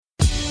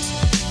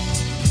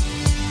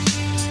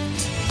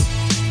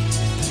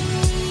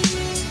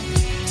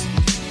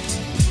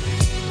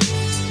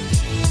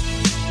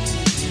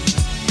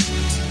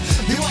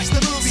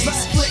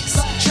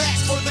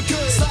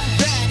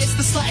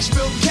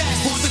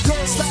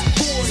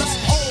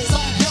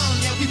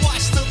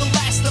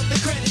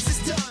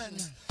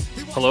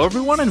Hello,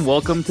 everyone, and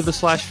welcome to the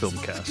Slash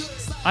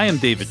Filmcast. I am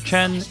David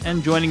Chen,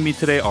 and joining me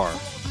today are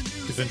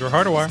Devendra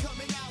Hardawar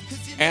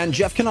and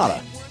Jeff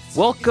Kanata.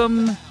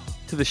 Welcome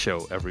to the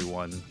show,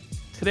 everyone.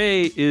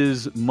 Today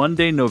is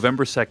Monday,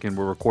 November 2nd.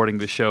 We're recording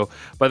this show.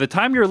 By the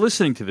time you're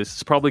listening to this,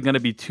 it's probably going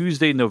to be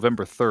Tuesday,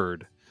 November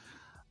 3rd.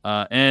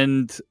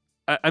 And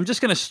I'm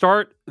just going to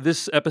start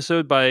this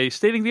episode by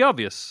stating the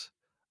obvious.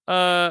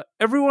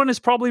 Everyone is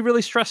probably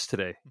really stressed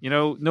today. You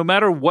know, no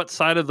matter what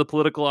side of the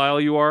political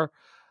aisle you are,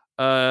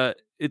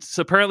 it's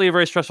apparently a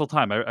very stressful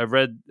time. I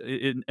read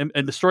in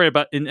the story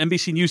in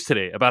NBC News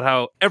today about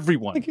how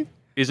everyone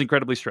is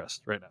incredibly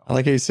stressed right now. I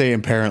like how you say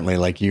apparently,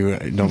 like you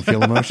don't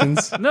feel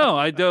emotions. No,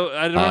 I don't.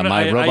 I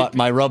don't.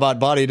 My robot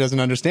body doesn't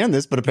understand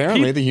this, but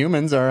apparently the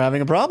humans are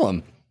having a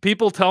problem.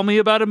 People tell me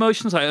about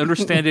emotions. I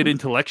understand it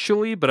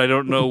intellectually, but I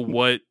don't know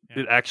what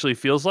it actually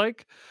feels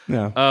like.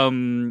 Yeah.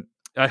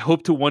 I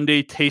hope to one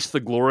day taste the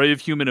glory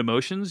of human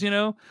emotions, you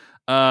know?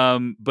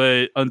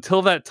 But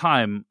until that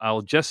time,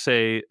 I'll just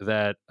say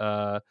that,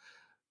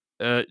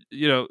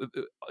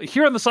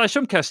 here on the Slash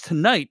Filmcast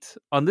tonight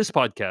on this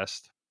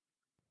podcast,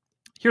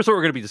 here's what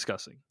we're going to be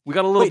discussing. We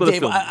got a little bit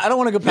Dave, of film. I don't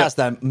want to go past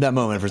that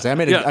moment for a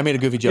second. I made a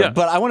goofy joke,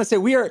 but I want to say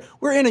we're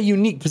in a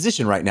unique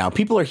position right now.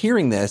 People are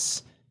hearing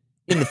this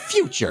in the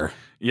future.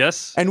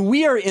 Yes. And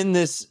we are in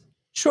this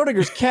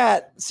Schrodinger's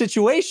cat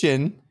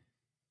situation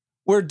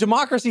where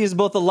democracy is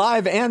both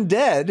alive and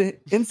dead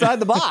inside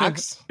the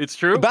box. It's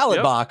true. The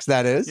ballot box,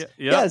 that is. Yeah,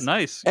 yes.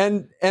 Nice.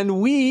 And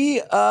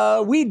we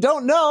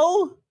don't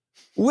know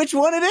which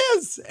one it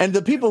is. And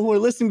the people who are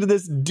listening to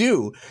this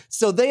do.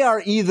 So they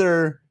are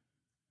either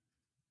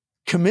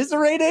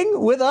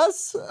commiserating with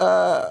us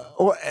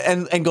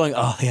and going,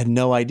 oh, they had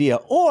no idea.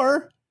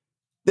 Or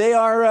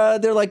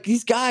they're like,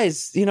 these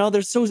guys, you know,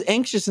 they're so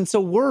anxious and so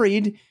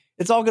worried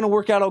it's all going to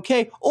work out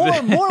okay.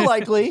 Or more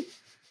likely,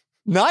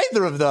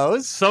 neither of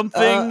those.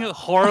 Something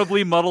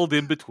horribly muddled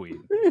in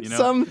between. You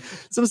know?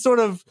 Some sort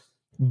of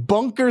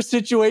bunker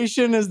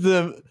situation as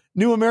the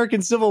new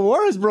American Civil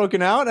War has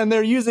broken out, and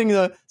they're using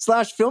the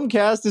Slash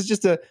Filmcast as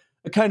just a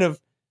kind of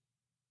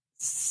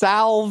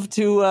salve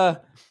to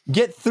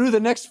get through the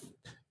next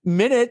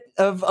minute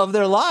of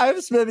their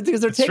lives because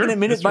they're taking it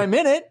minute by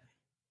minute.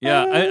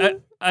 Yeah,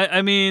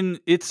 I mean,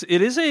 it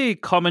is a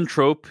common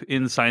trope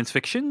in science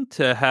fiction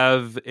to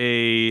have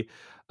a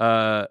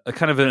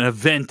kind of an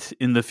event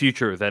in the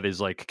future that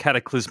is like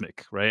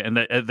cataclysmic, right? And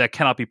that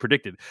cannot be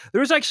predicted. There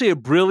was actually a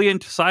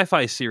brilliant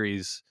sci-fi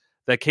series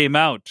that came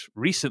out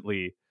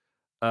recently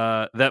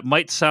that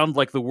might sound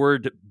like the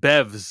word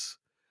BEVs.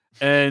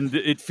 And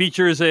it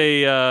features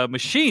a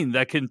machine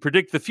that can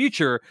predict the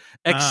future,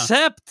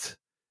 except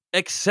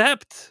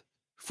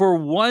for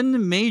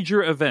one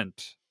major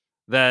event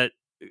that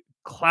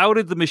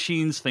clouded the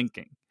machine's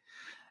thinking.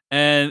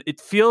 And it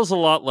feels a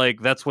lot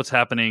like that's what's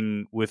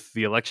happening with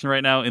the election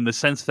right now, in the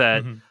sense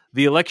that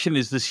the election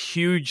is this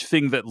huge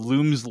thing that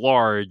looms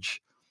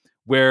large,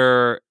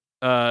 where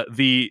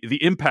the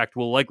impact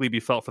will likely be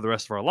felt for the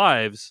rest of our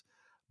lives,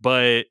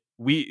 but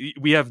we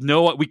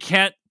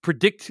can't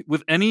predict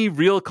with any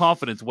real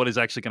confidence what is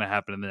actually going to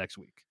happen in the next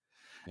week.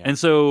 Yeah. And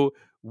so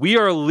we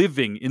are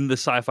living in the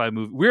sci-fi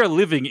movie. We are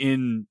living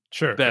in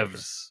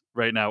BEVs.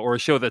 Right now, or a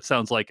show that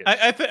sounds like it.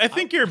 I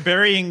think you're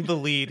burying the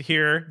lead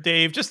here,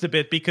 Dave, just a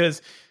bit,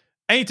 because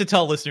I need to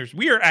tell listeners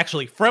we are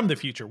actually from the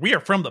future. We are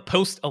from the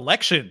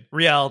post-election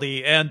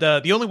reality, and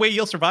the only way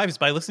you'll survive is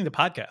by listening to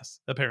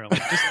podcasts, apparently.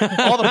 Just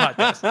all the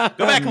podcasts.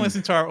 Go back and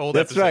listen to our old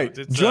episodes.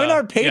 That's right. Join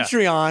our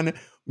Patreon.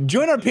 Yeah.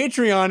 Join our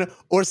Patreon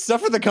or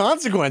suffer the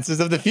consequences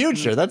of the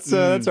future. That's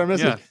our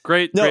message. Yeah,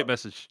 great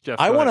message, Jeff.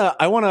 I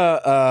want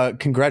to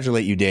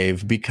congratulate you,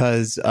 Dave,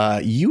 because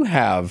you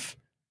have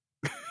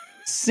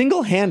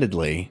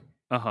single-handedly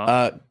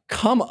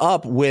come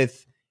up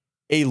with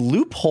a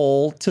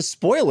loophole to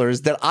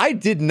spoilers that I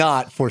did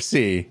not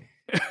foresee.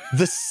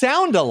 The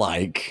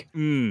sound-alike.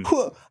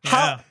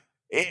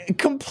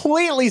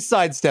 Completely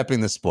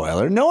sidestepping the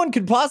spoiler. No one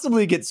could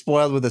possibly get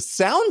spoiled with a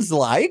sounds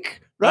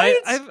like, right?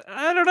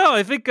 I don't know.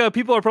 I think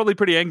people are probably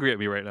pretty angry at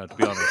me right now, to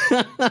be honest.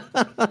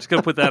 I'm just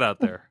going to put that out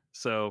there.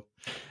 So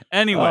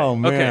anyway,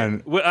 okay.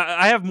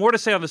 I have more to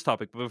say on this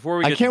topic, but before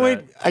we get to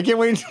that, I can't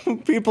wait until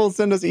people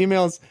send us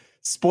emails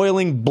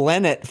spoiling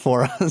Blennet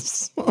for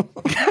us.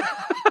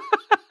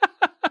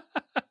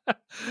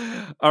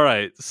 All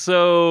right.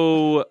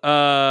 So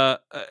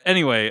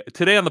anyway,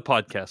 today on the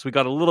podcast, we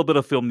got a little bit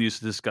of film news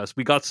to discuss.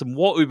 We got some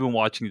what we've been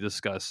watching to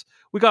discuss.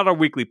 We got our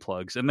weekly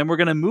plugs. And then we're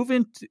going to move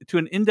into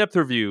an in-depth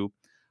review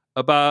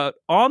about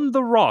On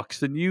the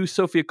Rocks, the new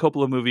Sofia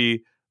Coppola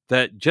movie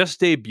that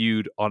just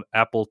debuted on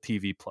Apple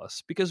TV+.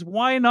 Because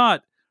why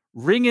not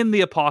ring in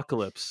the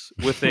apocalypse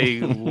with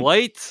a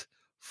light,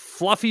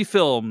 fluffy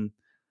film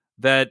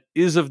that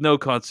is of no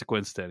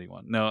consequence to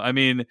anyone? No, I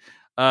mean,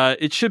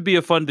 it should be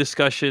a fun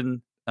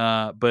discussion,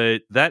 but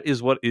that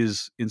is what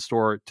is in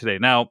store today.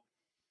 Now,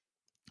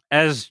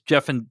 as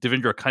Jeff and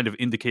Devendra kind of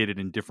indicated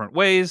in different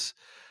ways,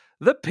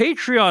 the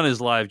Patreon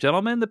is live,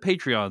 gentlemen. The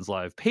Patreon's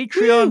live.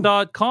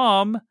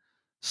 Patreon.com/film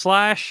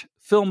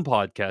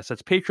podcast.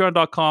 That's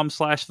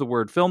patreon.com/the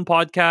word film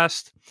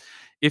podcast.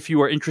 if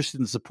you are interested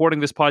in supporting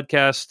this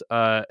podcast,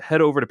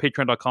 head over to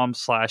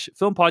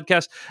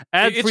patreon.com/filmpodcast. It's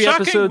Ad-free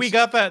shocking episodes. we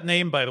got that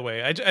name, by the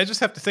way. I just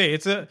have to say,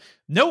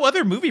 no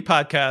other movie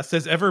podcast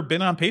has ever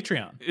been on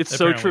Patreon. It's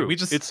apparently.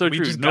 so true. It's so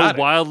true. No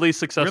wildly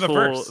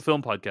successful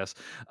film podcast.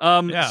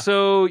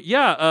 So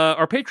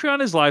our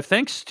Patreon is live.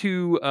 Thanks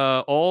to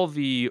all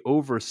the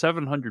over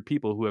 700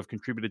 people who have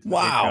contributed to the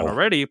Patreon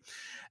already.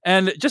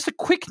 And just a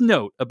quick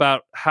note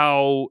about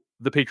how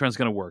the Patreon is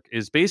going to work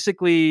is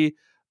basically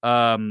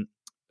the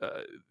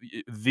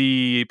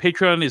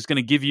Patreon is going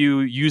to give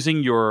you,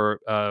 using your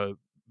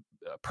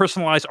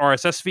personalized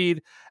RSS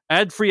feed,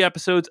 ad-free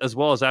episodes as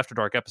well as After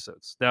Dark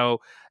episodes. Now,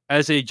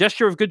 as a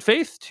gesture of good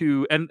faith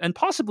and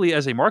possibly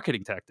as a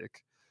marketing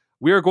tactic,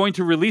 we are going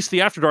to release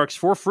the After Darks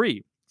for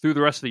free through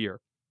the rest of the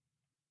year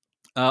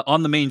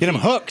on the main feed. Get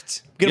them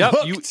hooked. Get them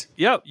hooked.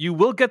 You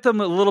will get them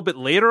a little bit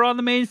later on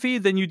the main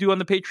feed than you do on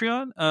the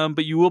Patreon,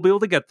 but you will be able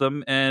to get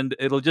them, and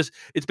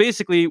it's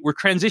basically, we're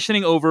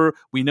transitioning over.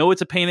 We know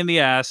it's a pain in the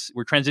ass.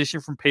 We're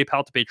transitioning from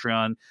PayPal to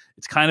Patreon.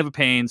 It's kind of a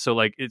pain, so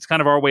it's kind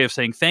of our way of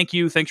saying thank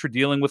you. Thanks for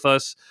dealing with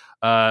us.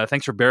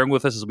 Thanks for bearing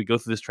with us as we go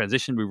through this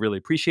transition. We really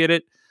appreciate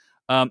it.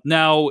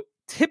 Now,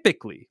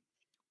 typically,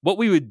 what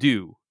we would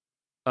do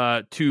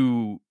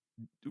to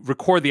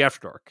record the After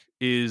Dark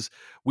is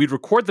we'd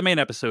record the main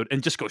episode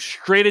and just go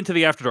straight into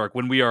the After Dark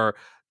when we are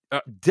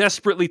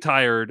desperately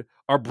tired,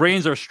 our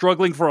brains are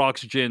struggling for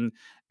oxygen,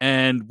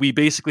 and we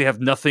basically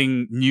have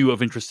nothing new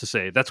of interest to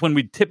say. That's when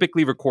we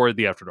typically record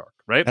the After Dark,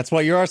 right? That's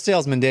why you're our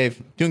salesman,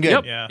 Dave. Doing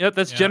good. Yep.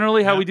 That's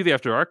generally how we do the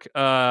After Dark,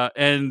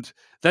 and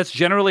that's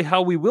generally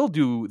how we will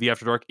do the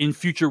After Dark in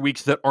future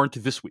weeks that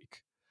aren't this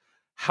week.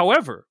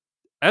 However,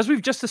 as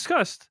we've just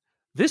discussed,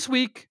 this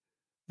week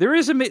there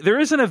is an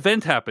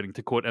event happening,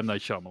 to quote M.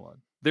 Night Shyamalan.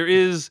 There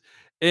is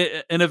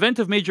an event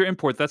of major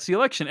import. That's the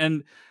election.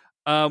 And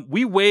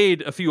we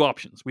weighed a few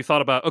options. We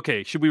thought about,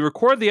 okay, should we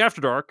record the After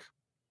Dark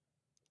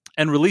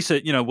and release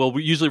it?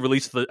 We usually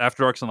release the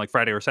After Darks on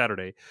Friday or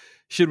Saturday.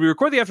 Should we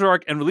record the After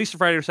Dark and release it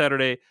Friday or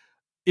Saturday?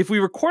 If we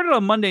record it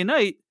on Monday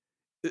night,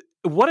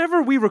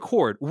 whatever we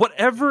record,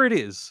 whatever it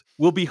is,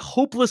 will be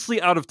hopelessly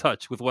out of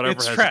touch with whatever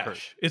has trash. occurred.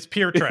 It's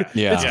pure trash.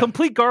 It's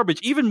complete garbage,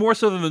 even more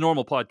so than the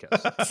normal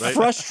podcast. Right?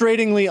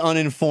 Frustratingly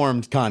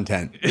uninformed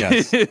content.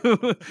 Yes.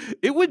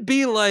 It would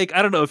be like,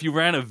 I don't know, if you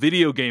ran a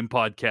video game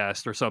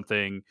podcast or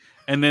something,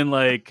 and then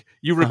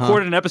you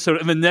recorded an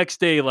episode, and the next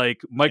day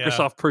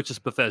Microsoft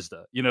purchased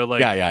Bethesda. Yeah.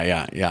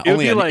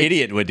 Only an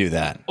idiot would do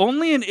that.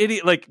 Only an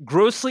idiot,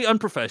 grossly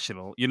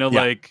unprofessional.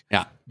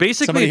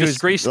 Basically a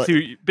disgrace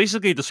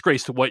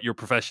to what your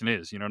profession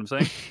is. You know what I'm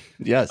saying?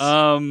 Yes.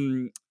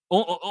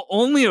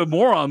 Only a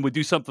moron would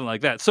do something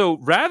like that. So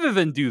rather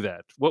than do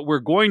that, what we're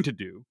going to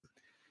do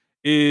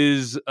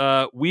is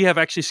we have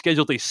actually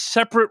scheduled a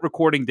separate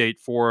recording date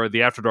for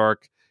the After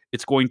Dark.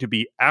 It's going to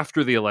be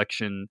after the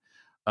election.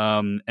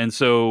 And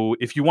so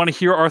if you want to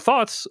hear our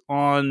thoughts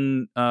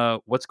on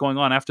what's going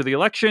on after the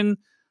election,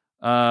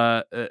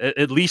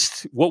 at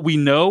least what we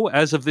know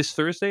as of this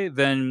Thursday,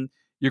 then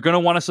you're going to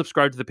want to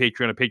subscribe to the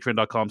Patreon at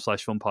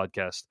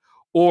patreon.com/filmpodcast,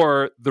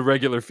 or the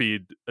regular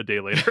feed a day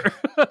later.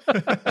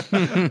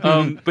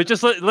 But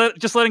just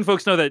letting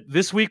folks know that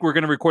this week we're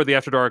going to record the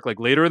After Dark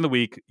later in the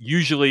week.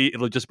 Usually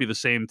it'll just be the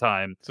same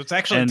time. So it's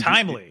actually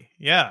timely.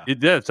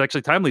 It's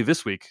actually timely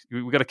this week.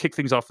 We got to kick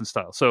things off in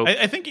style. So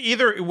I think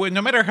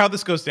no matter how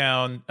this goes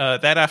down,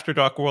 that After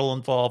Dark will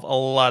involve a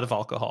lot of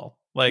alcohol.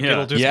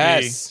 It'll just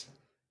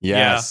be...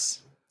 Yes.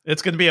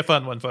 It's going to be a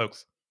fun one,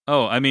 folks.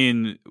 Oh, I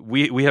mean,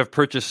 we have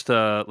purchased,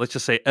 let's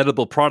just say,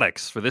 edible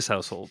products for this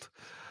household.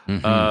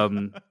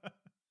 Mm-hmm.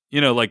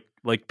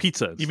 Like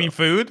pizza. You mean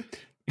food?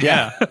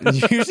 Yeah.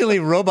 Usually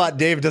Robot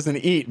Dave doesn't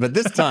eat, but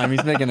this time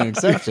he's making an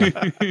exception.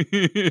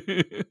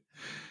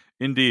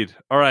 Indeed.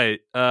 All right.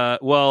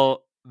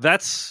 Well,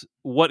 that's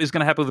what is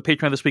going to happen with the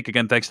Patreon this week.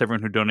 Again, thanks to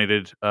everyone who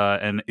donated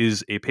and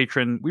is a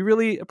patron. We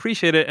really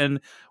appreciate it, and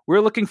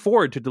we're looking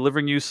forward to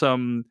delivering you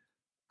some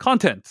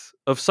content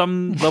of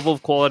some level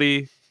of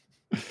quality.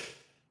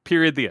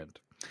 Period. The end.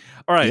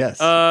 All right. Yes.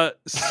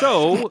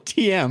 So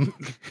TM.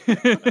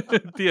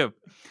 TM.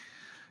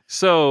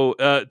 So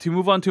to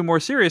move on to a more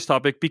serious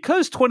topic,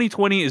 because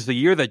 2020 is the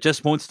year that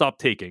just won't stop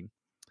taking,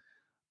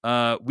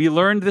 we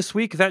learned this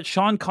week that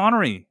Sean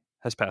Connery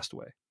has passed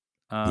away.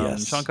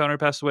 Yes. Sean Connery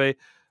passed away.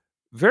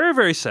 Very,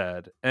 very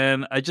sad.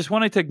 And I just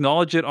wanted to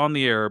acknowledge it on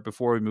the air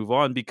before we move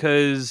on,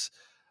 because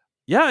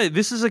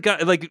this is a guy,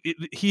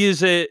 he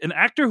is an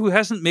actor who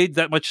hasn't made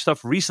that much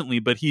stuff recently,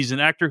 but he's an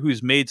actor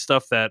who's made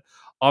stuff that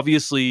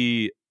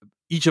obviously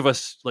each of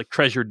us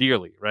treasure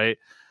dearly, right?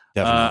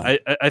 Definitely.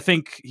 I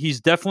think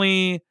he's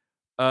definitely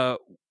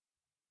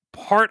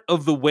part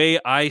of the way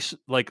I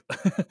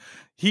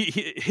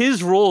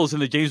his roles in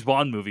the James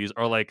Bond movies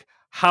are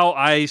how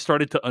I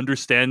started to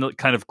understand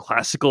kind of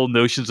classical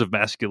notions of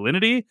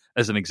masculinity,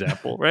 as an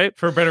example, right?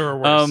 For better or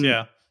worse,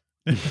 yeah.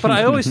 But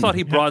I always thought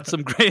he brought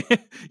some great.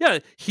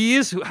 He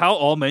is how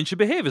all men should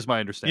behave, is my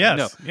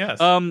understanding. Yes.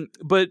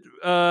 But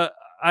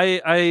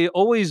I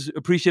always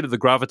appreciated the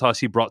gravitas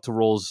he brought to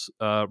roles,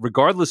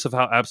 regardless of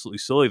how absolutely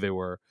silly they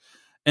were.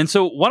 And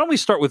so why don't we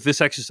start with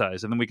this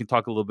exercise, and then we can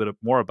talk a little bit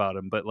more about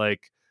him. But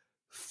like,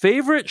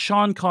 favorite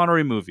Sean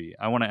Connery movie?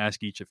 I want to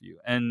ask each of you,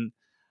 and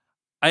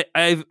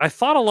I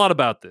thought a lot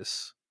about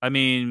this. I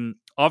mean,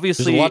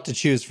 obviously, There's a lot to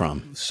choose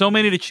from. So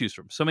many to choose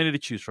from. So many to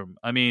choose from.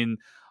 I mean,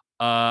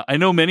 I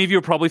know many of you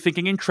are probably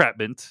thinking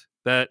Entrapment,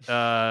 that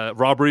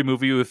robbery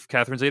movie with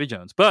Catherine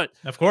Zeta-Jones, but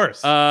Of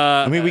course.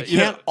 I mean, we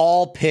can't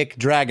all pick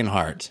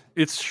Dragonheart.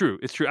 It's true.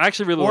 It's true. I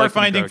actually really or like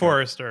Finding Dragonheart.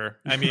 Forrester.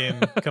 I mean,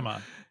 come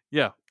on.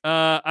 Yeah.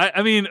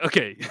 I mean,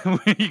 okay,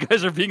 you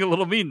guys are being a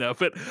little mean now,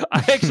 but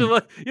I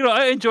actually,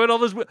 I enjoyed all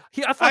those.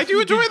 I do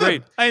enjoy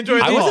them. I enjoy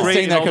them. I wasn't great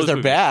saying in that all because those they're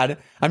movies. bad.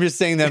 I'm just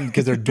saying them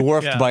because they're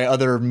dwarfed Yeah. by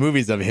other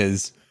movies of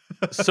his.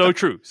 So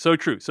true.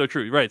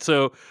 Right.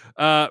 So,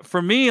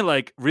 for me,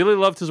 like, really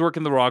loved his work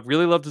in The Rock.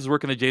 Really loved his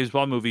work in the James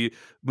Bond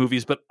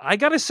movies. But I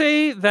gotta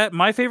say that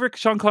my favorite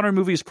Sean Connery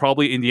movie is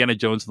probably Indiana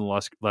Jones and the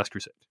Last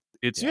Crusade.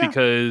 It's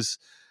because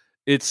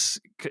it's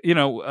his.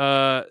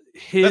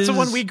 That's the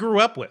one we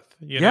grew up with.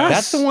 You know? Yes.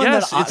 That's the one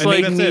yes, that it's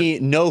made like- me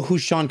know who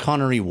Sean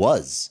Connery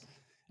was.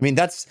 I mean,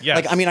 that's Yes.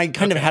 like, I mean, I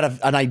kind of had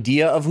an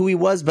idea of who he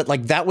was, but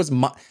like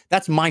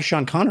that's my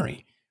Sean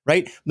Connery,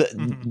 right?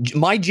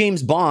 My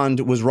James Bond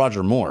was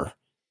Roger Moore.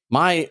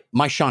 My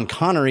Sean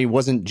Connery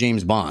wasn't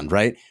James Bond,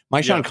 right? My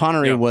Sean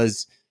Connery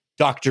was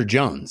Dr.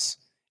 Jones.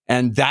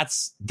 And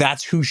that's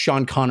who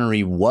Sean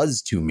Connery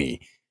was to me.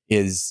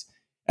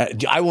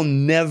 I will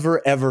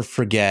never, ever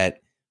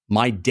forget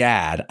my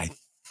dad.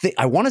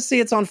 I want to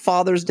say it's on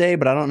Father's Day,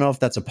 but I don't know if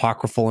that's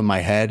apocryphal in my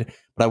head.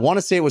 But I want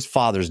to say it was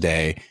Father's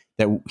Day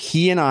that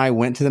he and I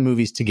went to the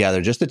movies together,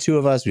 just the two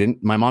of us.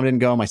 My mom didn't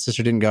go, my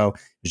sister didn't go.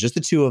 It was just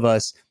the two of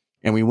us,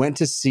 and we went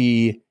to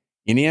see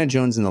Indiana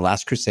Jones and the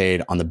Last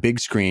Crusade on the big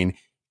screen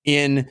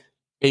in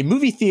a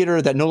movie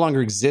theater that no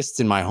longer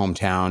exists in my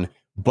hometown,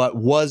 but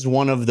was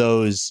one of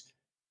those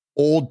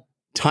old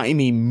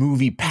timey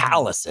movie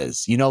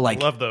palaces.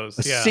 Like I love those.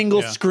 a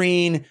single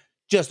screen,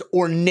 just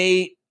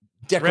ornate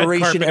decoration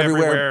Red carpet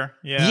everywhere.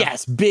 Yeah.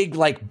 Yes, big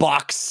like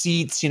box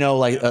seats,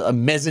 like a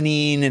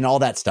mezzanine and all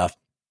that stuff.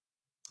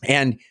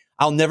 And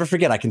I'll never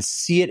forget, I can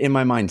see it in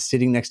my mind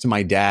sitting next to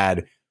my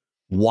dad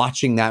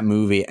watching that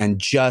movie and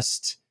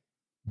just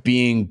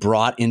being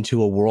brought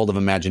into a world of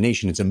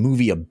imagination. It's a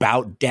movie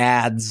about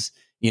dads,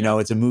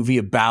 it's a movie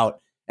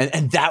about,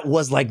 and that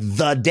was like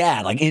the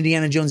dad, like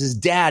Indiana Jones's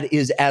dad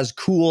is as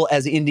cool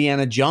as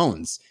Indiana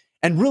Jones.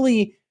 And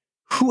really,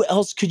 who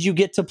else could you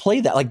get to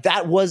play that? Like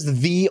that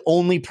was the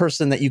only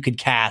person that you could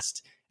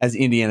cast as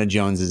Indiana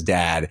Jones's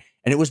dad.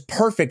 And it was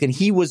perfect. And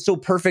he was so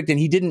perfect. And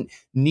he didn't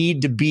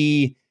need to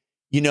be,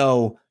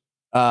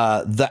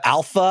 the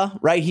alpha,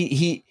 right?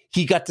 He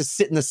got to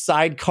sit in the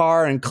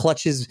sidecar and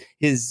clutch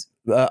his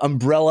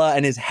umbrella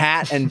and his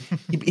hat. And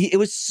it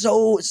was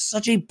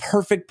such a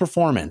perfect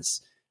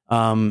performance.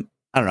 I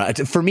don't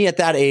know. For me at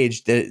that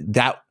age,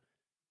 that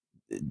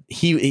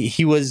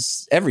he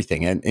was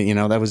everything. And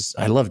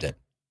I loved it.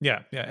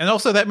 Yeah. And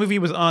also that movie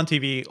was on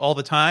TV all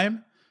the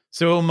time.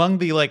 So among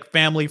the like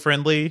family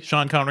friendly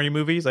Sean Connery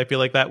movies, I feel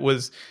like that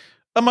was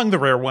among the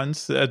rare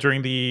ones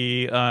during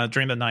the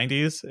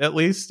 90s at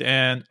least.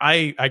 And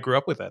I grew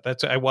up with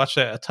that. I watched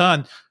that a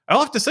ton.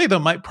 I'll have to say though,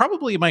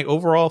 my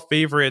overall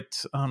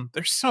favorite,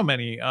 there's so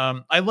many.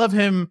 I love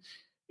him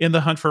in The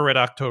Hunt for Red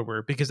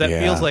October because that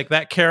feels like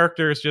that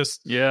character is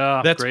just,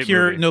 that's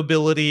pure movie.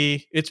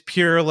 nobility. It's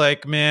pure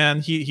like,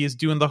 man, he's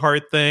doing the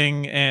hard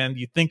thing and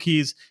you think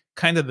he's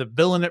kind of the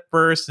villain at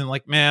first, and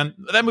like, man,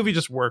 that movie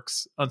just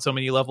works on so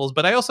many levels.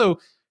 But I also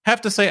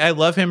have to say I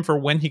love him for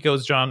when he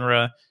goes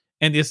genre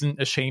and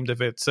isn't ashamed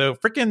of it. So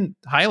freaking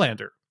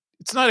Highlander,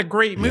 it's not a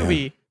great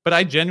movie, but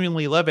I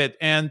genuinely love it.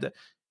 And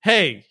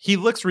hey, he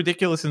looks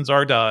ridiculous in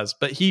Zardoz,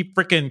 but he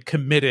freaking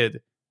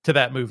committed to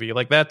that movie.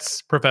 Like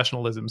that's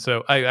professionalism.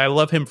 So I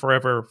love him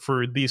forever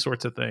for these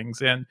sorts of things.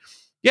 And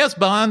yes,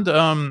 Bond,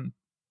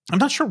 I'm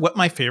not sure what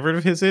my favorite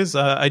of his is.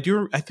 I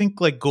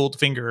think like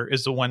Goldfinger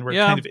is the one where it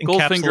kind of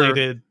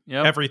encapsulated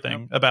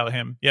everything about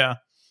him. Yeah.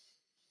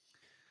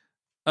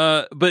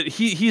 But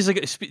he's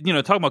like,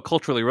 talking about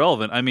culturally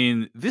relevant. I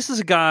mean, this is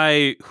a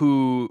guy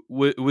who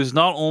was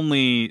not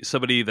only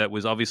somebody that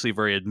was obviously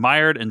very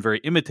admired and very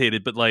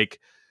imitated, but like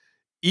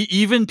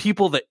even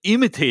people that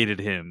imitated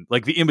him,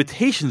 like the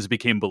imitations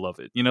became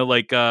beloved.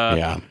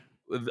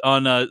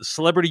 On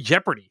Celebrity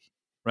Jeopardy.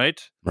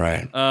 Right.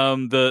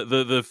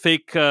 The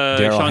fake Sean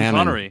Hammond.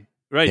 Connery,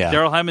 right? Yeah.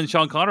 Daryl Hammond,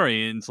 Sean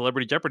Connery in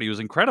Celebrity Jeopardy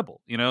was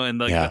incredible, and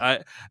like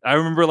I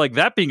remember like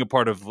that being a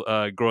part of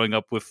growing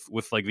up with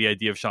like the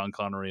idea of Sean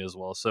Connery as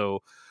well.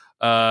 So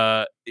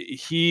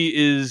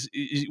he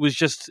was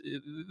just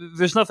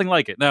there's nothing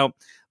like it. Now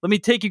let me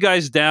take you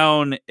guys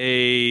down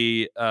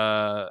a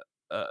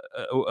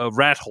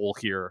rat hole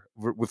here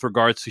with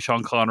regards to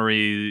Sean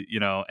Connery,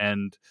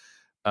 and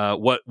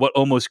what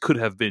almost could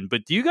have been.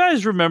 But do you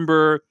guys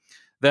remember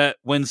that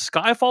when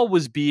Skyfall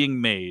was being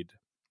made,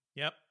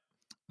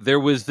 there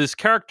was this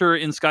character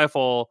in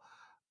Skyfall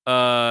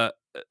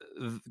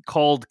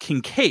called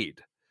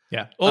Kincaid.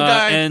 Yeah, old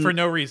guy for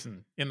no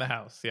reason in the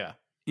house. Yeah,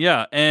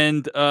 Yeah,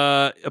 and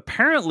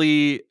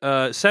apparently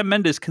Sam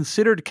Mendes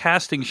considered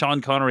casting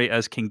Sean Connery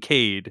as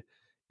Kincaid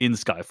in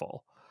Skyfall,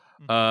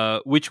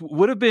 which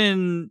would have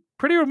been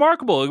pretty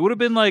remarkable. It would have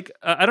been like,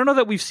 I don't know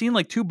that we've seen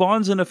like two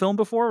Bonds in a film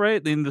before,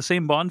 right? In the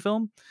same Bond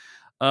film.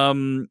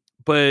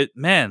 But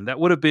man, that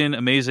would have been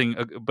amazing.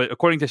 But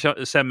according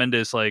to Sam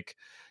Mendes, like,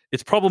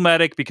 it's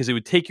problematic because it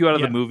would take you out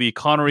of the movie.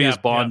 Connery is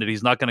Bond, and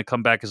he's not going to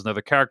come back as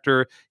another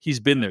character.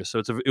 He's been there.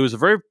 So it was a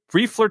very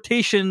brief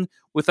flirtation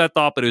with that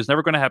thought, but it was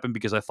never going to happen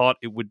because I thought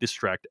it would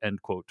distract,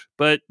 end quote.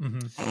 But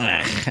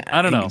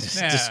I don't know.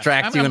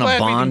 Distract you in a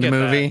Bond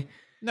movie? That.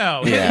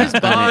 No,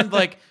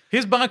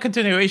 his Bond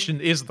continuation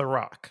is The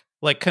Rock.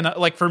 Like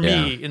for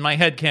me, in my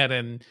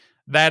headcanon,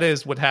 that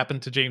is what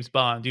happened to James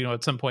Bond,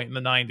 at some point in the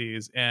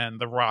 90s,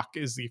 and The Rock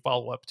is the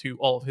follow-up to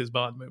all of his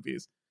Bond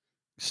movies.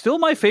 Still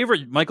my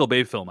favorite Michael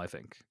Bay film, I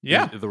think.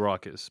 Yeah. The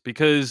Rock is.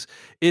 Because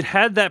it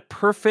had that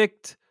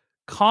perfect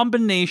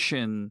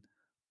combination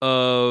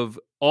of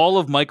all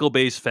of Michael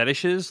Bay's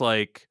fetishes,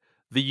 like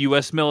the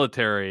U.S.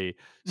 military,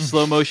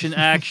 slow motion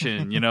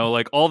action,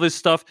 like all this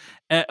stuff,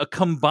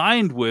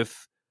 combined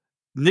with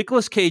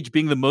Nicolas Cage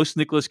being the most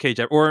Nicolas Cage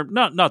ever, or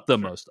not the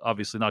most,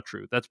 obviously not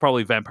true. That's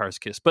probably Vampire's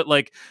Kiss, but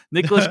like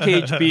Nicolas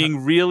Cage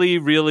being really,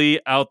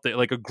 really out there,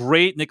 like a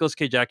great Nicolas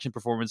Cage action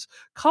performance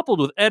coupled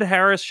with Ed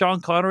Harris,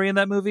 Sean Connery in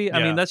that movie.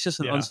 I mean, that's just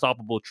an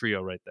unstoppable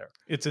trio right there.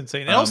 It's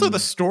insane. And also the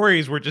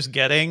stories we're just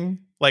getting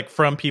like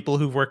from people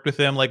who've worked with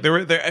him. Like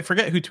there, I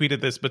forget who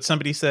tweeted this, but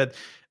somebody said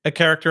a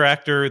character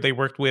actor they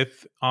worked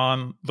with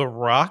on The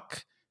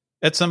Rock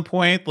at some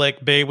point,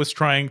 like Bay was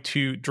trying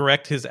to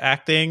direct his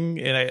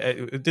acting,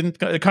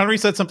 and Connery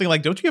said something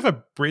like, "Don't you have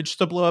a bridge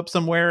to blow up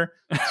somewhere?"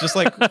 It's just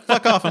like,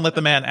 fuck off and let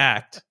the man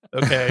act.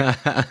 Okay.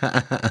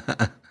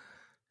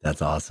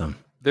 That's awesome.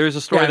 There's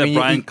a story that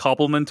Brian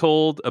Koppelman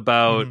told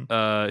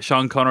about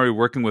Sean Connery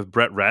working with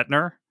Brett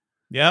Ratner.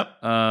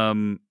 Yep.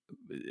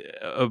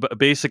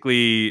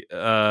 Basically,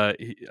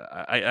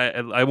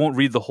 I won't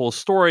read the whole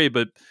story,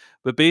 but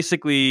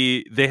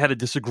basically they had a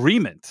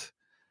disagreement.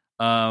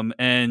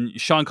 And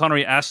Sean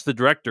Connery asked the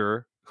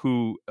director,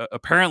 who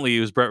apparently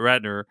was Brett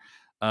Ratner,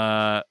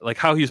 like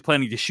how he was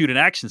planning to shoot an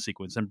action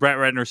sequence. And Brett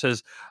Ratner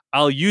says,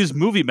 "I'll use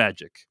movie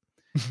magic."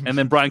 And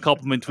then Brian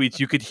Koppelman tweets,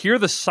 "You could hear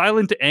the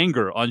silent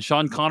anger on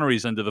Sean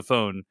Connery's end of the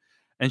phone."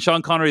 And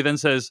Sean Connery then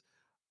says,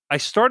 "I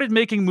started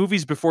making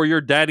movies before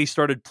your daddy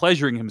started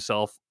pleasuring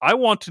himself. I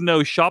want to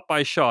know shot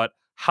by shot,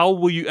 how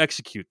will you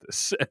execute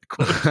this?" End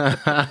quote.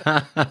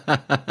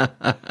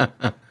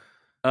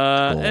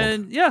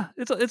 And yeah,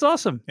 it's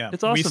awesome. Yeah,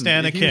 it's awesome. We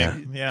stand a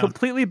king. Yeah,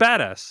 completely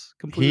badass.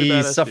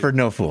 He suffered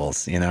no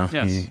fools,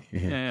 Yes.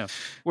 Yeah.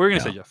 What were you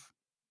gonna say, Jeff?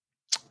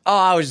 Oh,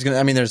 I was just gonna.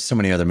 I mean, there's so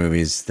many other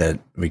movies that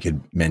we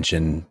could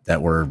mention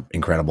that were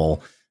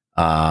incredible.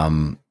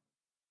 Obviously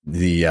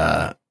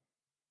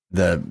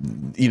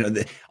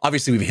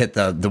we've hit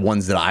the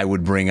ones that I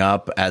would bring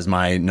up as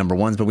my number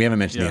ones, but we haven't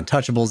mentioned the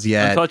Untouchables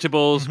yet.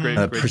 Untouchables,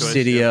 great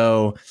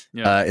Presidio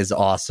is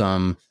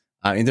awesome.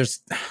 I mean,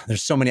 there's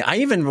so many. I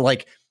even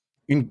like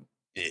in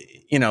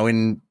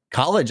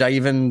college, I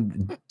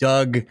even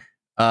dug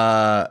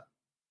or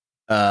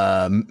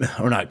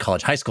not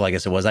college, high school, I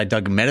guess it was. I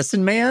dug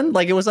Medicine Man.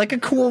 Like it was like a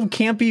cool,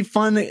 campy,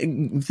 fun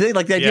thing.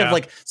 Like the idea of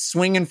like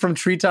swinging from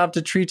treetop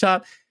to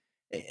treetop.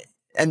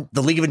 And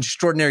the League of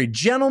Extraordinary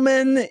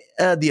Gentlemen,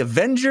 the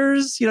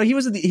Avengers. He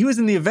was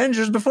in the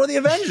Avengers before the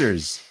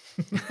Avengers.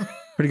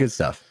 Pretty good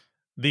stuff.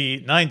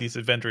 The 90s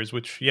Avengers,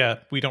 which,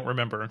 we don't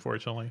remember,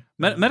 unfortunately.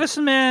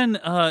 Medicine Man,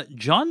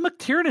 John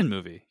McTiernan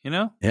movie,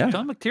 Yeah.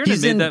 John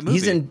McTiernan made that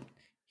movie.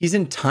 He's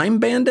in Time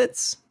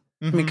Bandits.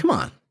 Mm-hmm. I mean, come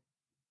on.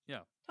 Yeah.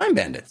 Time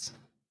Bandits.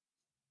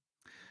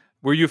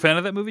 Were you a fan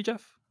of that movie,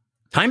 Jeff?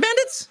 Time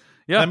Bandits?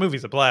 Yeah. That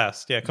movie's a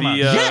blast. Yeah, come on.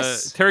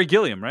 Yes. Terry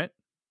Gilliam, right?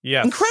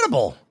 Yeah.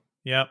 Incredible.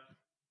 Yep.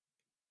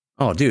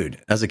 Oh, dude.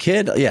 As a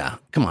kid,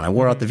 come on. I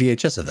wore out the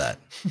VHS of that.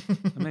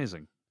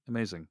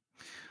 Amazing.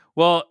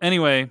 Well,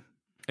 anyway,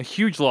 a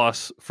huge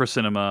loss for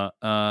cinema,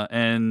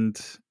 and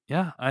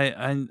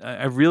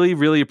I really,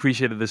 really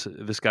appreciated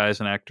this guy as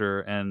an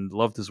actor and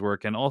loved his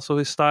work and also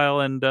his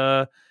style,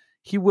 and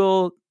he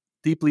will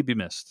deeply be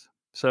missed.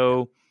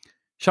 So,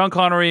 Sean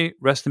Connery,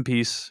 rest in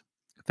peace.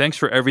 Thanks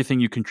for everything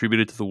you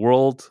contributed to the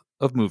world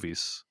of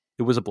movies.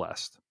 It was a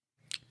blast.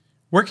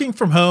 Working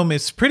from home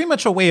is pretty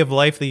much a way of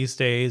life these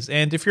days,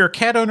 and if you're a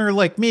cat owner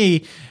like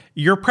me,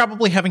 you're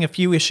probably having a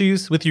few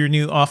issues with your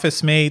new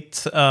office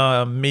mate.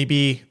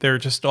 Maybe they're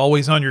just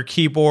always on your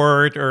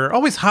keyboard or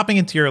always hopping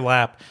into your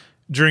lap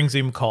during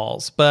Zoom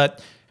calls.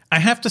 But I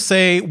have to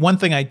say, one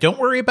thing I don't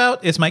worry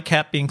about is my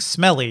cat being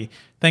smelly,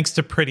 thanks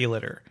to Pretty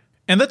Litter.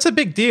 And that's a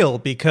big deal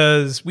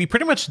because we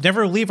pretty much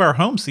never leave our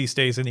homes these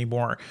days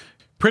anymore.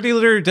 Pretty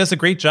Litter does a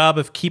great job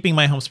of keeping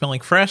my home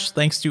smelling fresh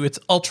thanks to its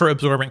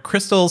ultra-absorbent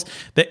crystals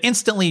that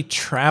instantly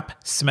trap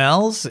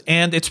smells,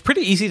 and it's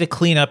pretty easy to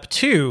clean up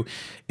too.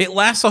 It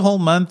lasts a whole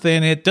month,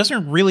 and it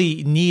doesn't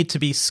really need to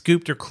be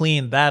scooped or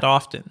cleaned that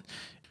often.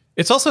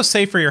 It's also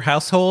safe for your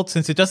household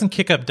since it doesn't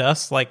kick up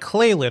dust like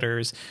clay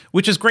litters,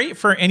 which is great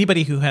for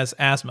anybody who has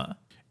asthma.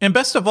 And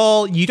best of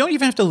all, you don't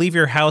even have to leave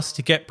your house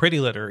to get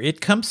Pretty Litter.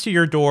 It comes to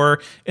your door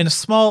in a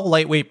small,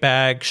 lightweight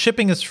bag.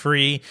 Shipping is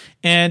free,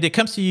 and it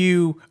comes to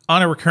you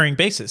on a recurring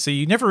basis. So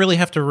you never really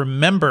have to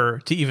remember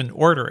to even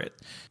order it.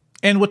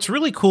 And what's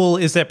really cool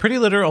is that Pretty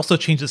Litter also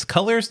changes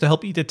colors to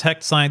help you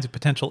detect signs of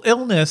potential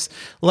illness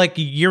like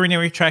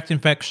urinary tract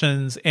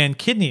infections and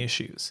kidney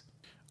issues.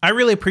 I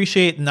really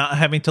appreciate not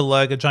having to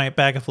lug a giant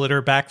bag of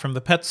litter back from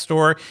the pet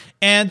store,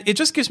 and it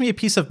just gives me a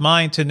peace of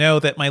mind to know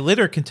that my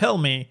litter can tell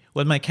me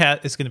when my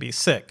cat is going to be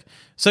sick.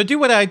 So do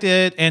what I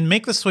did and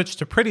make the switch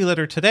to Pretty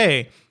Litter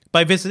today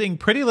by visiting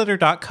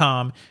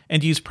prettylitter.com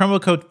and use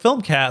promo code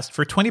FILMCAST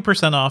for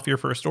 20% off your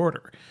first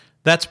order.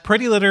 That's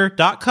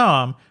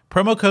prettylitter.com,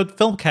 promo code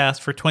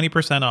FILMCAST for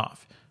 20%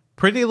 off.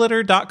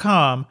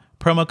 prettylitter.com,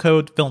 promo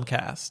code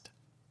FILMCAST.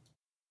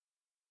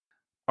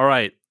 All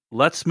right,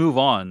 let's move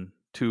on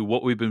to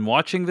what we've been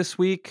watching this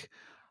week.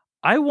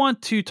 I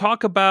want to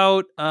talk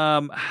about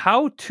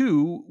How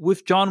To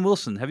with John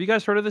Wilson. Have you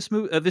guys heard of this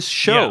this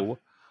show?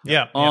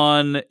 Yeah.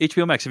 On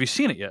HBO Max. Have you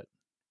seen it yet?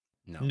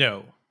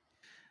 No.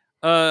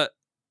 Let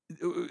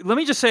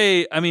me just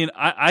say, I mean,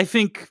 I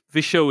think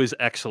this show is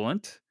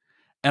excellent,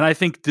 and I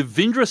think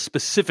Devindra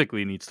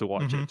specifically needs to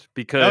watch it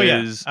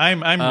because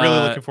I'm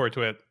really looking forward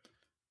to it.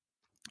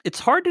 It's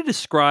hard to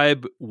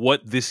describe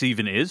what this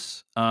even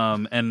is.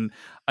 And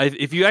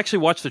if you actually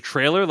watch the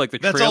trailer, like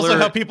that's trailer, also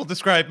how people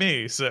describe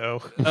me.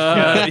 So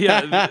but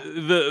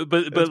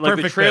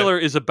like the trailer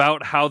is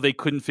about how they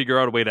couldn't figure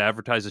out a way to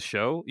advertise a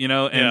show, you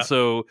know, and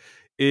so.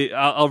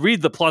 I'll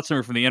read the plot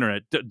summary from the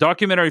internet.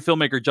 Documentary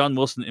filmmaker John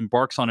Wilson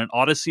embarks on an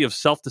odyssey of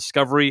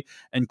self-discovery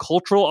and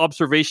cultural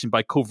observation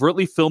by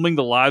covertly filming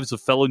the lives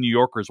of fellow New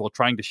Yorkers while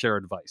trying to share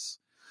advice.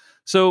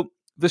 So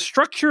the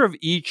structure of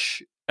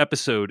each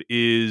episode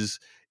is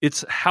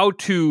it's how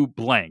to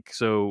blank.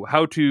 So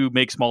how to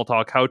make small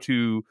talk, how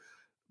to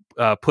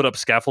put up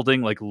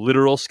scaffolding, like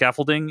literal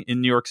scaffolding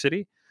in New York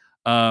City,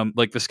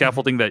 like the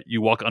scaffolding that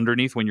you walk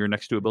underneath when you're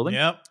next to a building.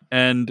 Yep.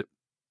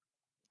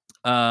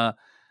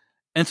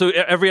 And so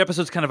every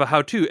episode is kind of a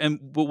how-to.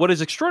 But what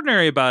is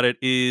extraordinary about it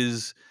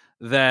is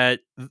that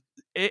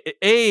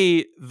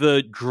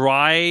the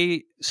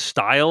dry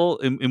style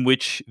in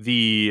which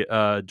the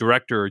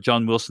director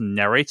John Wilson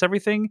narrates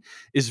everything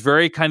is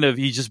very kind of,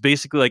 he's just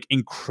basically like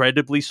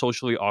incredibly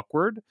socially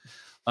awkward.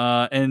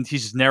 And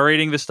he's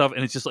narrating this stuff,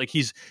 and it's just like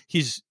he's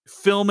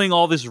filming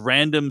all this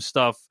random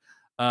stuff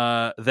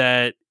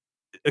that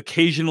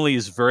occasionally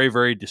is very,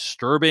 very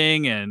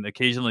disturbing, and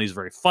occasionally is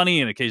very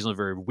funny, and occasionally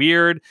very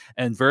weird,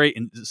 and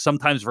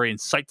sometimes very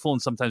insightful,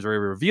 and sometimes very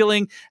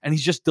revealing. And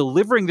he's just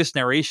delivering this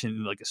narration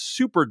in like a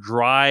super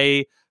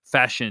dry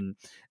fashion.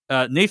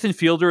 Nathan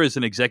Fielder is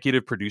an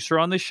executive producer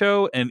on this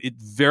show, and it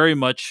very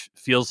much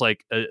feels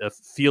like a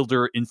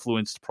Fielder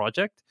influenced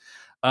project.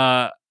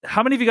 How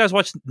many of you guys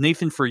watched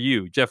Nathan For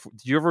You? Jeff,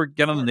 did you ever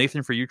get on the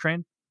Nathan For You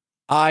train?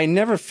 I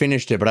never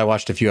finished it, but I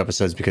watched a few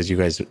episodes because you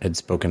guys had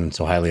spoken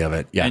so highly of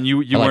it. Yeah, and you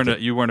weren't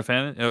a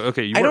fan?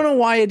 Okay, I don't know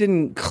why it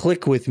didn't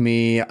click with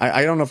me.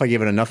 I don't know if I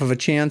gave it enough of a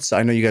chance.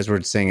 I know you guys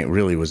were saying it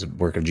really was a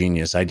work of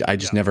genius. I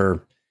just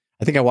never.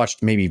 I think I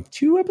watched maybe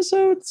 2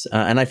 episodes,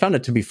 and I found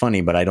it to be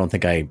funny, but I don't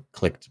think I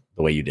clicked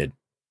the way you did.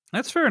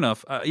 That's fair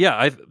enough.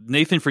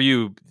 Nathan For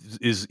You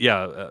is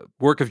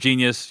work of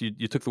genius.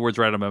 You took the words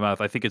right out of my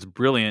mouth. I think it's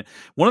brilliant.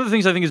 One of the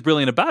things I think is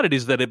brilliant about it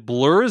is that it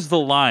blurs the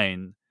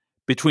line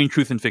between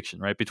truth and fiction,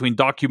 right? Between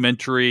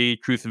documentary,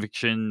 truth and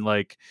fiction.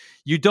 Like,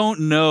 you don't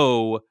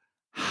know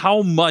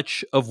how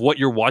much of what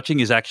you're watching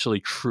is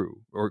actually true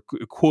or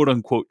quote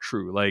unquote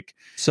true. Like,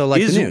 so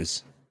like the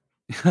news.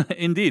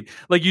 Indeed.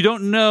 Like, you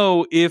don't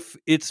know if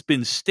it's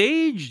been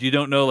staged. You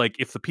don't know, like,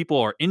 if the people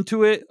are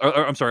into it,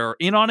 are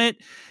in on it.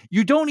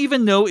 You don't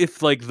even know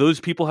if, like, those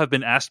people have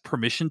been asked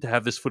permission to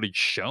have this footage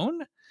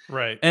shown.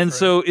 Right. And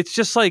so it's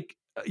just like,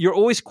 you're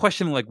always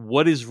questioning, like,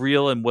 what is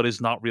real and what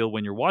is not real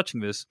when you're watching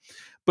this.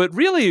 But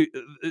really,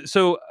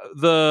 so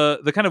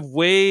the kind of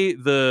way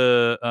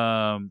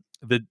the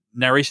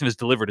narration is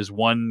delivered is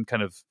one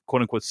kind of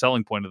quote unquote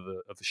selling point of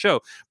the show.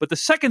 But the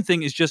second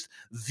thing is just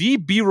the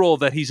B-roll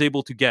that he's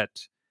able to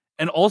get,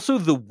 and also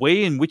the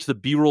way in which the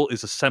B-roll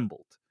is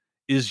assembled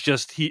is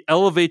just, he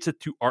elevates it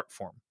to art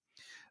form.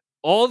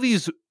 All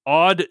these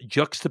odd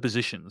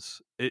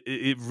juxtapositions,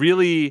 it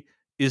really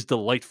is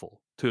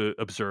delightful to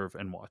observe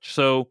and watch.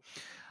 So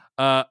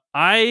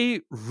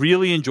I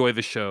really enjoy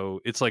the show.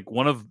 It's like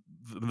one of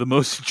the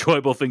most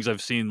enjoyable things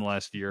I've seen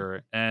last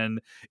year, and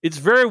it's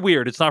very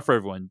weird. It's not for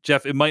everyone.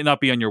 Jeff, it might not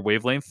be on your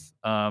wavelength,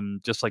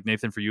 just like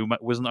Nathan For You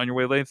wasn't on your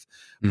wavelength,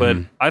 but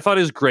I thought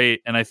it was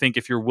great, and I think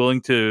if you're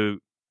willing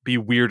to be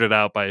weirded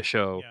out by a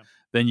show,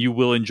 then you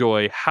will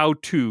enjoy How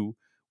To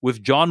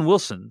with John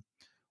Wilson,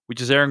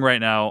 which is airing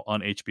right now on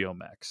HBO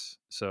Max.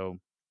 So,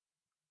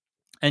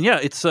 and yeah,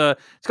 it's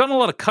gotten a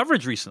lot of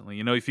coverage recently.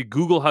 You know, if you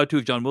Google How To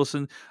with John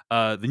Wilson,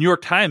 the New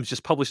York Times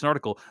just published an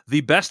article.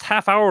 The best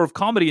half hour of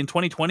comedy in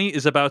 2020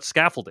 is about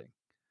scaffolding.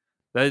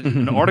 That is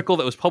an article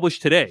that was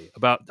published today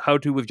about How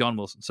To with John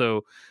Wilson.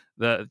 So,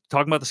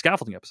 talking about the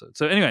scaffolding episode.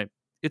 So anyway,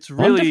 it's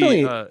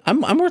really I'm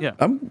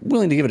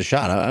willing to give it a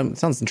shot. It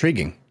sounds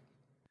intriguing.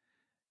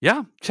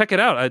 Yeah, check it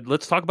out.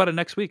 Let's talk about it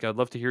next week. I'd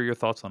love to hear your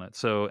thoughts on it.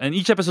 So, and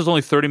each episode is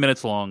only 30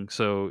 minutes long,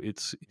 so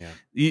it's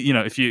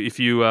if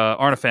you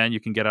aren't a fan, you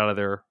can get out of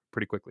there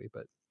pretty quickly.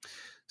 But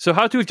so,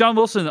 How to with John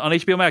Wilson on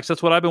HBO Max.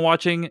 That's what I've been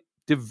watching.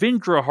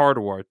 Devindra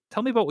Hardawar,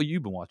 tell me about what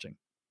you've been watching.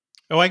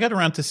 Oh, I got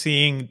around to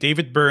seeing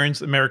David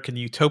Byrne's American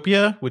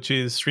Utopia, which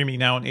is streaming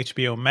now on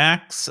HBO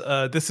Max.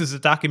 This is a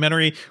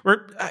documentary,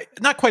 or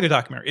not quite a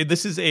documentary.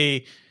 This is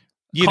a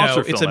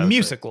it's a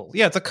musical.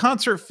 Yeah, it's a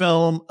concert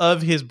film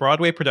of his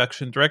Broadway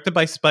production, directed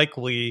by Spike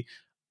Lee.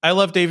 I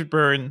love David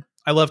Byrne.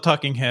 I love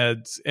Talking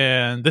Heads,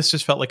 and this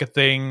just felt like a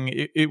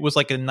thing. It was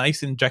like a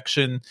nice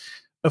injection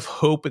of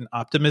hope and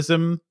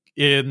optimism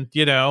in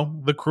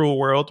the cruel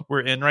world we're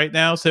in right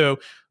now. So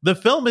the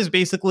film is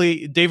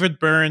basically David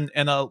Byrne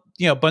and a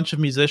bunch of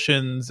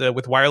musicians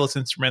with wireless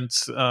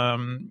instruments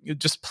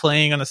just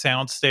playing on a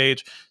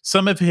soundstage.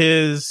 Some of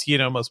his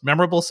most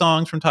memorable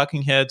songs from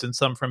Talking Heads and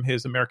some from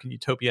his American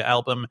Utopia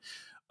album.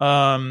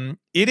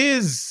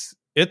 It's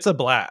a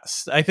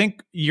blast. I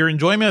think your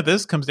enjoyment of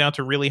this comes down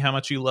to really how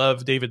much you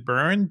love David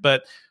Byrne,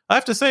 but I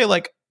have to say,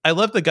 I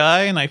love the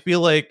guy, and I feel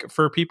like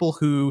for people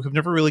who have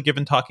never really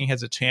given Talking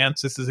Heads a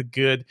chance, this is a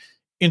good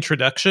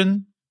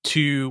introduction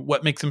to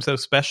what makes him so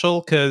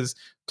special, because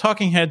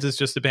Talking Heads is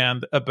just a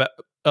band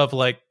of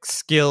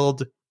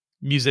skilled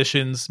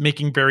musicians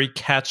making very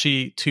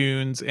catchy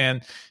tunes,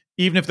 and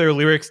even if their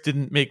lyrics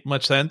didn't make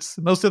much sense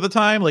most of the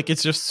time,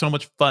 it's just so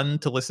much fun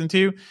to listen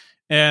to.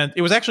 And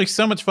it was actually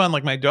so much fun.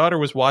 My daughter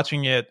was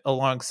watching it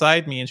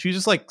alongside me, and she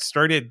just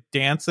started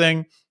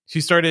dancing. She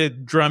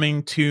started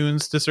drumming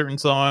tunes to certain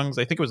songs.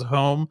 I think it was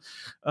Home.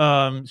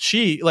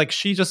 She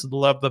just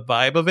loved the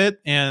vibe of it.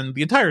 And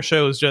the entire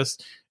show is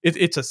just,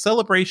 it's a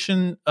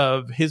celebration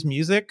of his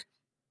music,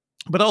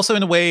 but also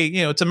in a way,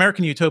 it's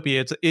American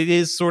Utopia. It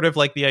is sort of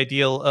like the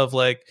ideal of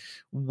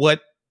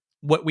what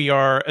we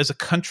are as a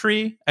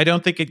country. I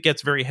don't think it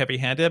gets very heavy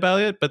handed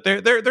about it, but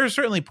there are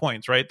certainly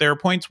points, right? There are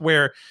points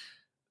where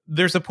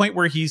there's a point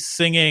where he's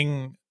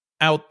singing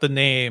out the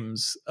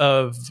names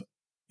of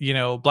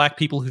Black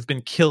people who've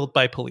been killed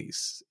by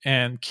police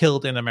and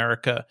killed in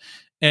America.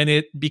 And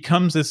it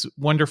becomes this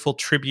wonderful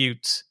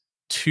tribute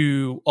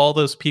to all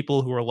those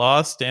people who are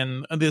lost.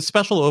 And the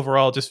special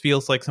overall just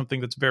feels like something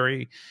that's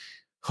very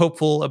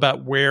hopeful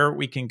about where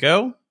we can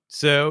go.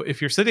 So if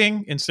you're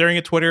sitting and staring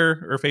at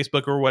Twitter or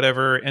Facebook or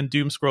whatever and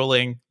doom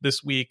scrolling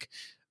this week,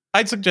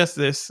 I'd suggest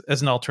this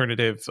as an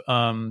alternative.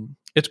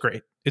 It's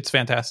great. It's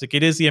fantastic.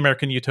 It is the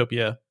American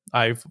Utopia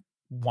I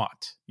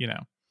want.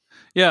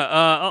 Yeah,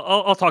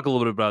 I'll talk a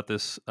little bit about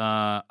this.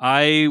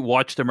 I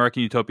watched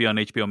American Utopia on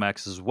HBO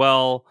Max as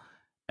well,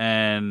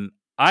 and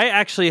I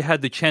actually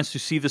had the chance to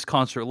see this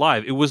concert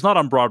live. It was not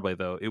on Broadway,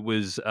 though. It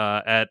was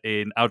at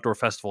an outdoor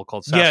festival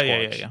called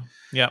Sasquatch.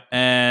 Yeah.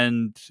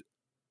 And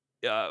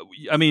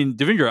I mean,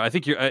 Devindra, I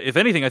think if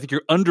anything, I think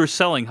you're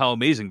underselling how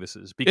amazing this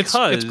is, because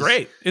it's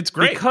great. It's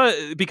great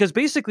because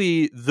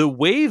basically the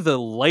way the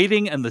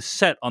lighting and the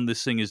set on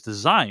this thing is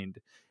designed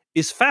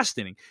is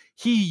fascinating.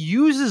 He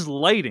uses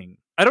lighting.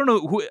 I don't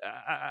know who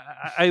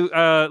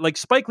like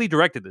Spike Lee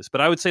directed this, but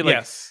I would say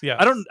yes.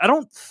 I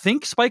don't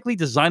think Spike Lee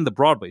designed the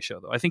Broadway show,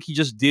 though. I think he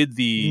just did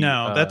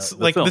that's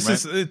the film, this right?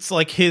 is it's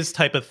his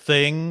type of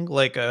thing.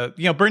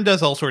 Byrne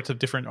does all sorts of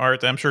different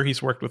art. I'm sure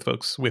he's worked with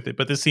folks with it,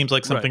 but this seems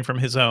like something from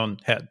his own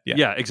head.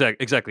 Yeah,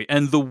 exactly.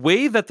 And the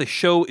way that the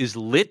show is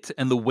lit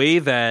and the way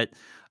that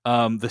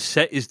the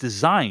set is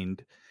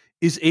designed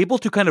is able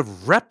to kind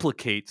of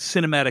replicate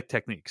cinematic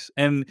techniques.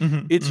 And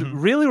it's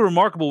really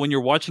remarkable when you're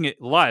watching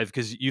it live,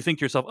 because you think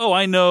to yourself, oh,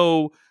 I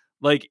know,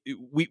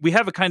 we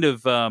have a kind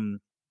of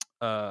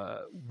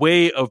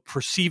way of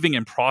perceiving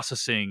and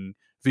processing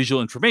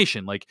visual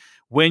information. Like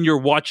when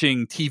you're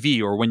watching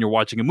TV or when you're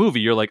watching a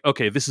movie, you're like,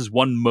 okay, this is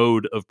one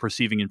mode of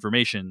perceiving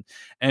information.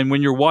 And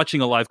when you're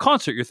watching a live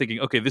concert, you're thinking,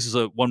 okay, this is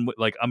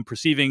I'm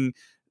perceiving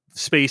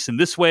space in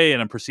this way,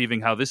 and I'm perceiving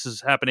how this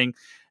is happening.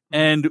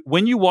 And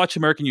when you watch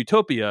American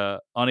Utopia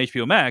on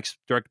HBO Max,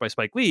 directed by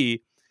Spike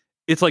Lee,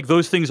 it's like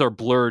those things are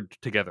blurred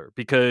together,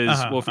 because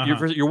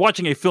you're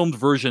watching a filmed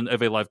version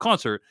of a live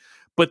concert,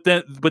 but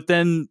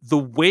then the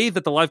way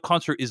that the live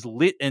concert is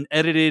lit and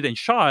edited and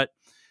shot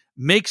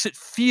makes it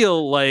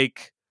feel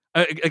like,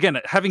 again,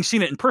 having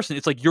seen it in person,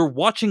 it's like you're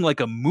watching like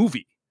a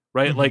movie,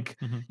 right?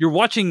 You're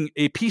watching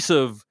a piece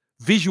of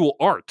visual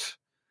art,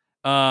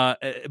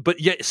 but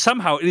yet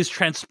somehow it is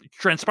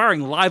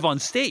transpiring live on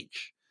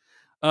stage.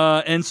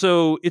 And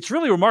so it's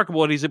really remarkable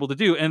what he's able to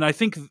do. And I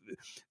think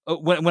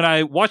when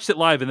I watched it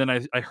live and then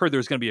I heard there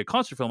was going to be a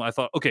concert film, I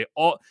thought, okay,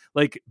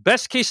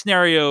 best case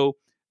scenario,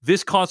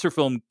 this concert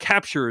film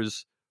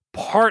captures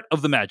part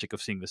of the magic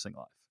of seeing this thing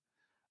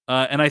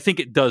live. And I think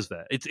it does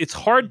that. It's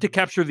hard to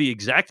capture the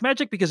exact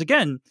magic, because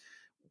again,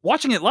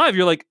 watching it live,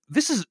 you're like,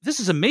 this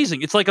is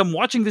amazing. It's like I'm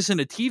watching this in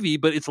a TV,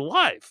 but it's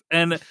live.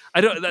 And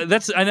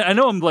I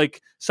know I'm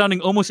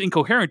sounding almost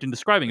incoherent in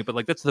describing it,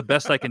 but that's the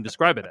best I can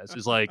describe it as,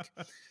 is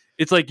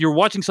it's like you're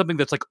watching something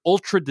that's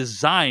ultra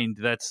designed.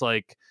 That's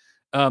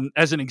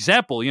as an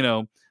example,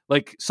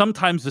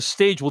 sometimes the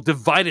stage will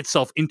divide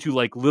itself into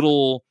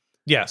little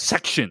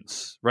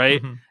sections,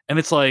 right? And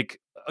it's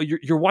like,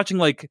 you're watching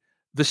like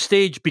the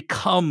stage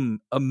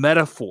become a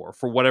metaphor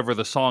for whatever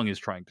the song is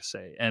trying to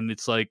say, and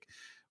it's like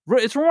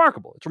it's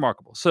remarkable. It's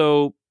remarkable.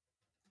 So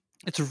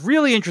it's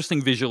really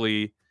interesting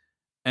visually,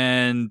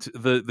 and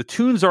the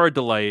tunes are a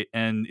delight,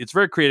 and it's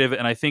very creative.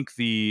 And I think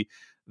the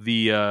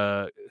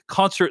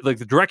concert, like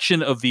the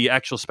direction of the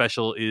actual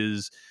special,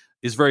 is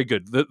very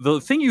good.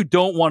 The thing you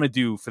don't want to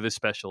do for this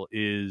special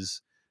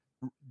is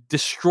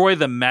destroy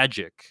the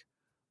magic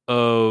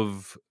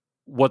of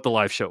what the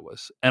live show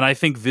was, and I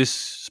think this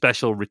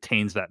special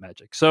retains that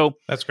magic. So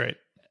that's great.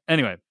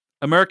 Anyway,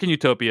 American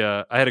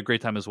Utopia, I had a great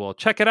time as well.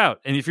 Check it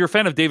out, and if you're a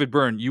fan of David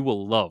Byrne, you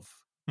will love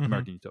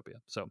American Utopia.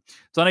 So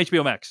it's on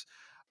HBO Max.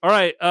 All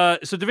right,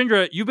 so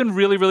Devindra, you've been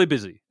really, really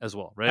busy as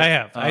well, right? I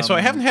have. So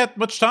I haven't had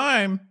much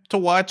time to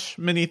watch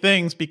many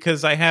things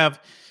because I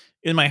have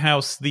in my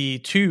house the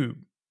 2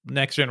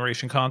 next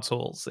generation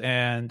consoles,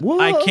 and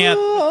I can't.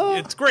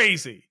 It's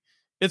crazy.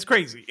 It's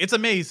crazy. It's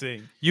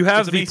amazing. You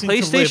have the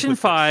PlayStation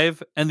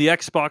 5 and the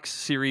Xbox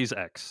Series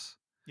X.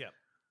 Yeah.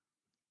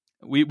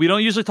 We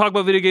don't usually talk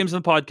about video games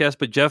on the podcast,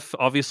 but Jeff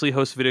obviously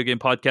hosts a video game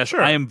podcast.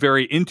 Sure. I am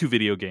very into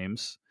video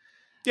games.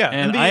 Yeah,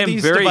 and I am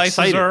these very devices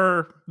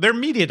excited. They're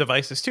media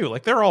devices too.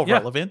 Like they're all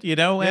relevant, you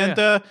know, and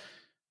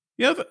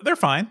they're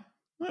fine.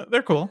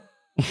 They're cool.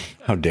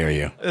 How dare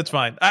you? It's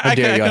fine. I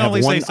can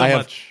only say so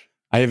much.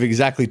 I have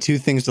exactly 2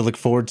 things to look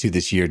forward to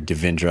this year,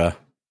 Devindra.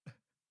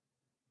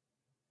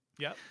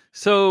 Yeah.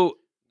 So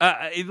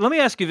let me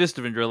ask you this,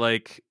 Devindra.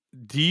 Like,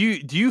 do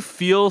you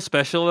feel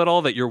special at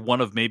all that you're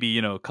one of maybe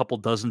a couple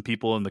dozen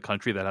people in the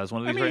country that has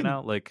one of these right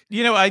now? Like,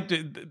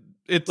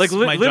 it's like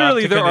my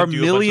literally job to there are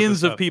do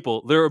millions of stuff.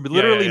 people. There are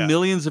literally yeah.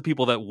 millions of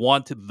people that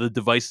want the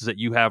devices that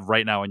you have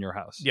right now in your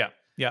house. Yeah.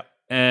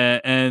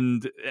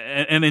 And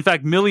in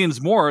fact,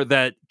 millions more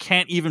that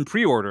can't even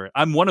pre-order it.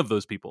 I'm one of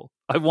those people.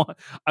 I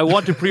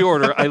want to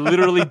pre-order. I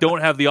literally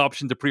don't have the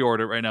option to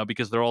pre-order it right now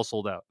because they're all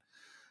sold out.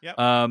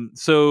 Yeah.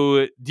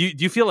 So do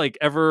you feel like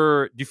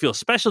do you feel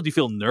special? Do you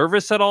feel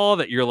nervous at all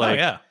that you're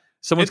like,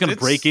 someone's going to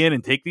break in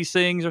and take these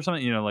things or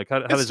something? Like how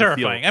does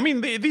terrifying. it feel? I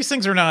mean, these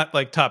things are not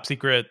like top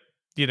secret,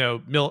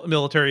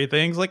 military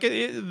things. Like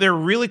they're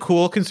really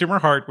cool consumer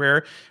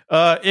hardware.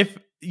 If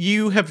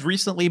you have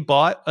recently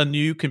bought a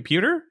new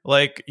computer,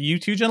 like you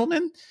two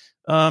gentlemen,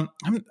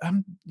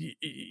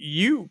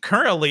 you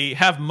currently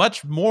have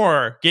much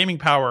more gaming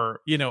power,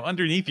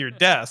 underneath your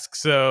desk.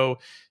 So,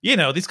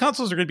 these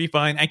consoles are going to be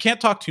fine. I can't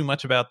talk too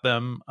much about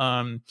them.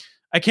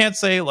 I can't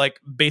say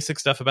like basic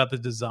stuff about the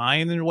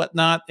design and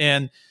whatnot.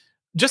 And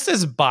just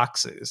as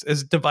boxes,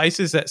 as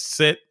devices that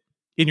sit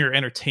in your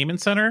entertainment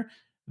center,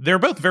 they're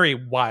both very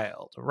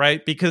wild,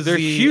 right? Because they're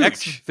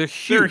huge.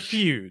 They're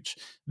huge.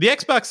 The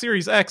Xbox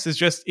Series X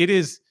it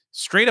is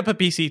straight up a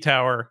PC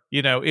tower.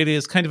 It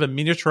is kind of a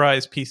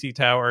miniaturized PC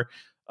tower.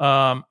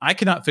 I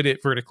cannot fit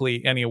it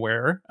vertically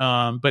anywhere,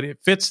 but it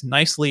fits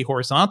nicely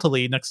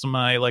horizontally next to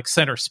my like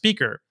center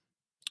speaker.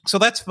 So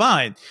that's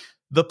fine.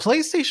 The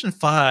PlayStation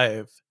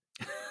 5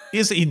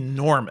 is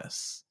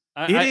enormous.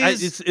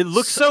 It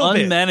looks so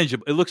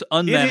unmanageable. Big. It looks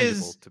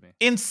unmanageable to me.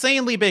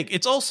 Insanely big.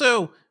 It's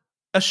also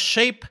a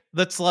shape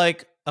that's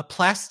like a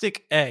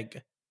plastic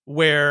egg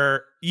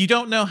where you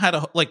don't know how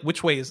to like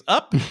which way is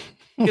up.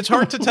 It's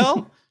hard to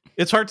tell.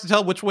 It's hard to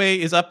tell which way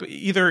is up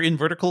either in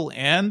vertical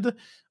and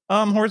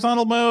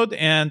horizontal mode,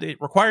 and it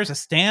requires a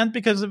stand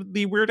because of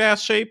the weird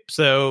ass shape.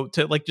 So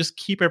to like just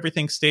keep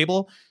everything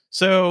stable.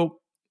 So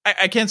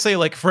I can't say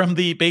like from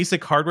the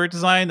basic hardware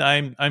design,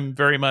 I'm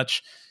very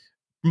much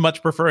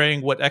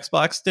preferring what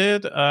Xbox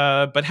did,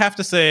 but have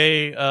to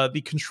say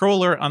the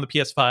controller on the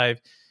PS5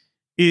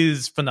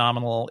 is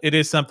phenomenal. It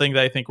is something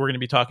that I think we're going to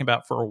be talking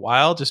about for a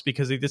while, just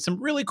because they did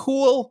some really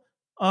cool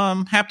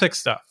haptic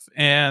stuff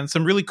and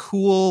some really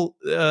cool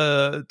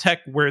tech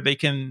where they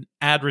can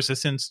add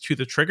resistance to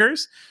the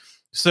triggers.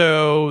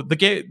 So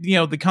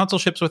the console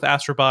ships with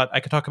Astrobot. I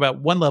could talk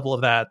about one level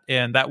of that,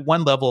 and that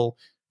one level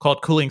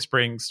called Cooling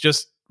Springs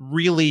just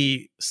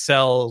really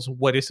sells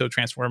what is so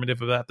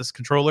transformative about this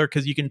controller,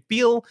 because you can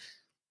feel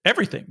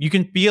everything. You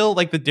can feel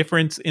like the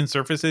difference in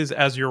surfaces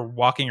as you're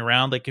walking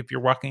around. Like if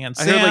you're walking on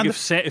sand, I heard like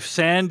if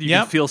sand, you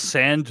can feel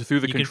sand through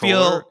the controller. You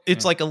can feel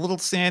it's like a little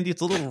sandy.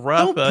 It's a little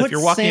rough. Don't put if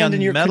you're walking sand on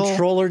in your metal,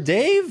 controller,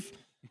 Dave.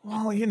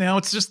 Well,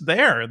 it's just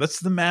there. That's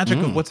the magic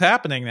of what's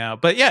happening now.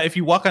 But yeah, if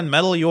you walk on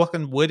metal, you walk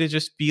on wood, it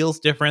just feels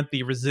different.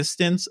 The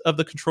resistance of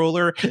the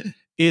controller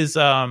is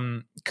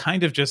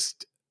kind of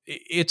just,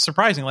 it's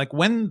surprising. Like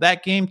when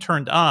that game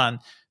turned on,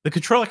 the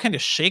controller kind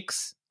of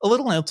shakes a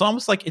little, and it's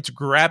almost like it's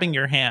grabbing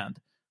your hand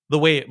the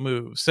way it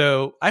moves.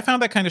 So I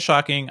found that kind of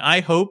shocking.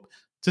 I hope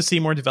to see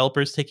more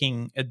developers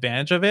taking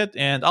advantage of it,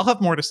 and I'll have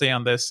more to say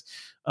on this,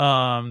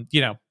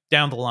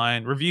 down the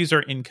line. Reviews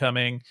are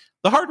incoming.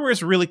 The hardware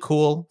is really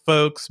cool,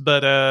 folks,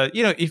 but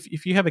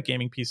if you have a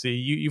gaming PC,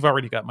 you've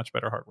already got much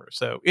better hardware,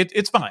 so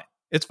it's fine.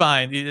 It's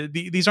fine.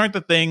 These aren't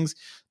the things.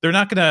 They're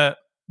not gonna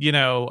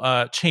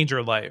change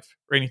your life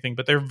or anything,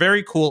 but they're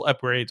very cool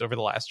upgrades over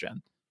the last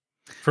gen.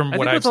 From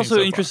what I've seen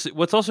so far.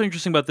 What's also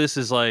interesting about this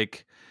is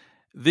like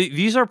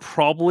these are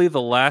probably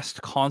the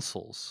last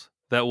consoles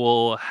that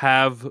will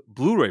have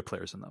Blu-ray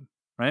players in them.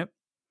 right?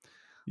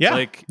 Yeah,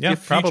 like yeah, if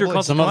future probably.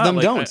 consoles Some come of them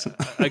out, like,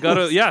 don't. I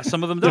gotta, yeah,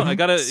 some of them don't. I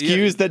gotta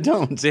SKUs that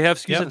don't. They have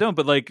SKUs Yeah. that don't,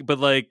 but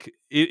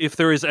if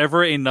there is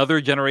ever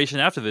another generation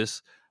after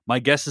this, my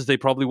guess is they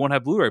probably won't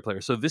have Blu-ray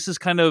players. So this is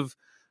kind of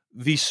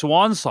the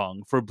swan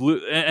song for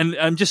Blue. And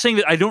I'm just saying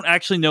that I don't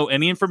actually know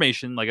any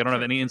information. Like I don't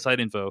have any inside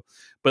info,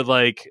 but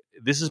like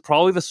this is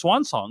probably the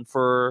swan song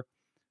for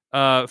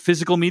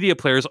physical media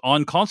players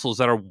on consoles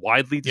that are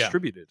widely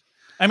distributed.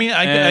 I mean,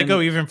 I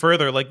go even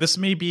further. Like this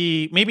may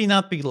be maybe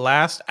not the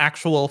last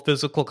actual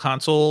physical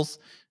consoles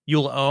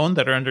you'll own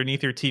that are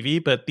underneath your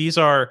TV, but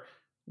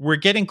we're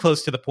getting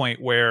close to the point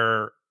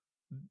where,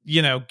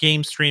 you know,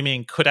 game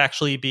streaming could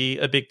actually be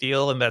a big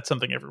deal, and that's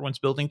something everyone's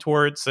building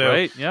towards. So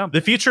Right, yeah.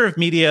 the future of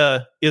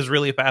media is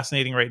really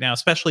fascinating right now,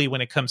 especially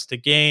when it comes to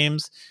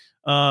games.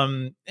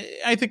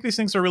 I think these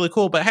things are really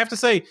cool, but I have to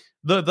say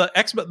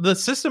the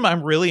system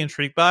I'm really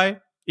intrigued by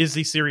is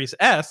the Series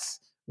S,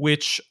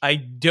 which I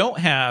don't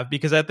have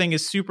because that thing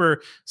is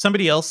super.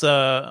 Somebody else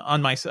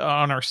on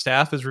our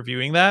staff is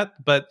reviewing that,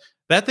 but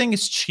that thing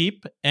is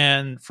cheap,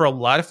 and for a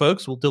lot of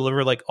folks, will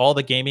deliver like all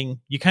the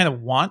gaming you kind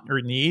of want or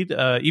need,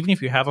 even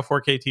if you have a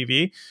 4K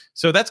TV.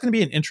 So that's going to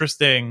be an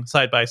interesting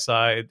side by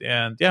side,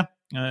 and yeah,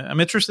 I'm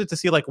interested to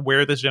see like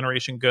where this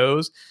generation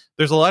goes.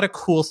 There's a lot of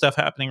cool stuff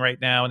happening right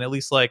now, and at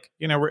least like,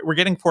 you know, we're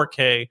getting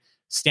 4K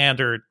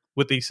standard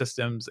with these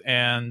systems,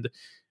 and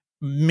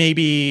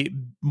maybe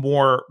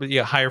more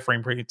higher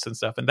frame rates and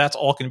stuff, and that's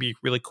all going to be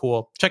really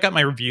cool. Check out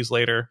my reviews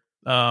later.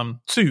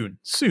 Soon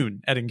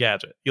at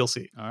Engadget, you'll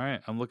see. All right,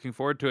 I'm looking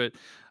forward to it.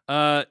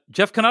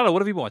 Jeff Canado,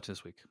 what have you been watching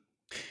this week?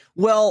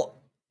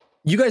 Well,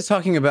 you guys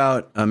talking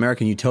about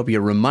American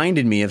Utopia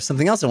reminded me of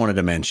something else I wanted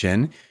to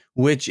mention,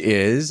 which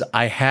is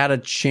I had a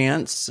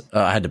chance,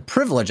 I had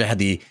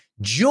the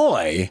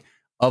joy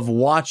of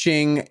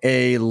watching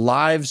a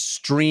live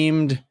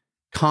streamed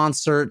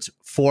concert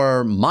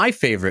for my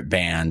favorite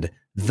band,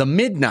 The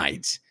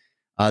Midnight.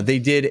 They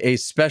did a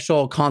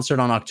special concert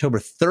on October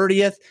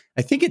 30th.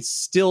 I think it's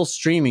still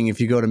streaming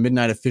if you go to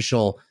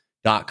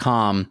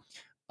midnightofficial.com.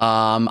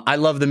 I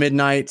love The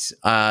Midnight.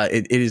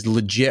 It is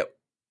legit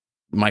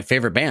my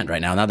favorite band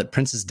right now that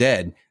Prince is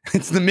dead.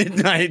 It's The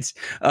Midnight.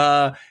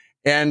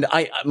 And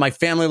my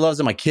family loves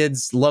it. My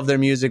kids love their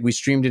music. We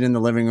streamed it in the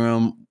living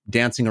room,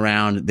 dancing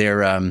around.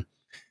 Their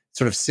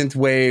sort of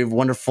synthwave,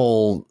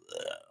 wonderful,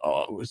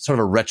 sort of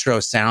a retro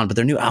sound. But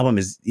their new album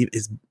is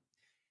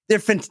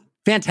they're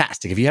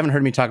fantastic. If you haven't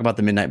heard me talk about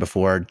The Midnight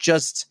before,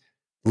 just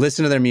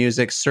listen to their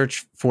music,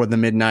 search for The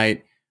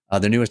Midnight.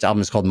 Their newest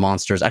album is called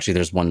Monsters. Actually,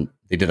 there's one,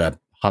 they did a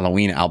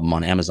Halloween album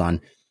on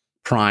Amazon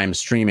Prime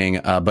streaming.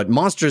 But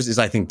Monsters is,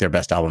 I think, their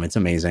best album. It's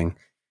amazing.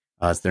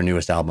 It's their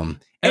newest album.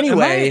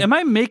 Anyway. Am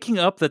I making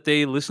up that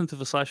they listen to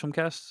the Slash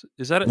Filmcast?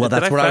 Is that well?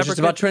 That's what I was just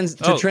about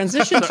to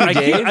transition to,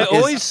 Dave. I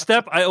always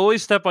step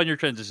on your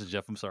transition,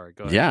 Jeff. I'm sorry.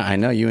 Go ahead. Yeah, I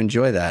know you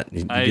enjoy that.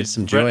 You get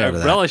some joy out of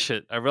that. I relish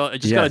it. I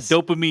just got a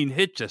dopamine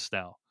hit just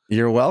now.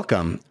 You're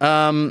welcome.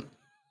 The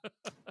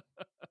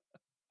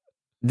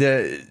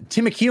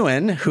Tim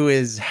McEwen, who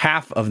is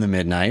half of The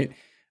Midnight,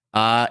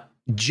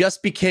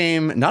 just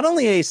became not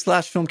only a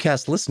Slash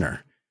Filmcast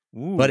listener,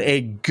 but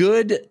a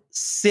Good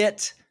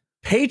Sit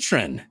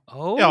patron.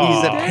 Oh,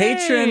 he's a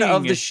patron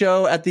of the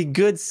show at the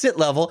Good Sit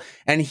level,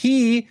 and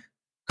he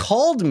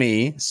called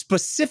me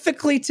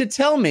specifically to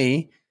tell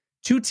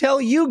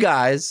you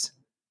guys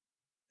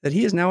that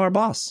he is now our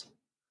boss.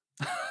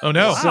 Oh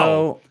no!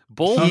 So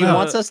bold. He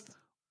wants us.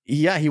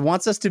 Yeah, he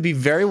wants us to be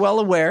very well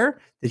aware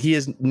that he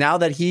is now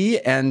that he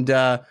and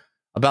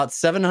about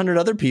 700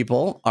 other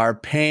people are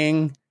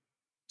paying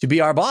to be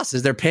our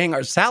bosses. They're paying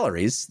our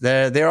salaries.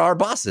 They're our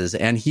bosses,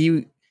 and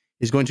he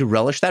is going to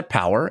relish that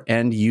power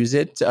and use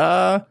it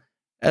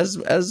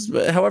as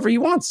however he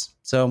wants.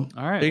 So,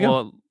 all right. There you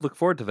go. Look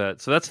forward to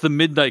that. So that's the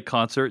Midnight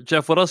concert.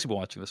 Jeff, what else have you been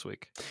watching this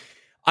week?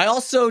 I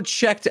also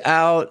checked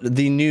out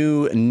the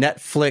new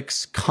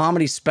Netflix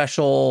comedy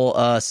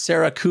special,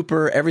 Sarah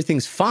Cooper,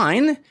 Everything's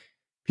Fine.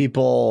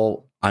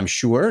 People, I'm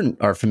sure,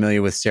 are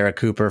familiar with Sarah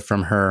Cooper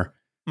from her,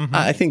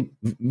 I think,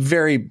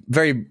 very,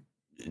 very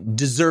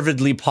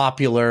deservedly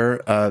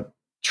popular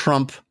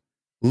Trump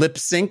lip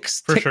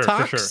syncs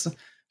TikToks. For sure.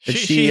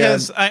 She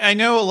has. I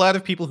know a lot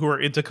of people who are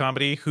into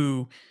comedy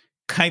who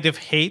kind of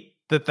hate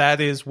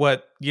that is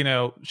what, you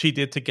know, she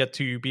did to get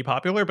to be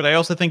popular. But I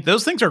also think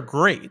those things are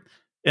great.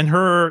 And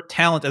her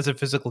talent as a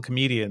physical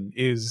comedian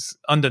is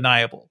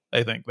undeniable,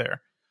 I think,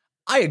 there.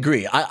 I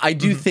agree. I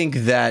do think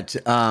that,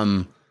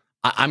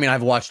 I mean,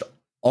 I've watched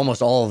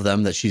almost all of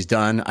them that she's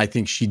done. I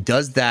think she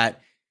does that.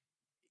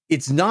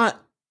 It's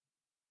not,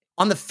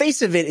 on the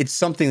face of it, it's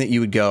something that you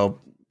would go,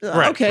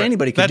 okay,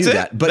 anybody can do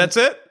that. But that's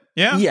it?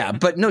 Yeah. Yeah,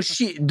 but no,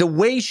 the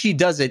way she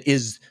does it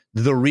is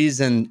the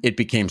reason it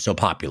became so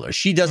popular.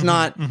 She does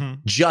not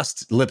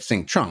just lip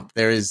sync Trump.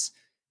 There is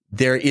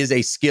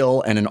a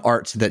skill and an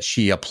art that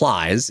she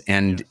applies,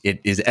 and it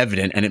is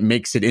evident, and it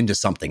makes it into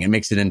something. It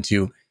makes it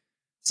into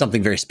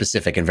something very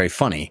specific and very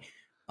funny.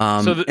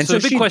 So the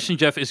big question,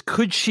 Jeff, is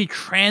could she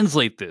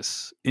translate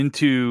this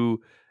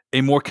into a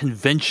more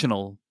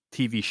conventional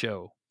TV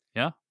show?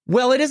 Yeah.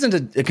 Well, it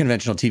isn't a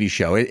conventional TV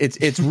show.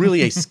 It's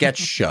really a sketch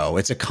show.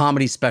 It's a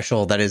comedy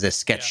special that is a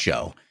sketch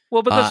show.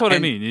 Well, but that's what I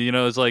mean. You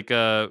know, it's like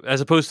as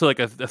opposed to like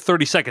a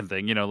 30-second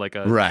thing. You know, like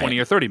a 20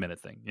 or 30-minute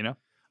thing. You know.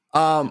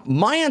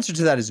 My answer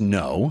to that is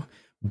no,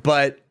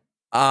 but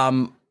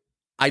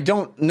I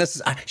don't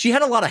necessarily. She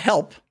had a lot of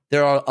help.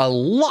 There are a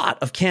lot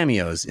of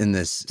cameos in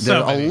this. There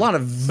are a lot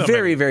of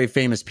very, very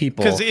famous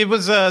people. Because it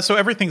was so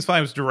Everything's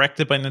Fine was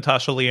directed by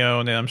Natasha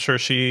Lyonne, and I'm sure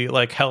she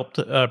like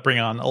helped bring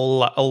on a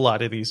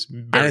lot of these.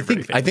 I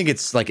think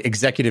it's like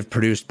executive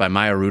produced by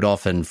Maya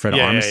Rudolph and Fred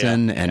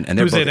Armisen, and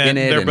they're both in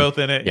it. They're both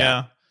in it.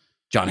 Yeah.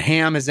 John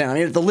Hamm is in. I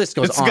mean, the list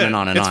goes on and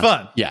on and on. It's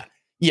fun. Yeah.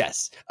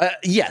 Yes.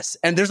 Yes.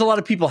 And there's a lot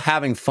of people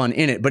having fun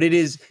in it, but it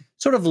is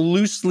sort of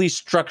loosely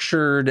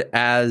structured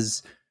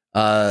as.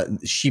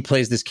 She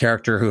plays this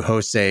character who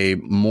hosts a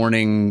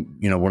morning,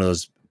 one of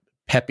those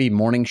peppy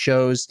morning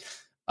shows,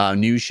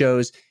 news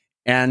shows.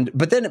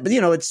 But then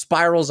it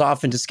spirals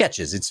off into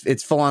sketches.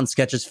 It's full on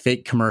sketches,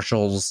 fake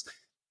commercials.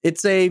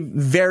 It's a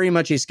very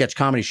much a sketch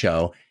comedy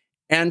show.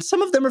 And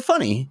some of them are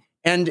funny.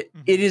 And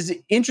it is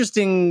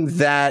interesting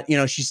that,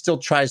 she still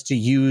tries to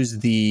use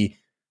the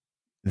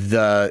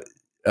lip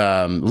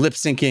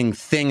syncing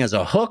thing as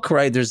a hook,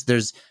 right?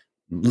 There's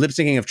lip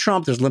syncing of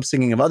Trump, there's lip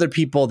syncing of other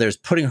people, there's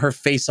putting her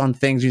face on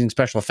things, using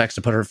special effects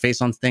to put her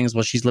face on things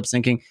while she's lip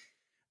syncing.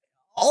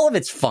 All of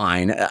it's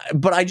fine,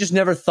 but I just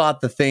never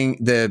thought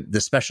the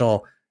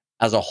special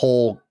as a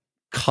whole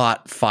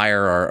caught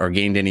fire or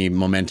gained any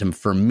momentum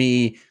for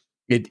me.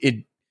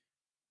 It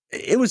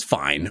was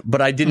fine,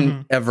 but I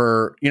didn't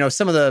ever,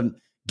 some of the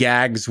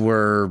gags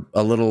were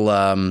a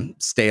little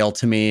stale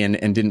to me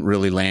and didn't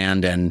really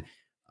land, and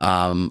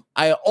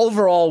I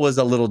overall was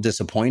a little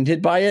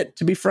disappointed by it,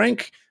 to be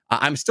frank.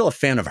 I'm still a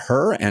fan of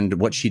her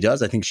and what she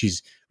does. I think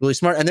she's really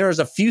smart. And there's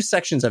a few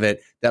sections of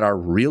it that are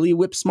really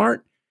whip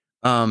smart.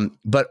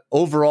 But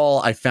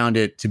overall, I found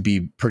it to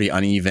be pretty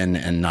uneven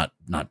and not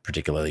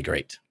particularly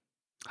great.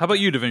 How about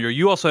you, Devendra?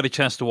 You also had a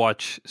chance to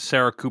watch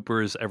Sarah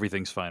Cooper's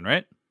Everything's Fine,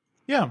 right?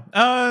 Yeah.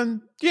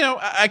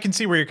 I can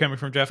see where you're coming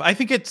from, Jeff. I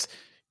think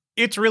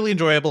it's really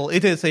enjoyable.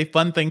 It is a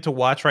fun thing to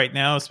watch right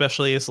now,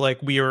 especially as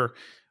like we are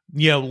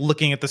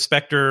looking at the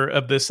specter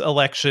of this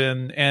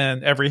election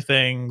and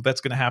everything that's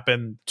going to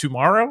happen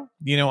tomorrow,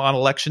 on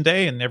election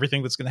day, and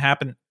everything that's going to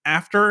happen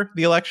after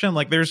the election.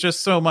 Like, there's just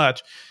so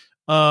much.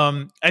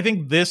 I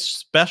think this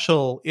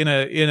special, in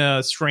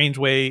a strange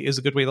way, is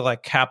a good way to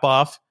like cap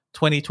off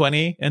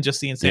 2020 and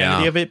just the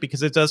insanity of it,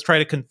 because it does try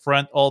to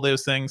confront all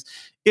those things.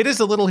 It is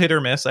a little hit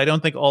or miss. I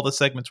don't think all the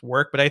segments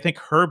work, but I think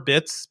her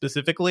bits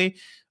specifically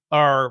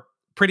are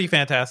pretty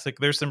fantastic.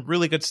 There's some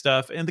really good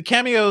stuff, and the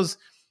cameos,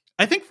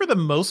 I think for the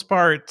most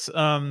part,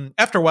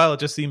 after a while, it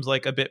just seems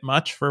like a bit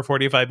much for a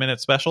 45-minute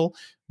special.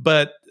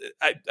 But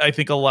I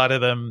think a lot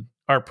of them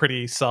are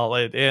pretty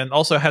solid, and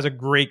also has a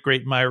great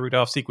Maya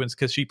Rudolph sequence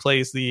because she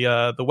plays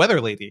the weather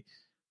lady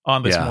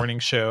on this morning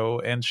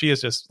show, and she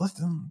is just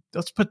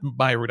let's put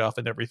Maya Rudolph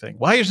in everything.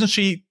 Why isn't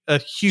she a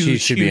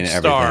huge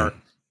star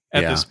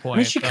at this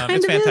point? I mean,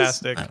 it's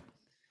fantastic.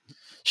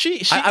 She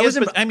is,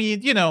 but I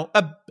mean,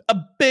 a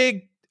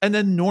big. An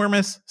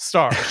enormous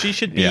star. She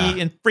should be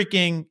in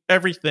freaking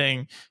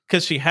everything,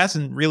 because she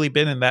hasn't really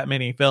been in that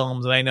many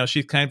films. And I know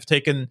she's kind of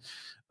taken,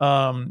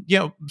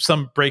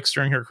 some breaks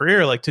during her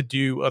career, like to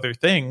do other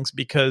things,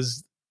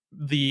 because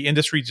the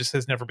industry just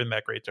has never been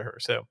that great to her.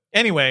 So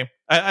anyway,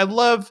 I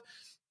love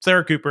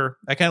Sarah Cooper.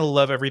 I kind of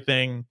love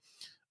everything.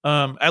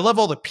 I love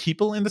all the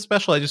people in the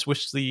special. I just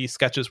wish the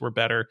sketches were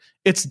better.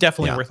 It's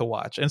definitely worth a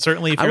watch. And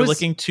certainly if you're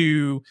looking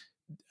to,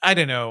 I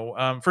don't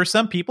know, for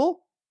some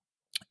people,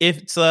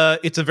 it's a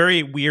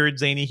very weird,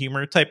 zany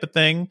humor type of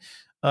thing.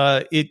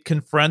 It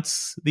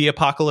confronts the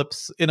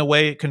apocalypse in a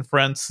way. It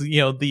confronts,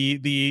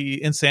 the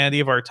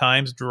insanity of our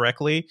times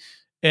directly,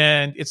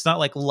 and it's not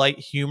like light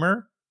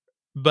humor.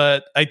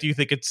 But I do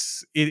think it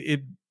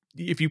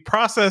if you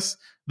process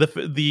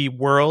the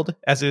world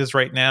as it is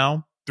right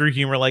now through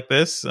humor like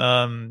this,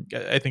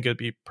 I think it would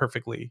be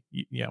perfectly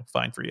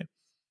fine for you.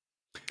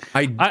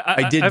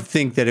 I did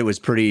think that it was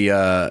pretty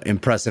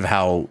impressive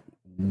how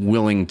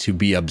willing to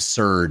be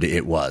absurd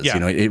it was.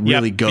 It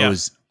really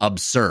goes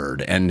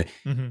absurd, and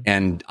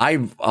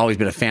I've always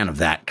been a fan of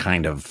that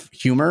kind of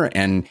humor,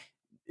 and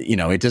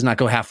it does not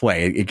go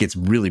halfway. It gets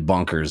really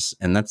bonkers,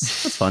 and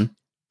that's fun.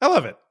 I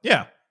love it.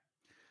 Yeah,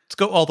 let's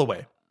go all the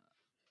way.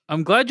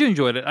 I'm glad you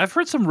enjoyed it. I've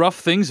heard some rough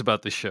things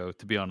about this show,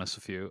 to be honest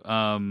with you.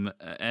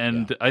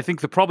 I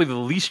think probably the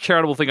least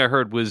charitable thing I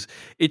heard was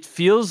it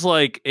feels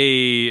like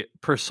a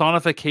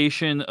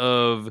personification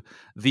of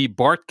the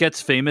Bart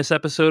Gets Famous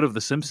episode of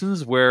The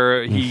Simpsons,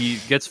 where he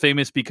gets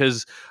famous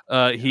because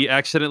he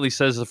accidentally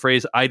says the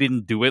phrase "I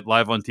didn't do it"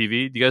 live on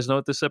TV. Do you guys know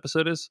what this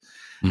episode is?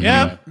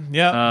 Yeah.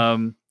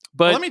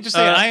 But let me just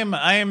say,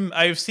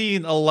 I've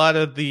seen a lot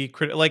of the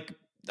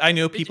I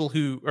know people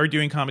who are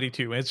doing comedy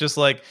too, and it's just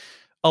like,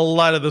 a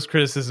lot of those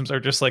criticisms are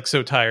just like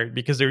so tired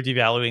because they're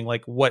devaluing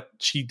like what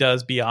she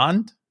does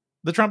beyond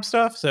the Trump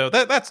stuff. So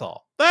that's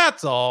all.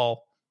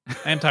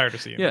 I'm tired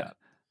of seeing that.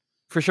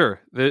 For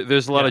sure.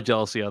 There's a lot of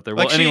jealousy out there.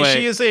 Like well, anyway,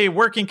 she is a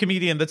working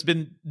comedian that's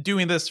been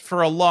doing this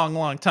for a long,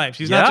 long time.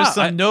 She's not just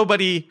some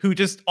nobody who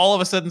just all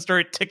of a sudden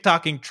started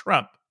TikToking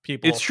Trump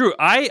people. It's true.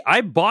 I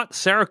bought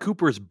Sarah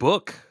Cooper's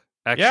book,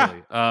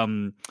 actually,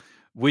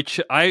 which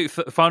I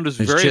found was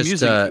very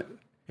amusing.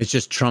 It's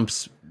just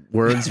Trump's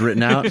words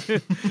written out.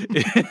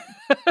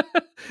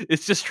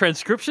 It's just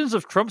transcriptions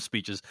of Trump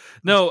speeches.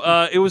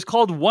 No, it was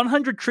called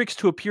 100 Tricks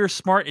to Appear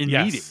Smart in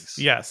Meetings.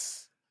 Yes.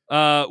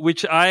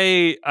 Which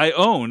I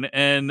own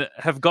and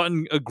have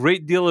gotten a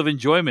great deal of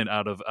enjoyment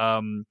out of.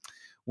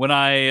 When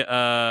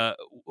I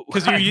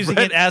because you're using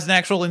it as an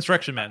actual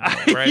instruction manual,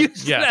 right? I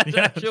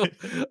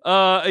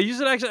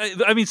use it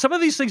actually. I mean, some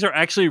of these things are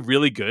actually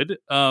really good.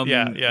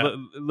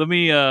 Let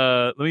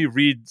me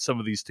read some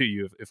of these to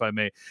you, if I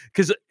may,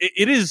 because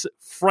it is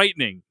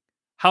frightening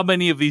how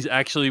many of these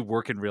actually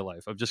work in real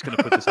life. I'm just going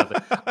to put this out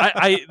there.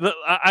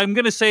 I'm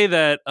going to say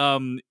that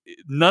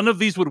none of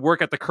these would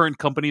work at the current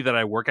company that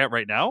I work at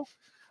right now.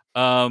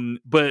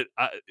 But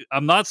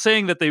I'm not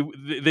saying that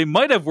they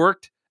might have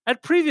worked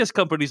at previous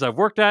companies I've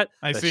worked at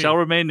that shall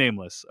remain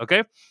nameless.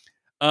 Okay.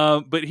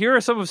 But here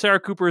are some of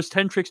Sarah Cooper's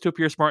 10 tricks to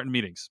appear smart in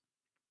meetings.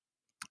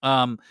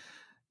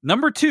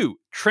 Number 2,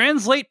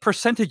 translate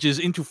percentages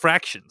into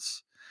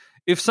fractions.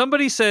 If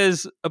somebody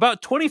says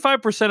about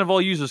 25% of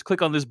all users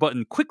click on this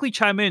button, quickly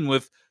chime in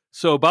with,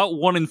 so about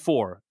 1 in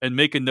 4, and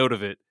make a note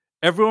of it.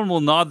 Everyone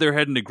will nod their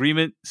head in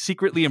agreement,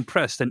 secretly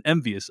impressed and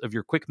envious of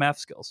your quick math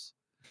skills.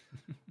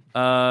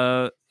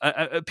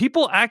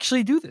 People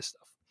actually do this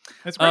stuff.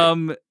 That's great.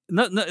 I'll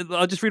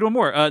just read one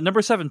more.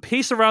 Number 7,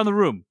 pace around the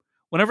room.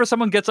 Whenever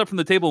someone gets up from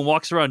the table and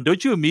walks around,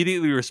 don't you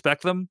immediately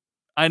respect them?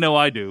 I know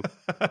I do.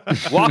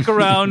 Walk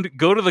around,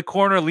 go to the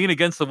corner, lean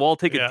against the wall,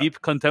 take a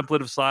deep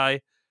contemplative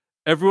sigh.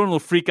 Everyone will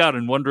freak out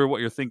and wonder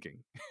what you're thinking.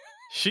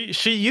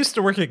 She used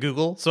to work at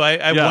Google, so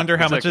I wonder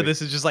how much of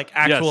this is just like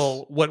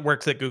actual what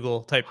works at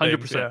Google type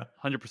 100%, thing.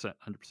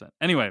 100%.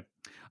 Anyway,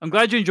 I'm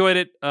glad you enjoyed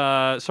it.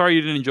 Sorry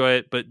you didn't enjoy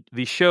it, but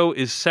the show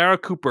is Sarah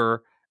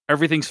Cooper.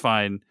 Everything's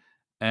fine.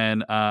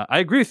 And I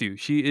agree with you.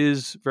 She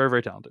is very,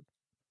 very talented.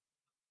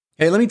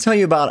 Hey, let me tell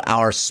you about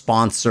our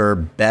sponsor,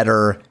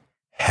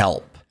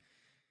 BetterHelp.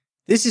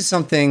 This is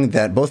something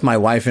that both my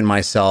wife and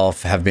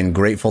myself have been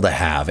grateful to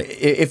have.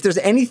 If there's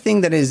anything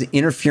that is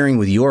interfering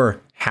with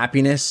your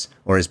happiness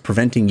or is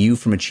preventing you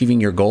from achieving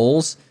your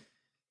goals,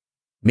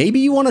 maybe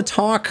you want to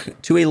talk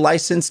to a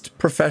licensed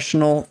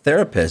professional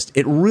therapist.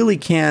 It really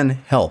can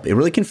help. It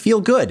really can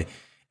feel good.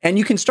 And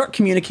you can start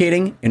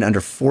communicating in under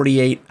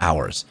 48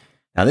 hours.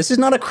 Now, this is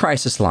not a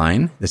crisis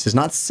line. This is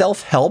not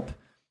self-help.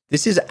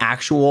 This is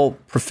actual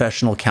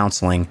professional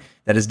counseling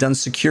that is done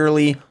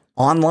securely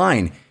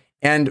online.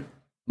 And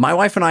my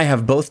wife and I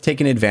have both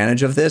taken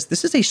advantage of this.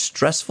 This is a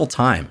stressful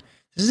time.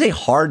 This is a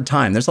hard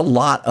time. There's a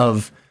lot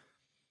of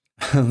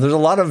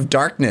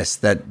darkness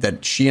that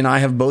she and I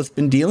have both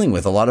been dealing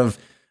with, a lot of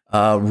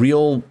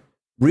real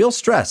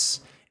stress.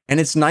 And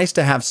it's nice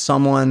to have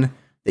someone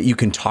that you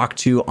can talk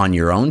to on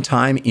your own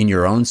time, in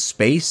your own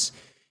space.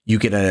 You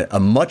get a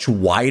much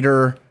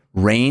wider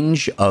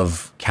range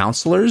of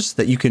counselors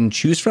that you can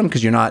choose from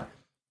because you're not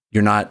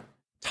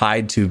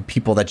tied to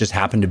people that just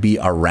happen to be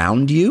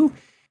around you.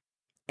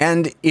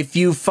 And if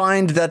you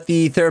find that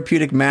the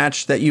therapeutic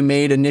match that you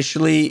made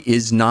initially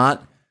is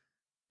not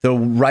the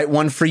right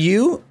one for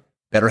you,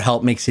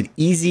 BetterHelp makes it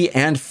easy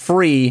and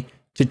free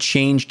to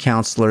change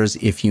counselors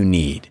if you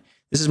need.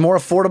 This is more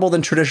affordable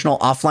than traditional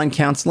offline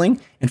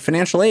counseling, and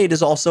financial aid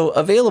is also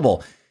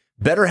available.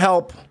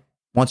 BetterHelp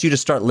wants you to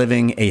start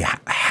living a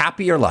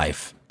happier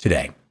life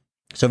today.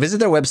 So visit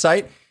their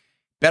website,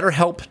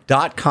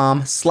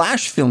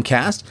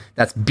 betterhelp.com/filmcast.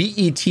 That's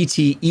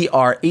BetterHelp,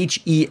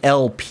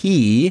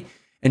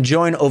 and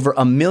join over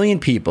 1 million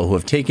people who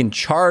have taken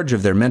charge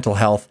of their mental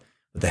health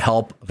with the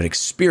help of an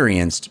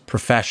experienced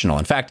professional.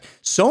 In fact,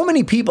 so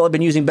many people have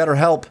been using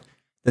BetterHelp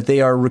that they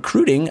are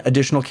recruiting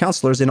additional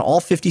counselors in all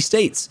 50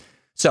 states.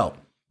 So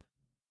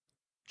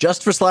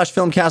just for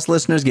 /filmcast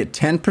listeners, get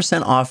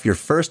 10% off your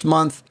first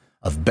month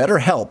of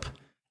BetterHelp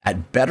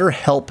at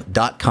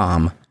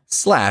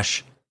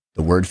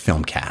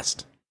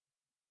betterhelp.com/filmcast.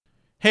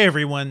 Hey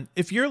everyone,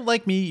 if you're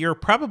like me, you're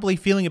probably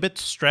feeling a bit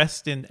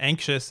stressed and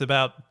anxious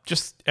about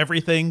just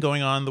everything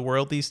going on in the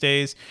world these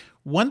days.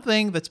 One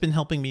thing that's been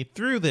helping me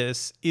through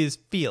this is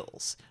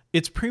Feals.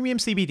 It's premium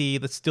CBD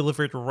that's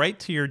delivered right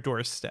to your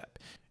doorstep.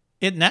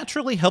 It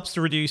naturally helps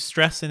to reduce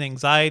stress and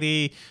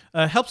anxiety,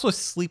 helps with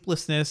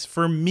sleeplessness.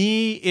 For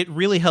me, it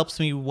really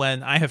helps me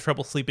when I have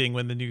trouble sleeping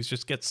when the news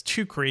just gets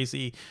too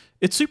crazy.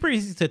 It's super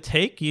easy to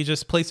take. You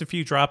just place a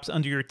few drops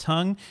under your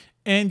tongue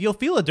and you'll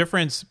feel a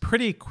difference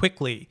pretty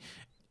quickly.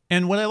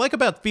 And what I like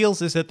about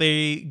Feals is that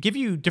they give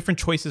you different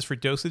choices for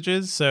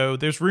dosages, so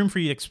there's room for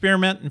you to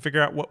experiment and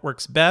figure out what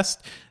works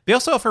best. They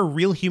also offer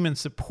real human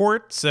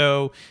support,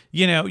 so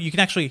you can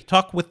actually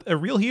talk with a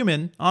real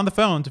human on the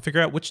phone to figure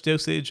out which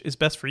dosage is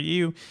best for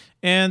you.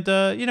 And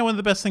one of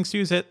the best things too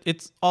is that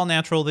it's all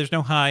natural. There's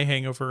no high,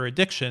 hangover, or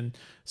addiction.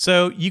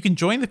 So you can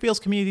join the Feals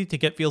community to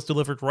get Feals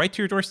delivered right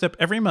to your doorstep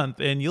every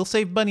month, and you'll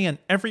save money on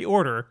every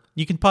order.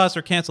 You can pause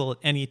or cancel at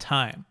any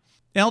time.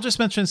 And I'll just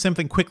mention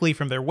something quickly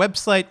from their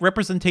website.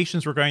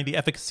 Representations regarding the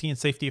efficacy and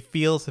safety of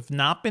Feals have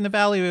not been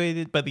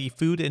evaluated by the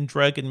Food and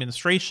Drug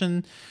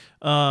Administration.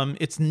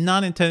 It's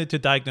not intended to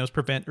diagnose,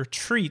 prevent, or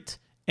treat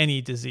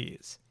any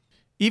disease.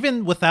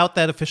 Even without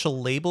that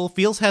official label,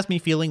 Feals has me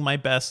feeling my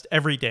best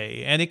every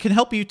day, and it can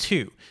help you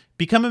too.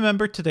 Become a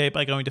member today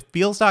by going to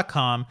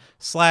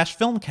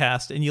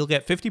feals.com/filmcast, and you'll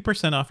get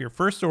 50% off your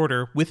first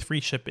order with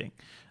free shipping.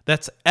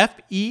 That's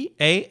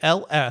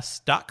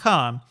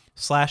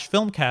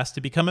FEALS.com/filmcast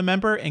to become a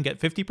member and get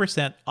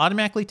 50%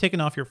 automatically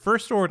taken off your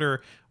first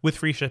order with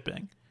free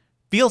shipping.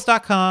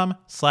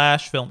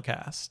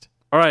 Feals.com/filmcast.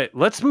 All right,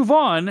 let's move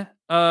on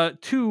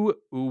to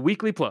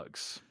weekly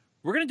plugs.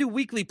 We're going to do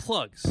weekly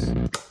plugs. Let's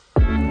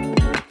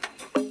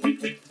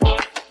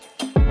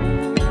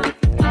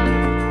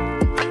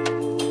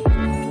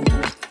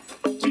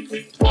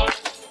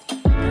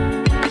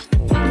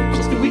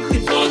do weekly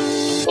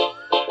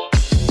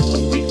plugs.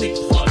 Weekly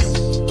plugs.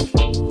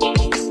 Plugs.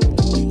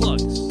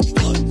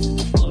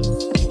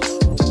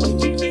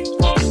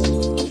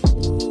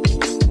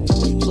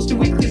 Let's do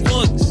weekly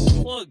plugs.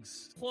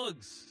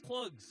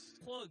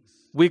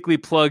 Weekly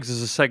plugs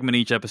is a segment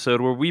each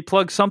episode where we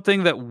plug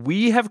something that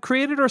we have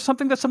created or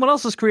something that someone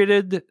else has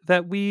created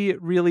that we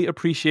really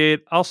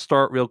appreciate. I'll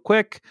start real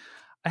quick.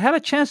 I had a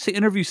chance to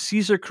interview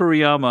Caesar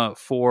Kuriyama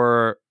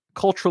for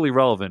Culturally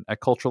Relevant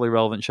at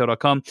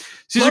culturallyrelevantshow.com.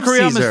 Caesar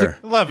Kuriyama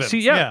Love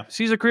him.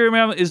 Caesar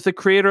Kuriyama is the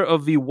creator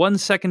of the 1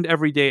 Second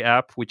Everyday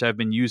app, which I've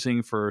been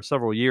using for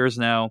several years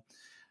now,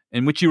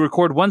 in which you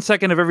record 1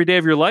 second of every day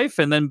of your life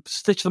and then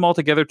stitch them all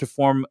together to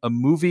form a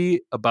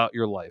movie about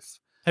your life.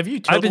 Have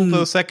you totaled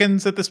those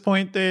seconds at this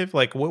point, Dave?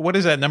 Like, what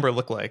does that number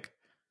look like?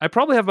 I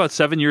probably have about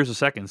 7 years a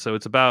second, so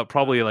it's about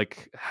probably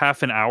like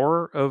half an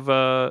hour of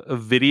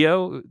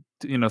video,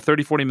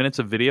 30, 40 minutes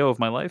of video of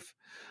my life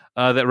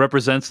that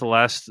represents the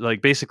last,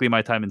 like, basically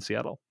my time in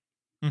Seattle.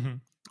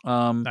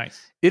 Mm-hmm.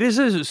 Nice. It is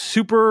a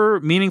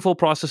super meaningful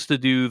process to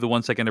do the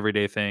 1 second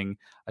everyday thing.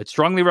 I'd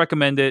strongly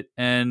recommend it,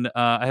 and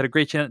I had a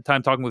great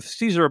time talking with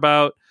Caesar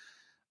about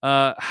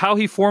how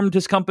he formed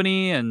his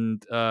company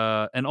and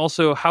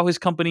also how his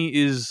company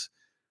is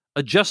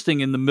adjusting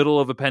in the middle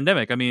of a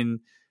pandemic. I mean,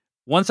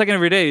 1 second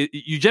every day,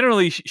 you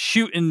generally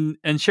shoot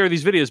and share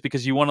these videos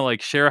because you want to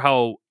like share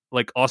how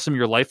like awesome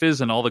your life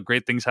is and all the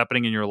great things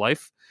happening in your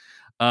life,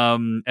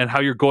 and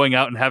how you're going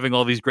out and having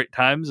all these great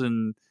times.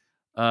 And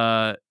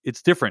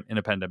it's different in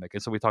a pandemic.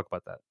 And so we talk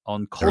about that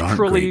on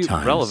Culturally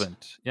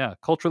Relevant. Yeah.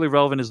 Culturally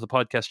Relevant is the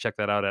podcast. Check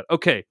that out at.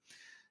 Okay.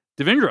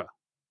 Devindra,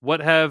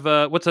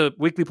 what's a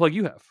weekly plug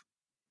you have?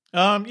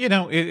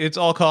 It's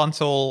all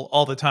console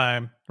all the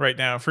time right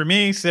now for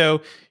me.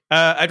 So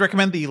I'd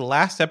recommend the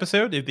last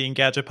episode of the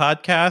Engadget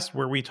podcast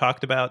where we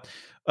talked about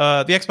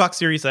the Xbox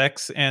Series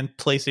X and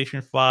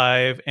PlayStation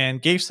 5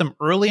 and gave some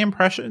early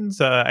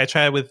impressions. I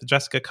chatted with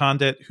Jessica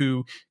Condit,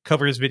 who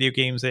covers video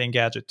games at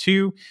Engadget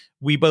too.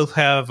 We both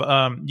have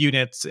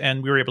units,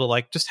 and we were able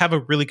to just have a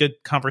really good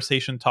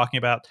conversation talking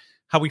about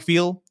how we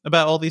feel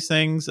about all these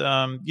things.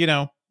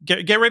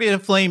 Get ready to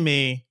flame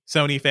me,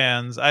 Sony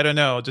fans. I don't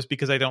know, just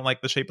because I don't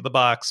like the shape of the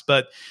box.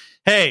 But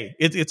hey,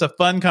 it's a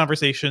fun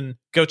conversation.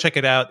 Go check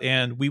it out,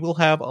 and we will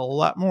have a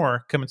lot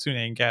more coming soon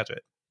in Engadget.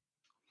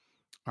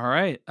 All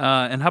right.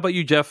 And how about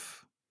you,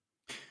 Jeff?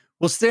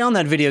 We'll stay on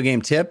that video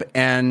game tip,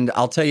 and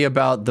I'll tell you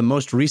about the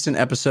most recent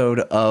episode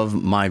of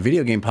my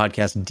video game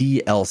podcast,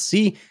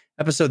 DLC,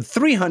 episode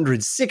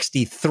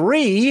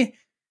 363,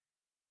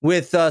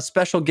 with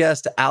special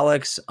guest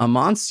Alex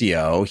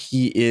Amancio.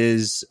 He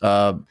is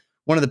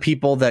one of the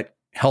people that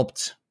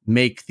helped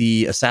make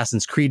the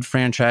Assassin's Creed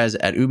franchise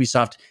at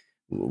Ubisoft,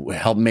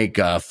 helped make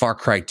Far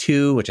Cry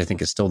 2, which I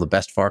think is still the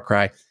best Far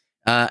Cry.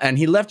 And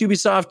he left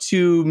Ubisoft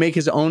to make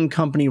his own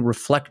company,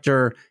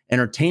 Reflector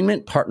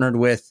Entertainment, partnered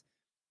with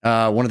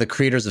one of the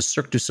creators of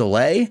Cirque du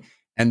Soleil.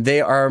 And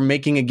they are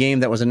making a game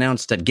that was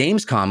announced at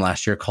Gamescom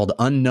last year called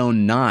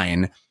Unknown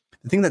 9.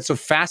 The thing that's so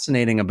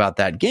fascinating about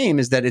that game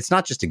is that it's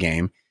not just a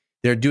game.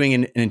 They're doing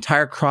an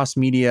entire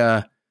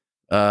cross-media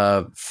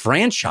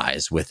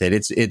franchise with it.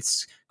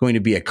 It's going to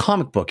be a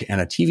comic book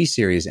and a TV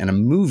series and a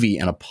movie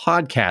and a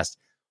podcast,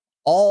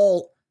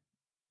 all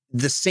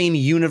the same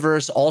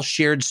universe, all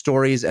shared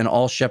stories, and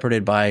all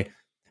shepherded by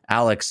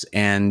Alex.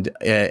 And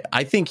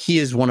I think he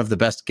is one of the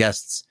best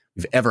guests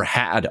we've ever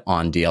had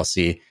on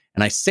DLC.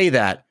 And I say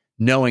that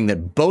knowing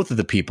that both of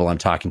the people I'm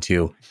talking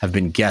to have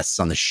been guests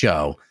on the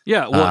show.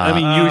 Yeah, well, I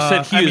mean, you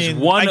said he is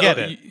one. I get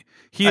it.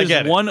 He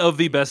is one of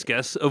the best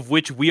guests, of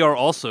which we are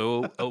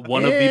also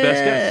one of the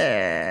best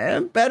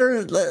guests.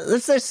 Better,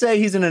 let's just say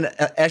he's in an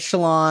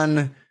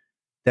echelon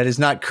that is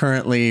not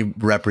currently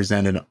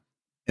represented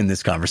in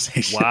this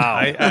conversation.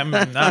 Wow. I'm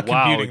not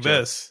computing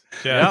this.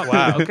 Yeah.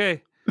 Wow.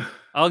 Okay.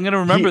 I'm going to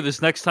remember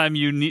this next time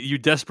you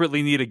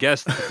desperately need a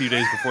guest a few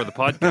days before the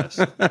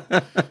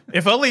podcast.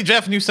 If only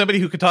Jeff knew somebody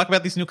who could talk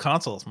about these new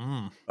consoles.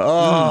 It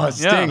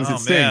stings. Yeah. It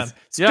stings.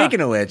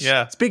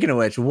 Speaking of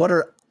which, what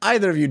are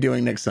either of you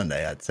doing next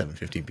Sunday at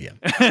 7:15 p.m.?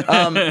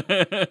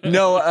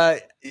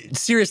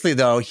 Seriously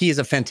though, he is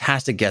a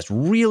fantastic guest.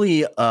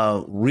 Really,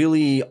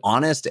 really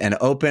honest and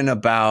open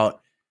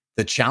about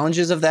the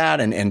challenges of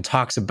that, and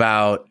talks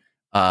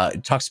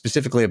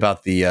specifically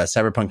about the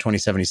Cyberpunk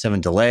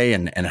 2077 delay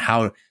and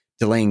how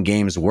delaying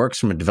games works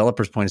from a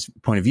developer's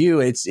point of view.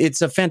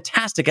 It's a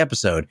fantastic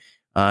episode,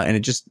 and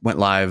it just went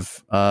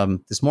live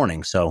this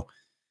morning. So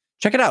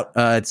check it out.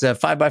 It's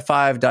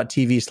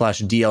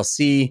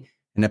 5by5.tv/DLC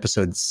and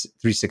episode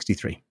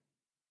 363.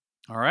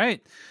 All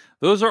right.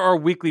 Those are our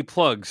weekly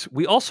plugs.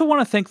 We also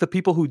want to thank the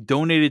people who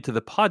donated to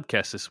the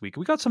podcast this week.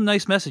 We got some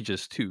nice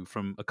messages, too,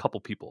 from a couple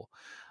people.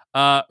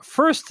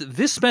 First,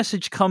 this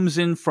message comes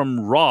in from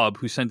Rob,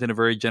 who sent in a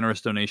very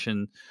generous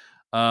donation.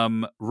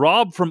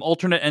 Rob from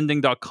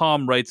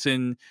alternateending.com writes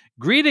in,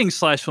 "Greetings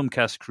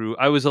 /Filmcast crew.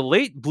 I was a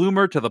late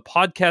bloomer to the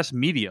podcast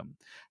medium,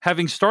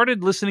 having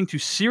started listening to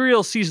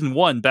Serial Season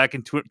 1 back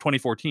in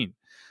 2014.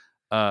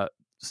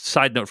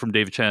 Side note from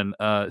David Chen,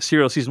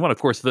 Serial Season 1, of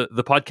course,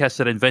 the podcast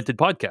that invented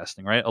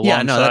podcasting, right?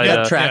 Alongside,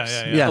 that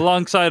tracks. Yeah.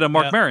 Alongside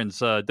Mark Maron's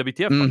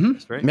WTF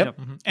podcast, right? Yep.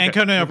 And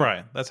Conan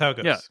O'Brien. That's how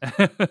it goes. Yeah.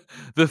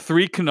 The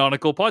three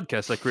canonical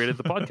podcasts that created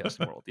the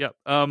podcasting world. Yeah.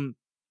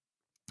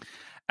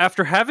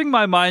 After having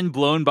my mind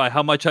blown by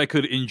how much I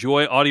could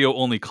enjoy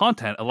audio-only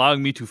content,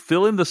 allowing me to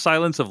fill in the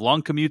silence of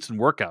long commutes and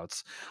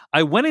workouts,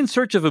 I went in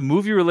search of a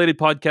movie-related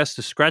podcast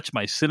to scratch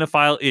my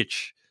cinephile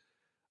itch.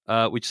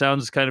 Which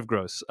sounds kind of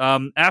gross.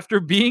 After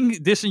being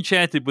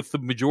disenchanted with the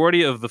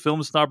majority of the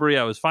film snobbery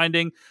I was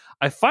finding,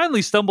 I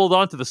finally stumbled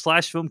onto the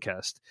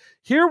 /Filmcast.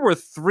 Here were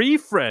three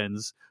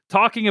friends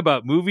talking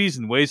about movies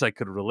in ways I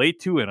could relate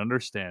to and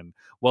understand.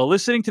 While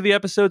listening to the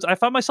episodes, I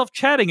found myself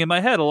chatting in my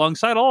head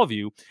alongside all of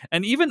you,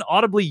 and even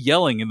audibly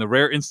yelling in the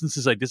rare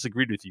instances I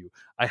disagreed with you.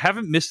 I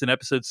haven't missed an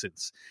episode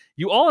since.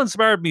 You all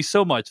inspired me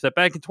so much that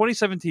back in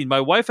 2017,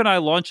 my wife and I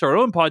launched our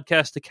own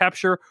podcast to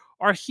capture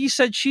our he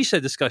said, she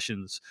said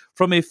discussions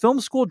from a film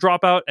school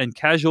dropout and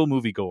casual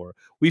moviegoer.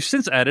 We've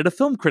since added a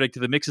film critic to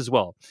the mix as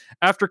well.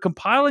 After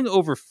compiling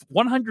over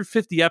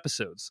 150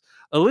 episodes,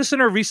 a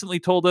listener recently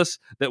told us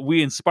that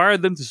we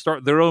inspired them to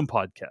start their own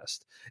podcast.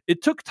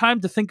 It took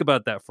time to think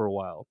about that for a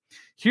while.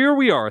 Here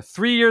we are,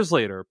 3 years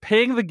later,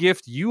 paying the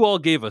gift you all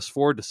gave us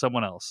forward to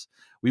someone else.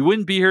 We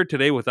wouldn't be here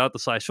today without the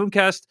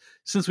 /Filmcast.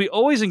 Since we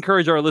always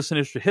encourage our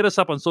listeners to hit us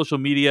up on social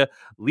media,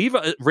 leave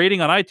a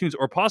rating on iTunes,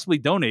 or possibly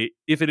donate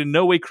if it in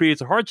no way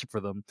creates a hardship for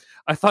them,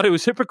 I thought it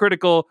was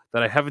hypocritical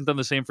that I haven't done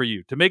the same for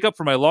you. To make up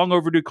for my long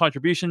overdue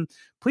contribution,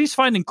 please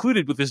find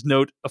included with this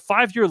note a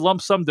 5-year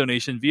lump sum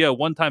donation via a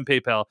one-time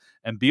PayPal,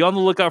 and be on the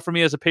lookout for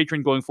me as a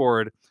patron going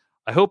forward.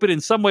 I hope it in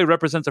some way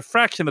represents a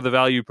fraction of the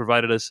value you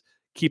provided us.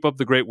 Keep up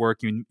the great work.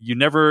 You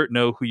never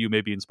know who you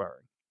may be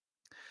inspiring."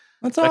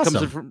 That's That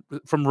awesome.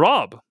 comes from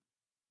Rob.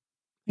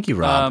 Thank you,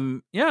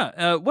 Rob.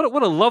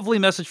 What a lovely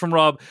message from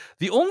Rob.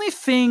 The only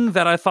thing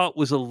that I thought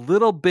was a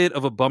little bit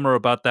of a bummer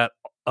about that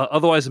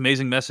otherwise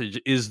amazing message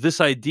is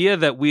this idea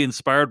that we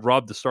inspired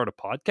Rob to start a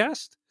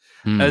podcast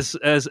as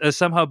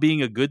somehow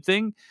being a good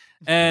thing.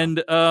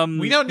 And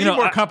We don't need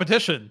more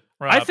competition,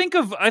 Rob. I think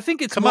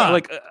it's Come more on.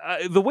 like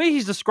the way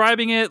he's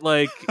describing it.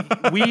 Like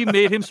we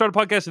made him start a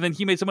podcast, and then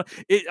he made someone.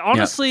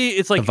 Honestly,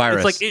 it's like The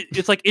virus.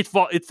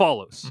 it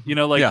follows. You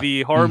know, like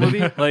the horror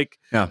movie. Like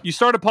you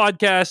start a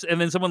podcast, and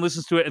then someone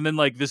listens to it, and then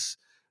like this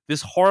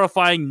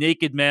horrifying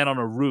naked man on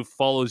a roof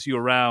follows you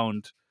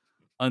around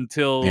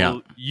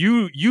until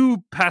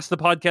you pass the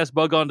podcast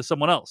bug on to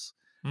someone else.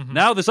 Mhm.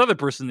 Now this other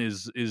person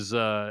is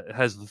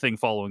has the thing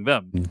following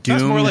them.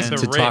 Doomed more like The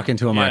to talk Ring.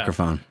 into a Yeah.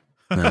 microphone.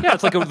 Yeah,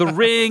 it's like the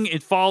Ring.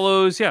 It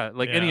follows. Yeah,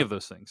 like any Yeah. of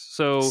those things.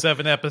 So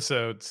 7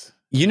 episodes.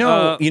 You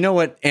know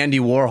what Andy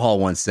Warhol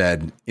once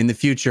said? In the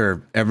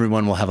future,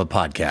 everyone will have a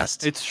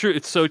podcast. it's true.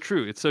 It's so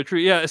true. It's so true.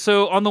 Yeah.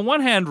 So on the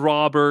one hand,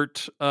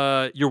 Robert,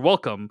 you're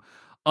welcome.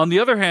 On the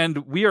other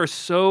hand, we are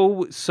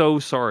so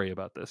sorry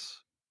about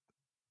this.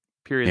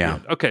 Period. Yeah.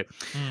 Okay.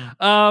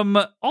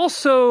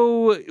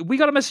 Also, we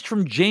got a message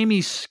from Jamie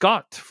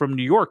Scott from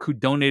New York who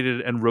donated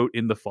and wrote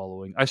in the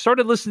following. I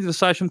started listening to the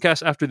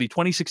 /Filmcast after the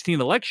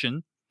 2016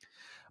 election.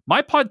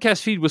 My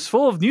podcast feed was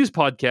full of news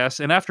podcasts,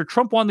 and after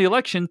Trump won the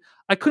election,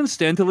 I couldn't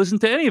stand to listen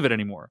to any of it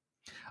anymore.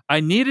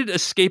 I needed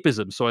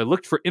escapism, so I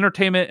looked for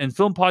entertainment and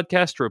film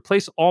podcasts to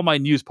replace all my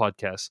news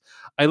podcasts.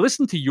 I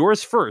listened to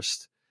yours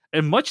first,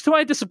 and much to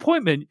my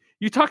disappointment,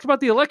 you talked about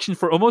the election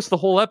for almost the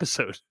whole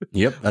episode.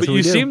 Yep, that's But what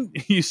we do.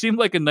 you seemed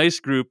like a nice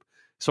group,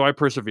 so I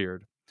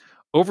persevered.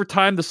 Over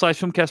time, the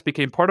 /Filmcast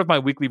became part of my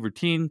weekly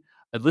routine.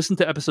 I'd listen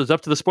to episodes up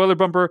to the spoiler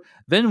bumper.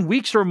 Then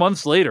weeks or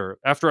months later,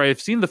 after I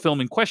have seen the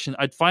film in question,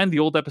 I'd find the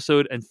old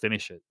episode and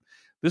finish it.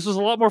 This was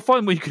a lot more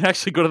fun when you can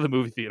actually go to the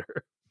movie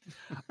theater.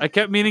 I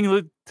kept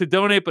meaning to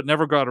donate, but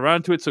never got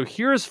around to it. So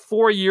here's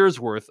 4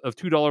 years worth of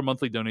 $2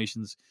 monthly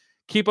donations.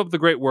 Keep up the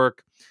great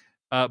work.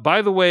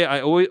 By the way,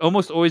 I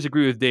almost always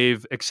agree with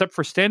Dave, except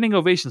for standing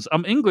ovations.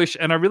 I'm English,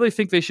 and I really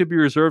think they should be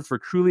reserved for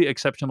truly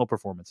exceptional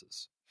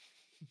performances.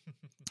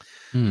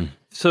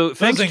 So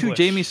thanks to English.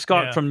 Jamie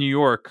Scott Yeah. from New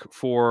York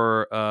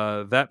for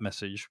that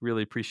message.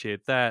 Really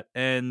appreciate that.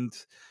 And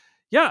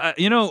yeah,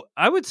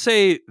 I would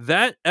say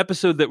that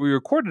episode that we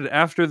recorded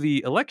after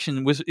the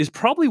election is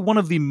probably one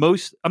of the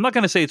most, I'm not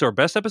going to say it's our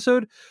best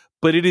episode,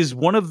 but it is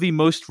one of the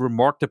most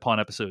remarked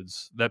upon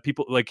episodes that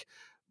people like.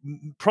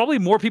 probably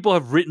more people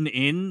have written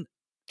in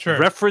Sure.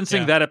 referencing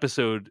Yeah. that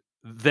episode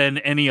than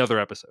any other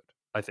episode,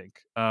 I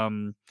think. I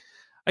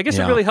guess it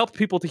Yeah. really helped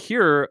people to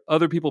hear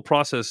other people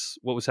process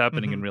what was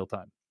happening in Mhm. real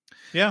time.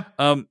 Yeah.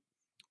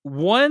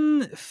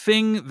 One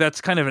thing that's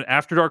kind of an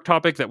After Dark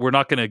topic that we're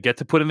not going to get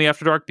to put in the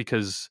After Dark,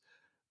 because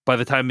by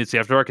the time it's the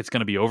After Dark, it's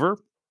going to be over,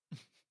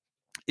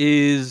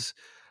 is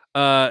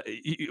because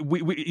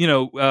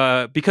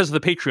of the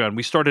Patreon,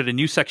 we started a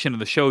new section of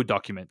the show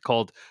document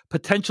called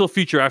Potential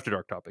Future After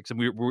Dark Topics, and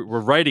we're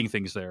writing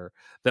things there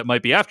that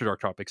might be After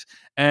Dark topics.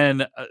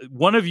 And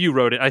one of you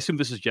wrote it. I assume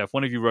this is Jeff.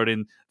 One of you wrote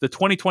in the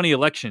 2020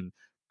 election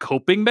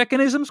coping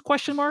mechanisms ?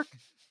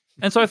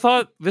 And so I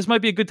thought this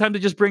might be a good time to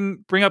just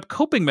bring up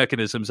coping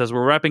mechanisms as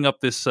we're wrapping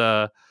up this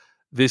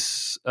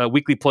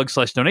weekly plug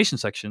 / donation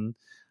section.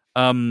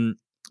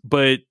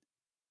 But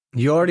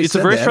You already it's a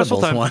said very the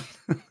stressful edibles time.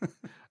 one.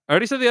 I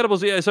already said the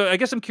edibles. Yeah, so I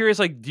guess I'm curious.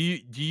 Like, do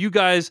you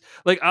guys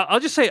like? I'll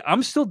just say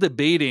I'm still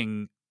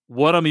debating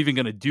what I'm even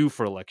going to do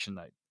for election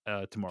night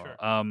tomorrow.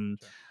 Sure.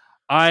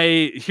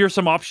 I hear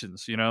some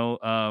options.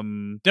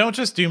 Don't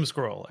just doom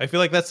scroll. I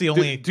feel like that's the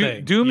only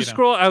thing. Doom you know?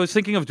 scroll. I was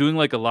thinking of doing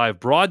like a live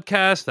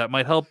broadcast that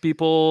might help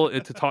people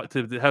to talk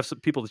to have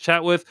some people to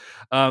chat with.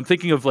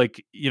 Thinking of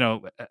like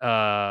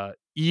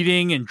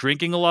eating and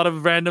drinking a lot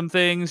of random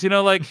things.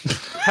 Like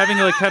having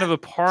like kind of a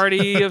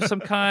party of some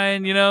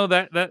kind.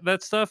 That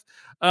stuff.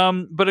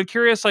 But I'm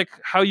curious, like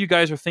how you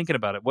guys are thinking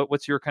about it.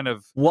 What's your kind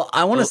of? Well,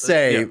 I want to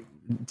say, yeah.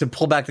 to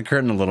pull back the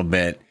curtain a little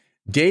bit,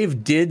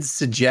 Dave did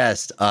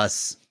suggest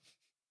us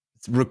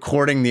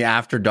recording the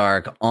After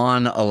Dark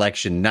on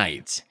election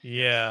night.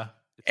 Yeah.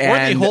 And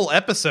or the whole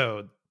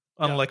episode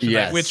on election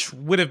Yes. night, which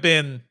would have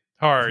been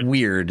hard.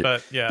 Weird.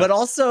 But yeah. But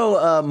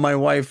also, my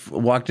wife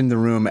walked in the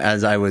room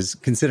as I was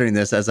considering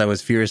this, as I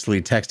was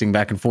furiously texting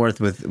back and forth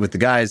with the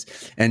guys,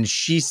 and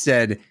she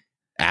said,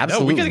 no,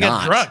 absolutely we gotta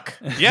not. get drunk.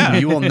 Yeah.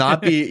 You will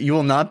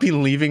not be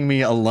leaving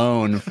me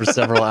alone for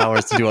several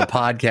hours to do a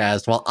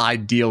podcast while I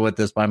deal with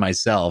this by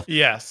myself.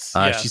 Yes.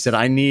 She said,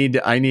 I need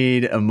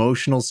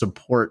emotional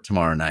support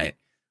tomorrow night.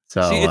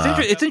 So See,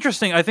 it's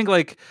interesting. I think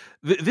like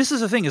this is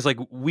the thing is like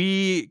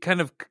we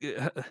kind of.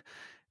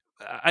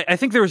 I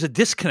think there was a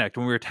disconnect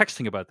when we were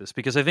texting about this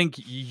because I think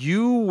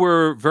you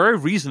were very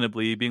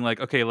reasonably being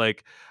like, okay,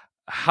 like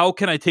how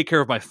can I take care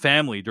of my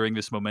family during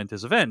this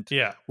momentous event?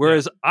 Yeah.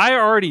 Whereas I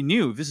already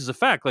knew this is a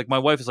fact. Like my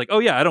wife is like, oh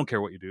yeah, I don't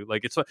care what you do.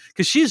 Like it's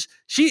because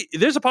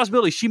there's a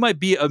possibility she might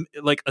be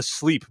like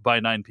asleep by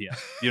 9 p.m.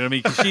 You know what I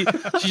mean?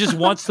 'Cause she just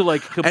wants to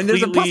like completely. and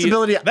there's a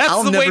possibility That's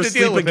I'll the way never to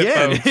deal sleep with it,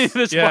 again. folks.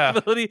 There's a Yeah.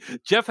 possibility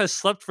Jeff has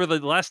slept for the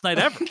last night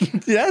ever.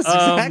 Yes,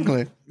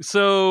 exactly.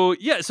 So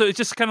it's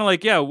just kind of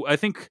like, yeah, I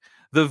think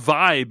the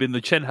vibe in the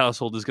Chen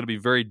household is going to be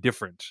very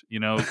different,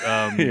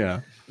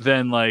 Yeah.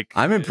 than like.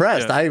 I'm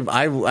impressed. Yeah.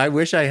 I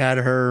wish I had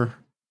her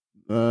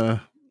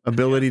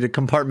ability to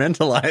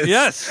compartmentalize.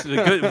 Yes,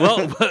 good.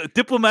 Well,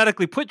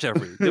 diplomatically put,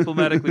 Jeffrey.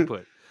 Diplomatically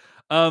put.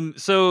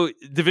 So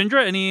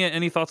Devindra,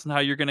 any thoughts on how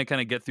you're going to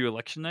kind of get through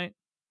election night?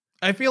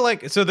 I feel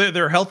like so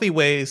there are healthy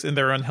ways and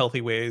there are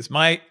unhealthy ways.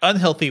 My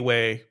unhealthy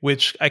way,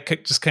 which I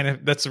could just kind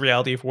of that's the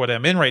reality of what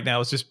I'm in right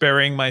now, is just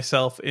burying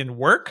myself in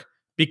work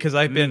because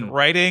I've been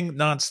writing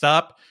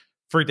nonstop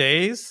for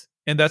days,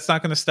 and that's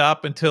not going to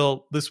stop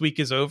until this week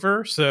is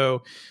over.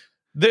 So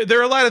there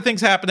are a lot of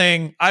things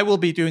happening. I will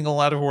be doing a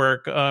lot of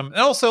work. And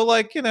also,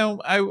 like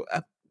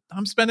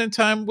I'm spending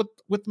time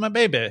with my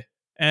baby,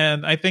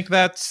 and I think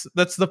that's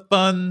the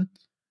fun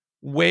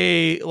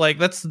way. Like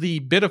that's the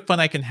bit of fun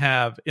I can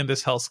have in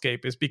this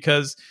hellscape is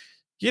because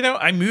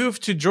I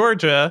moved to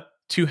Georgia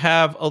to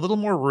have a little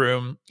more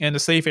room and a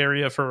safe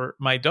area for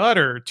my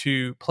daughter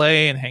to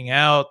play and hang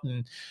out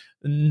and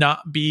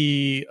not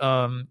be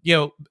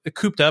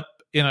cooped up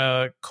in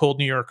a cold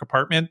New York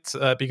apartment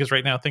because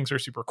right now things are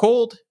super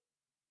cold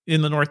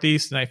in the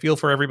Northeast, and I feel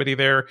for everybody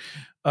there.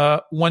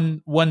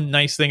 One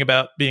nice thing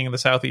about being in the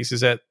Southeast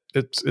is that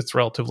it's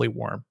relatively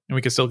warm, and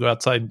we can still go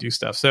outside and do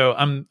stuff. So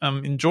I'm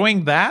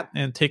enjoying that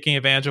and taking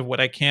advantage of what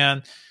I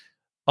can.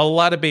 A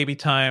lot of baby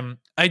time.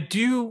 I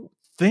do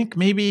think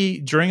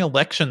maybe during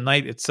election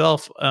night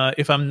itself,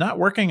 if I'm not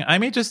working, I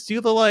may just do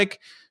the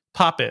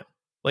pop it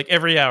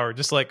every hour,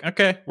 just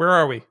okay, where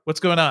are we?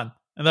 What's going on?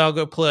 And then I'll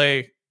go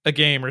play a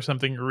game or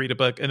something or read a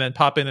book and then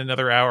pop in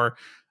another hour.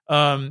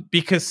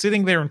 Because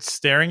sitting there and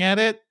staring at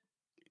it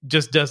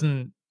just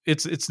doesn't,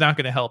 it's not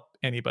going to help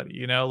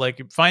anybody,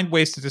 find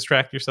ways to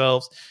distract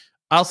yourselves.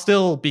 I'll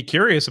still be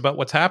curious about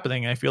what's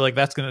happening. I feel like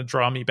that's going to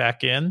draw me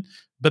back in.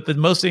 But the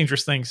most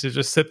dangerous thing is to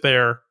just sit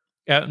there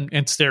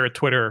and stare at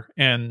Twitter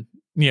and,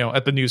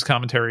 at the news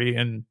commentary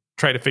and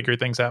try to figure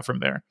things out from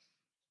there.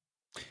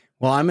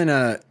 Well, I'm in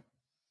a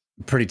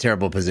pretty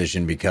terrible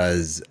position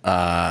because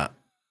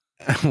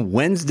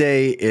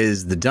Wednesday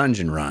is the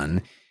dungeon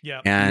run.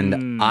 Yeah.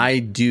 And I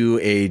do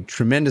a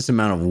tremendous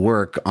amount of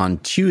work on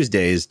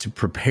Tuesdays to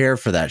prepare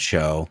for that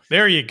show.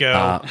 There you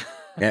go.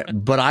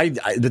 But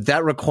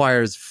that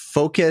requires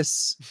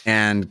focus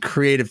and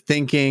creative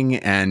thinking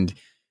and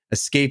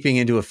escaping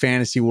into a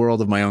fantasy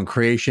world of my own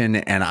creation.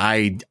 And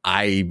I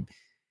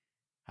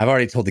I've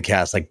already told the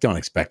cast, like, don't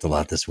expect a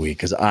lot this week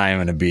because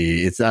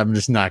I'm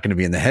just not going to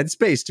be in the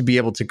headspace to be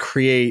able to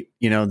create,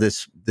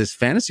 this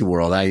fantasy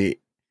world.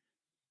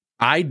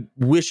 I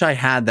wish I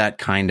had that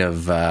kind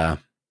of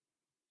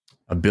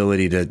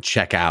ability to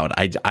check out.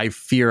 I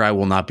fear I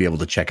will not be able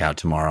to check out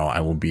tomorrow.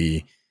 I will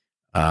be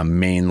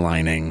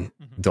mainlining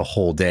the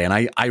whole day. And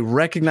I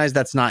recognize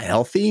that's not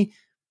healthy,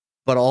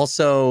 but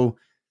also,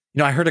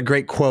 I heard a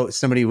great quote.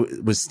 Somebody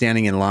was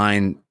standing in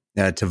line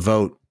to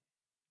vote,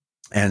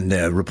 and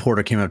the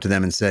reporter came up to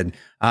them and said,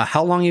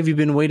 how long have you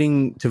been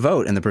waiting to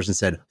vote? And the person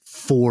said,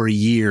 4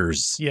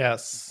 years.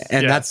 Yes.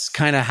 And yes. that's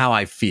kind of how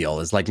I feel.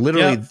 It's like,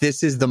 literally,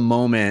 this is the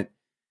moment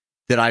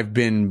that I've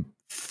been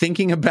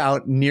thinking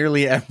about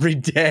nearly every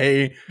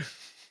day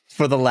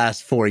for the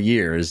last 4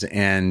 years.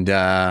 And,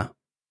 I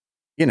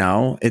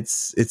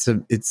just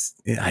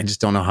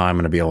don't know how I'm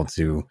going to be able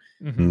to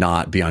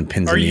not be on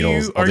pins and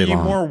needles all day long.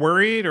 Are you more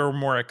worried or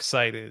more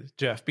excited,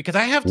 Jeff? Because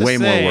I have to say, way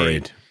more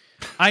worried.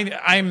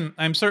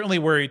 I'm certainly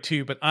worried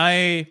too, but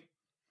I'm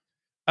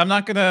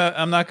not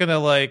gonna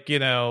like,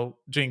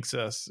 jinx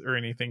us or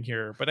anything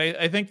here. But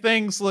I think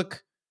things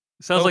look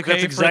sounds like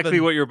that's exactly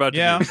what you're about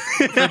to do.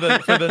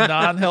 for the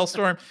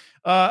non-Hellstorm.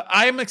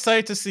 I'm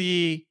excited to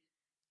see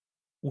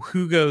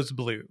who goes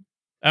blue.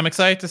 I'm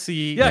excited to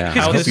see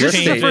how this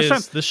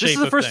changes the shape. This is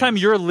the first time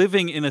you're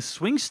living in a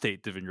swing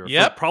state, Devindra.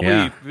 Yep.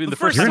 Probably in the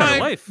first time in your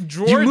life.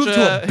 Georgia you moved to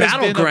a has been a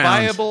battleground.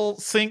 viable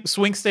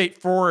swing state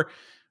for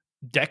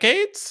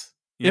decades.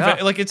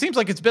 Yeah. It seems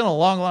like it's been a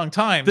long, long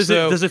time. Does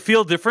it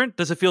feel different?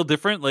 Does it feel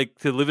different, like,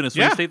 to live in a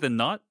swing state than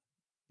not?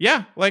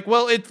 Yeah,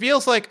 it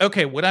feels like,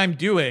 okay, what I'm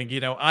doing,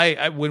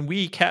 I when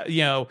we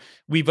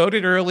we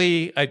voted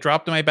early, I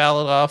dropped my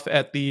ballot off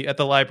at the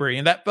library,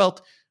 and that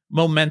felt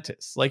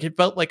momentous. Like, it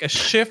felt like a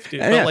shift. It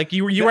felt like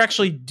you were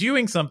actually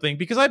doing something,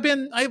 because I've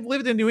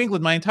lived in New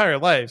England my entire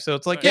life, so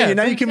it's like,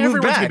 now you can move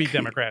everyone's back. gonna be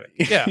Democratic.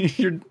 Yeah,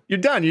 you're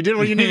done. You did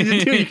what you needed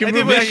to do. You can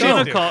move back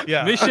home.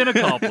 Mission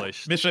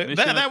accomplished.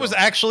 That was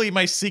actually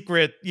my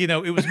secret.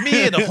 It was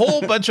me and a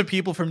whole bunch of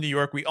people from New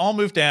York. We all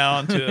moved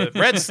down to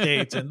red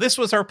states, and this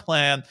was our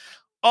plan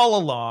all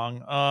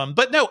along.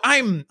 But no,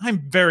 I'm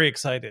very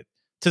excited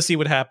to see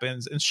what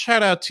happens. And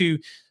shout out to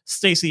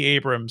Stacey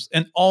Abrams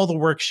and all the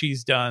work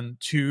she's done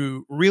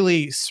to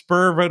really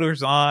spur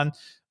voters on.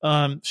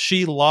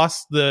 She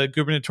lost the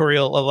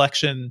gubernatorial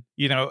election,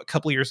 a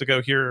couple of years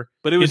ago here,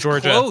 but it was in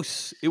Georgia.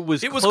 Close. It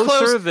was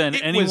closer than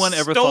anyone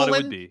ever thought it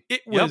would be.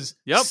 It was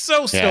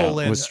so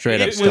stolen. It was straight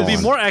up It stolen. would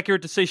be more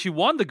accurate to say she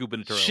won the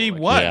gubernatorial She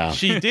election. won. Yeah.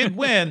 She did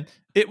win.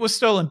 It was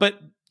stolen, but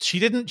she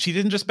didn't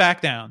just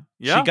back down.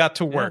 Yeah. She got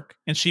to work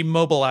and she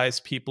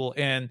mobilized people,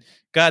 and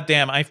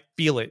goddamn, I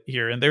feel it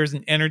here. And there's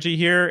an energy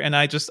here, and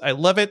I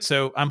love it.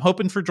 So I'm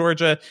hoping for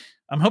Georgia.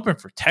 I'm hoping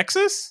for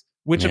Texas,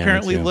 which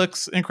apparently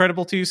looks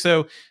incredible too.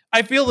 So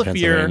I feel the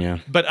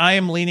fear, but I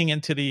am leaning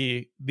into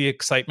the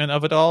excitement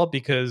of it all,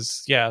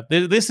 because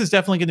this is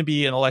definitely going to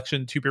be an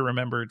election to be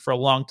remembered for a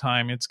long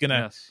time. It's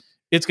gonna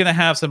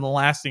have some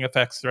lasting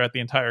effects throughout the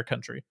entire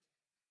country.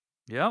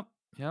 Yep.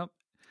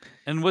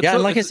 And like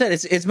I said,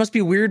 it must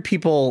be weird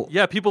people.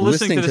 Yeah, people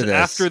listening to this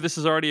after this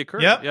has already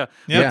occurred. Yep. Yeah.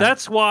 Yep.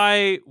 That's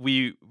why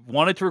we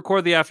wanted to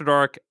record the After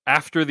Dark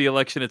after the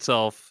election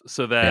itself,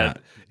 so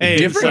that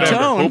different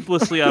tone,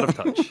 hopelessly out of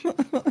touch.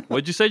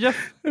 What'd you say,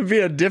 Jeff? It'd be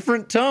a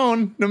different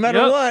tone, no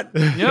matter what.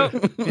 Yep,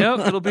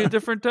 it'll be a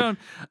different tone.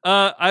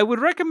 I would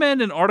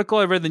recommend an article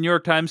I read in the New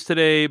York Times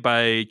today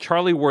by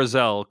Charlie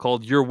Warzel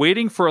called "You're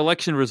Waiting for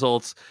Election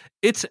Results.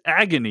 It's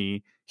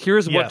Agony.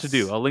 Here's what to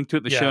do." I'll link to it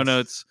in the show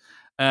notes.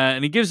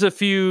 And he gives a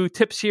few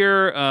tips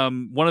here.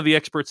 One of the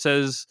experts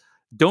says,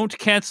 don't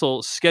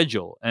cancel,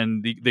 schedule.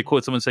 And they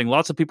quote someone saying,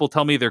 lots of people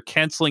tell me they're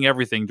canceling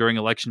everything during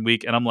election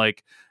week. And I'm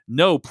like,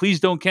 no, please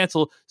don't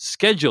cancel.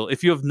 Schedule.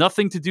 If you have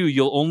nothing to do,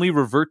 you'll only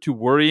revert to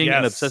worrying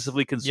and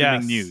obsessively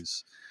consuming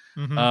news.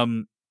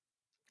 Mm-hmm.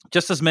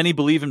 Just as many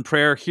believe in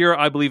prayer, here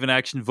I believe in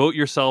action. Vote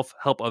yourself,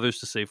 help others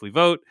to safely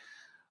vote.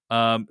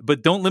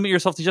 But don't limit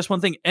yourself to just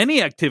one thing.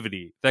 Any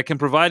activity that can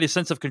provide a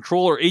sense of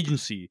control or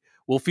agency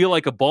will feel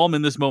like a balm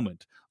in this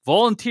moment.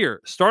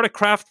 Volunteer, start a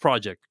craft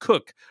project,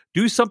 cook,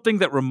 do something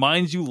that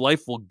reminds you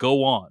life will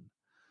go on.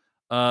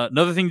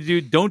 Another thing to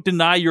do, don't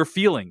deny your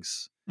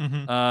feelings.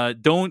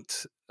 Mm-hmm.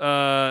 Don't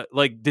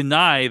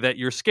deny that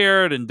you're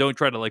scared, and don't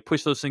try to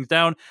push those things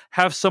down.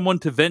 Have someone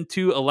to vent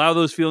to, allow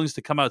those feelings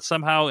to come out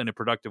somehow in a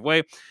productive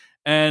way.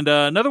 And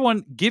another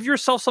one, give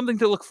yourself something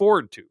to look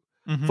forward to.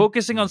 Mm-hmm.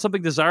 Focusing on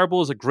something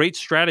desirable is a great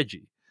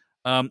strategy.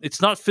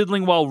 It's not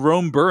fiddling while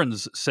Rome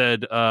burns,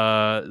 said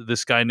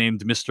this guy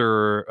named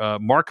Mr.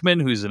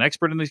 Markman, who's an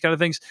expert in these kind of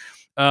things.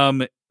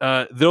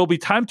 There'll be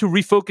time to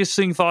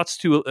refocusing thoughts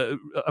to.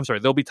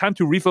 There'll be time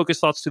to refocus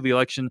thoughts to the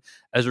election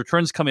as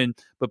returns come in.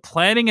 But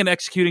planning and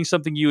executing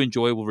something you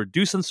enjoy will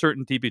reduce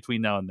uncertainty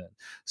between now and then.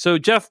 So,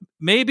 Jeff,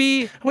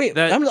 maybe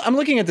I'm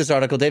looking at this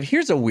article, Dave.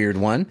 Here's a weird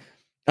one.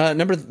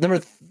 Number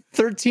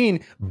 13.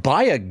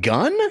 Buy a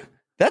gun.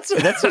 That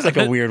sounds like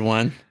a weird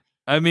one.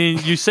 I mean,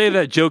 you say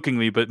that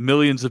jokingly, but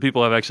millions of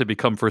people have actually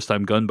become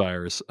first-time gun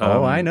buyers.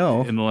 I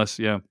know. In the last,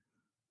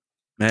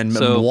 And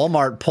So-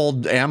 Walmart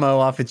pulled ammo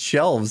off its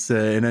shelves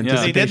in They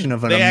anticipation didn't.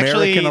 of an They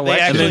actually, American election. they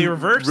actually And then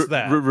reversed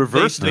that.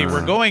 reversed they it.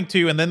 were going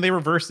to, and then they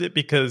reversed it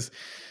because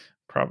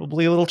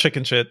probably a little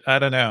chicken shit. I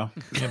don't know.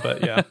 Yeah,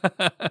 but yeah.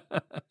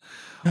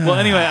 Well,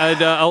 anyway,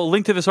 I'll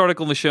link to this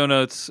article in the show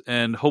notes,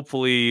 and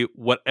hopefully,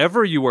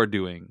 whatever you are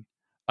doing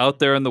out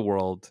there in the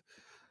world,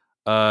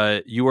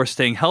 you are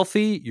staying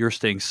healthy, you're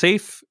staying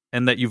safe,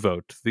 and that you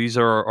vote. These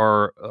are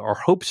our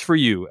hopes for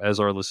you as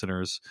our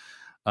listeners.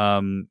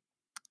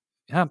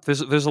 Yeah,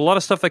 there's a lot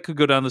of stuff that could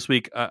go down this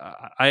week.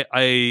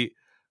 I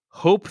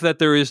hope that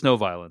there is no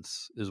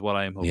violence, is what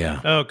I am hoping.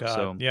 Yeah. Oh God.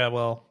 So- Yeah.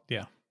 Well.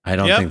 Yeah. I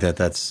don't Yep. think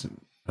that's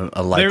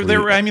a likely.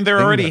 There. I mean, there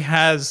thing, already but-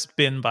 has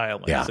been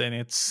violence, Yeah. and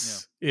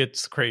it's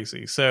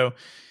crazy. So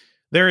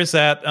there is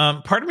that.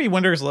 Part of me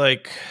wonders,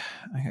 like,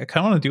 I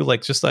kind of want to do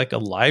like just like a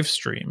live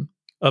stream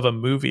of a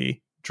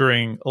movie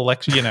during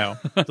election. You know,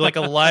 like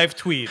a live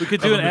tweet. We could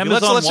of do a an movie.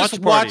 Amazon let's watch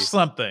just party. watch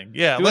something.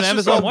 Yeah, Do an let's just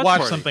Amazon go watch watch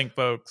party. something,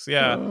 folks.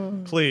 Yeah,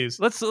 please.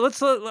 Let's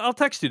I'll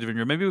text you,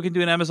 Devindra. Maybe we can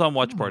do an Amazon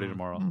watch party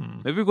tomorrow.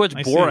 Maybe we can watch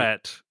I see.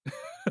 Borat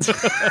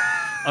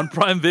on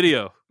Prime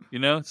Video. You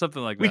know,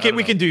 something like that. We I don't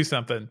can know. do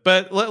something,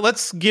 but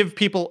let's give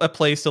people a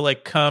place to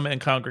like come and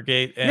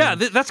congregate. And, Yeah,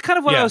 that's kind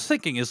of what Yeah. I was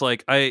thinking. Is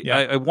like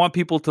Yeah. I want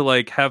people to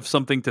like have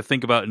something to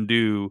think about and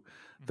do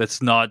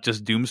that's not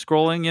just doom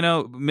scrolling. You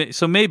know,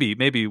 so maybe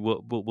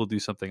we'll do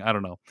something. I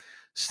don't know.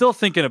 Still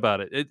thinking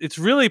about it. It's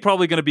really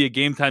probably going to be a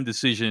game time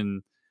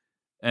decision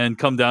and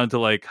come down to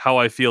like how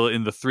I feel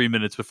in the 3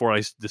 minutes before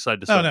I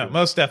decide to. Oh start no, doing it.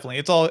 most definitely.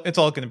 It's all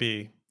going to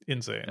be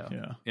insane.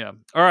 Yeah. Yeah.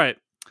 All right.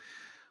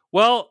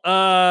 Well,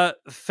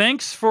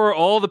 thanks for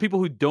all the people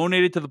who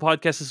donated to the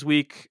podcast this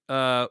week.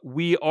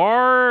 We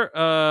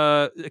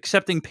are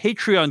accepting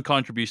Patreon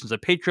contributions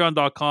at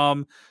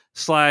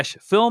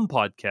patreon.com/film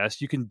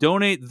podcast. You can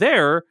donate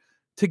there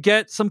to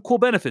get some cool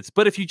benefits.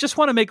 But if you just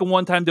want to make a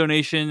one-time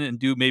donation and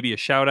do maybe a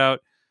shout out,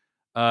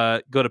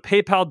 go to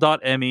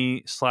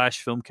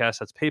paypal.me/filmcast.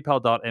 That's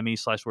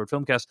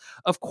paypal.me/wordfilmcast.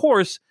 Of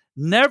course,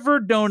 never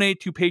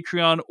donate to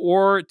Patreon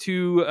or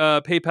to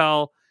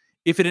PayPal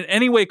if it in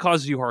any way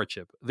causes you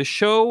hardship. The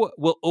show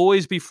will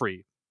always be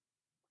free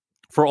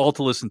for all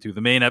to listen to,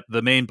 the main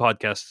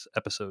podcast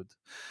episode.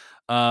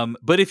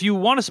 But if you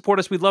want to support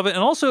us, we'd love it. And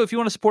also, if you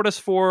want to support us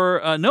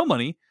for no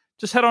money,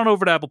 just head on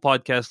over to Apple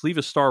Podcasts, leave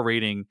a star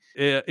rating.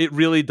 It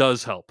really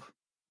does help.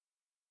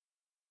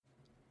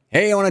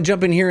 Hey, I want to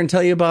jump in here and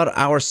tell you about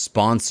our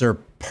sponsor,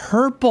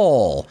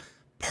 Purple.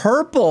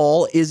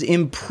 Purple is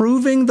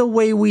improving the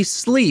way we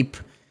sleep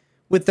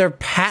with their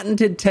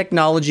patented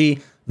technology,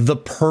 the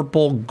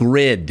Purple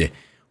Grid.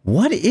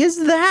 What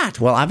is that?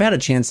 Well, I've had a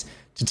chance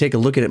to take a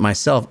look at it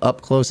myself up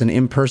close and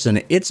in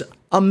person. It's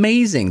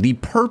amazing. The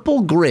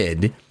Purple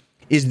Grid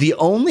is the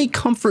only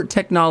comfort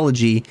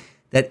technology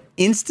that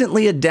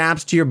instantly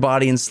adapts to your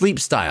body and sleep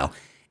style.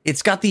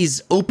 It's got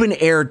these open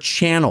air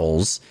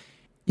channels.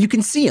 You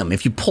can see them.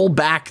 If you pull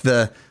back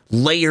the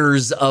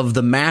layers of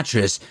the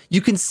mattress,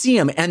 you can see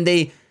them, and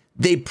they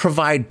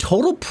provide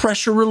total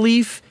pressure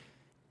relief,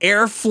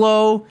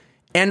 airflow,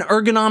 and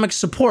ergonomic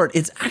support.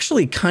 It's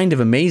actually kind of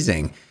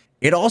amazing.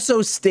 It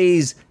also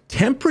stays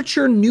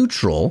temperature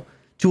neutral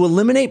to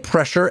eliminate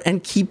pressure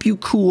and keep you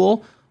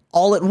cool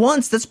all at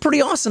once. That's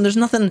pretty awesome. There's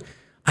nothing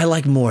I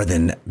like more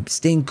than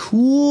staying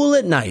cool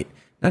at night,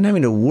 not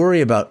having to worry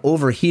about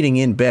overheating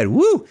in bed.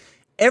 Woo!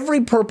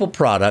 Every Purple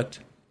product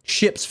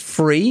ships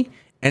free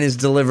and is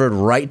delivered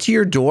right to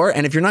your door.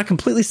 And if you're not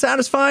completely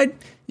satisfied,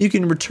 you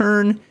can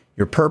return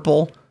your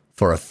Purple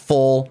for a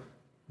full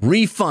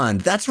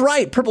refund. That's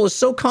right. Purple is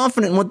so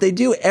confident in what they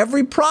do.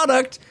 Every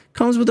product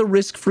comes with a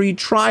risk-free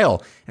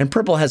trial. And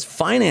Purple has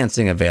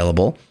financing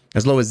available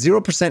as low as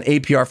 0%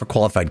 APR for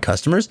qualified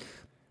customers.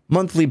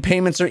 Monthly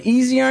payments are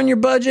easy on your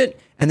budget,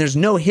 and there's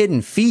no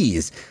hidden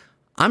fees.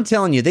 I'm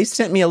telling you, they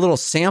sent me a little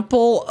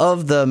sample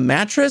of the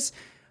mattress.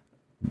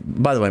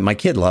 By the way, my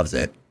kid loves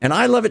it, and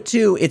I love it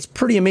too. It's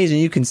pretty amazing.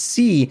 You can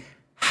see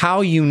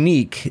how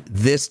unique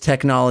this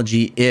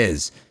technology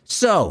is.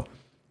 So,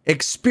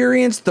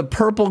 experience the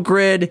Purple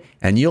Grid,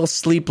 and you'll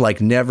sleep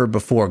like never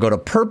before. Go to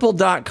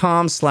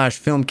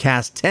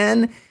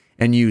purple.com/filmcast10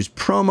 and use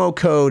promo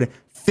code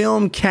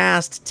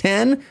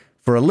FILMCAST10.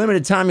 For a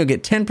limited time, you'll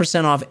get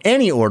 10% off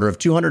any order of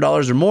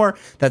 $200 or more.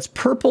 That's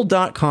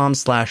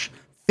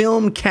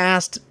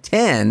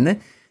purple.com/filmcast10.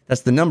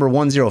 That's the number 10,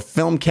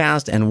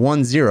 Filmcast and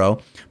 10.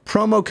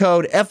 Promo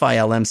code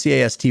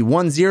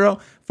FILMCAST10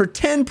 for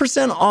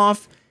 10%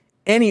 off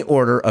any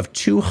order of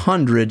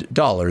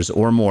 $200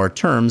 or more.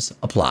 Terms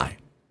apply.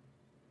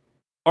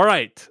 All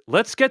right,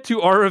 let's get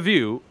to our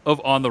review of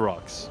On the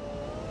Rocks.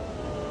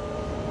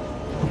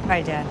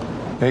 Hi, Dad.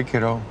 Hey,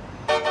 kiddo.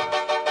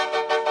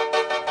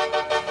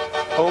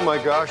 Oh my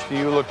gosh, do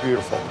you look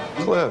beautiful.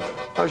 Cliff,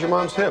 how's your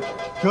mom's hip?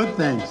 Good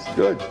things.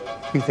 Good.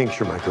 He thinks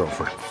you're my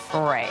girlfriend.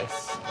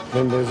 Bryce.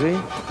 Been busy?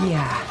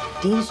 Yeah,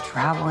 Dean's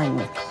traveling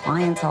with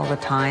clients all the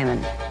time,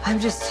 and I'm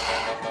just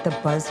the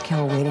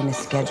buzzkill waiting to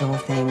schedule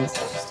things.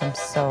 I'm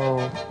so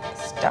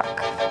stuck.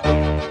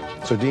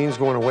 So Dean's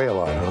going away a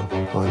lot,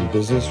 huh? On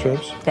business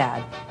trips?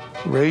 Dad,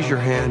 Raise your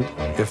hand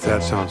if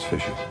that sounds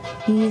fishy.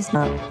 He's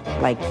not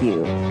like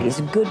you. He's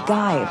a good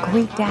guy, a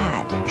great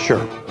dad.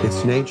 Sure,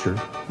 it's nature.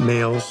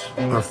 Males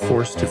are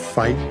forced to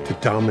fight, to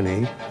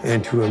dominate,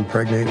 and to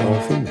impregnate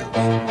all females.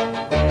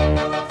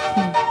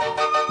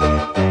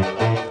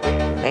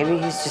 Maybe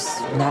he's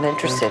just not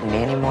interested in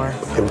me anymore.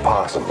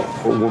 Impossible.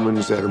 A woman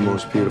is at her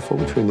most beautiful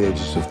between the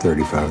ages of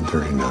 35 and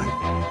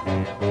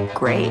 39.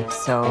 Great,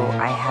 so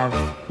I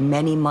have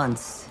many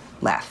months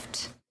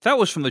left. That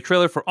was from the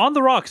trailer for On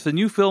the Rocks, the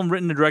new film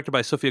written and directed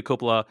by Sofia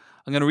Coppola.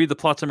 I'm going to read the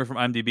plot summary from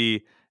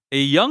IMDb. A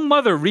young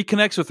mother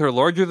reconnects with her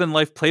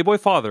larger-than-life Playboy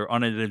father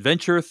on an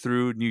adventure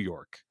through New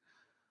York.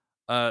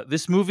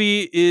 This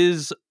movie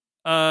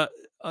has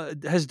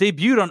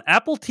debuted on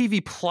Apple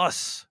TV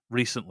Plus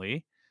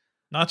recently.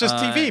 Not just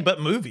TV,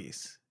 but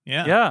movies.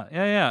 Yeah.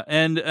 Yeah.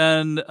 And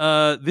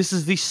this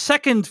is the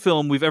second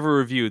film we've ever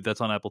reviewed that's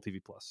on Apple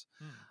TV Plus.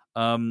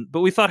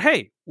 But we thought,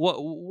 hey,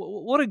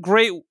 what a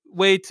great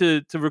way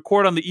to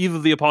record on the eve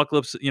of the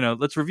apocalypse.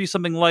 Let's review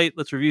something light.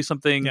 Let's review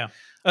something. Yeah.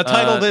 A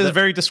title that is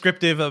very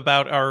descriptive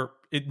about our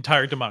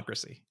entire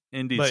democracy.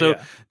 Indeed. But, so,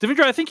 yeah.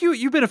 Devindra, I think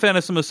you've been a fan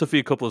of some of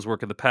Sofia Coppola's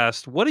work in the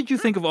past. What did you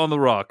think of On the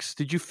Rocks?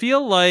 Did you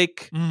feel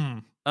like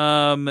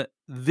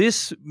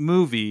this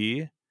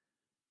movie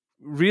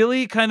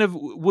really kind of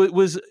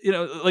was,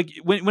 like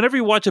whenever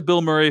you watch a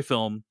Bill Murray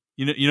film,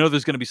 you know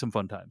there's going to be some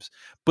fun times.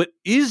 But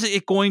is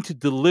it going to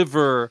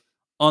deliver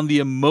on the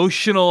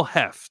emotional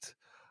heft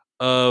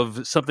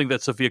of something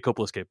that Sofia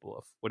Coppola is capable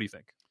of? What do you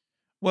think?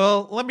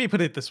 Well, let me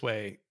put it this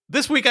way.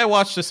 This week I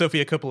watched a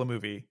Sofia Coppola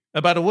movie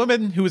about a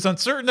woman who was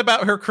uncertain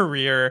about her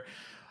career,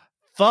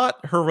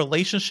 thought her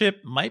relationship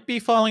might be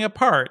falling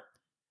apart,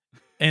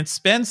 and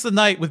spends the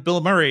night with Bill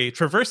Murray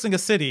traversing a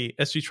city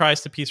as she tries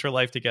to piece her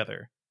life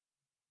together.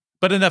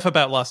 But enough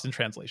about Lost in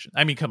Translation.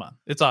 I mean, come on.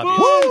 It's obvious.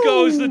 Boom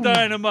goes the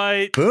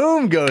dynamite.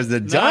 Boom goes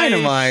the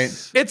dynamite.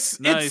 Nice.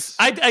 It's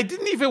I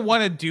didn't even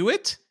want to do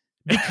it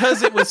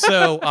because it was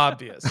so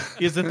obvious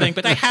is the thing.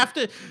 But I have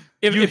to,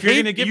 if you're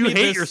going to give me you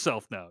hate this,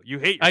 yourself now. You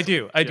hate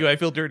yourself. I do. I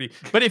feel dirty.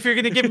 But if you're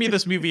going to give me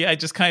this movie, I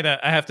just I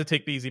have to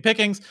take the easy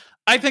pickings.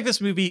 I think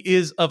this movie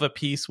is of a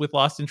piece with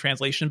Lost in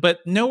Translation, but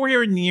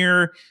nowhere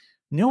near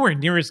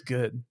as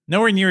good,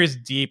 nowhere near as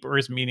deep or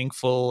as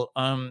meaningful.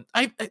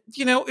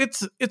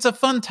 It's a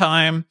fun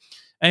time.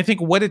 And I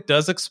think what it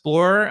does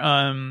explore,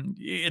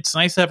 it's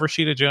nice to have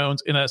Rashida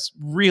Jones in a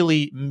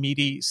really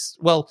meaty,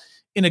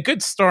 in a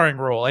good starring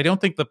role. I don't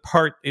think the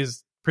part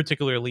is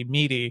particularly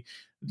meaty.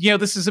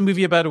 This is a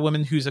movie about a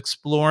woman who's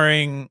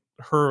exploring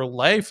her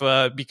life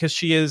because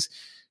she's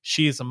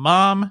a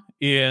mom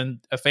in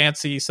a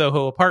fancy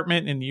Soho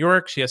apartment in New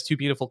York. She has two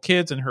beautiful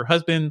kids, and her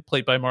husband,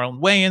 played by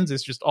Marlon Wayans,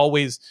 is just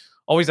always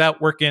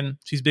out working.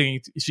 She's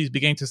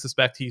beginning to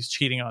suspect he's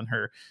cheating on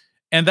her.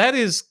 And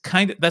that's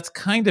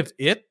kind of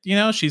it.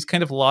 She's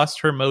kind of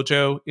lost her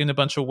mojo in a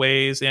bunch of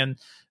ways. And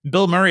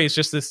Bill Murray is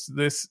just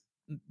this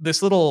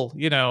little,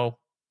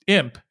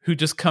 imp who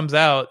just comes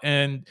out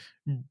and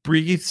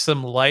breathes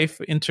some life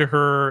into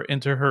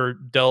her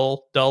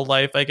dull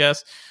life, I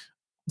guess.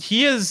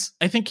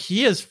 I think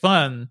he is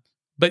fun,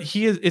 but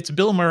it's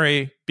Bill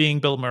Murray being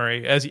Bill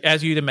Murray,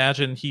 as you'd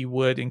imagine he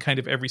would in kind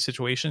of every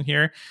situation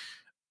here.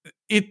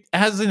 It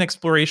has an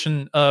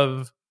exploration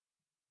of,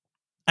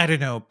 I don't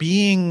know,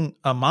 being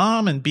a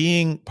mom and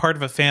being part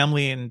of a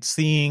family and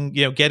seeing,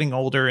 getting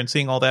older and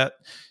seeing all that,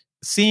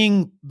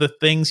 seeing the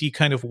things you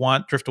kind of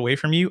want drift away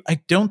from you.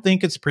 I don't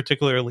think it's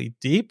particularly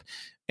deep.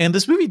 And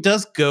this movie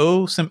does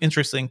go some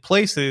interesting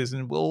places,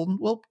 and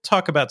we'll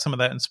talk about some of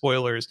that in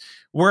spoilers,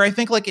 where I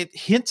think it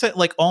hints at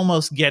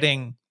almost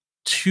getting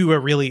to a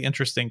really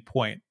interesting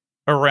point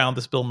around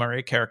this Bill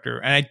Murray character.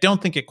 And I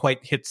don't think it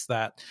quite hits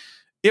that.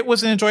 It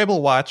was an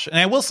enjoyable watch. And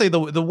I will say the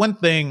one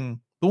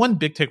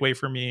big takeaway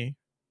for me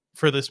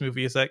for this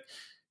movie is that,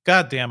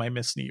 goddamn, I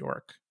miss New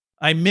York.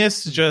 I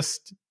miss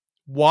just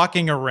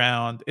walking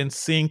around and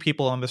seeing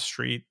people on the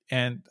street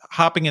and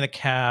hopping in a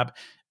cab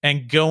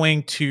and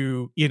going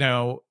to,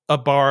 a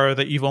bar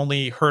that you've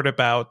only heard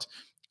about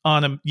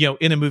on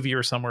in a movie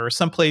or somewhere, or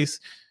someplace,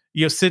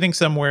 sitting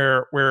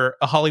somewhere where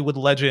a Hollywood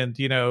legend,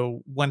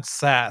 once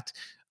sat.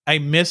 I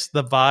miss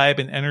the vibe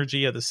and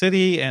energy of the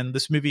city, and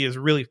this movie is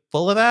really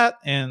full of that,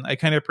 and I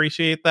kind of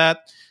appreciate that.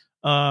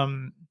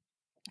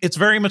 It's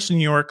very much New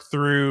York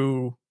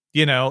through,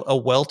 a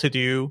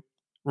well-to-do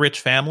rich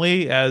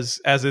family, as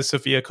is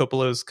Sofia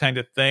Coppola's kind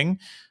of thing.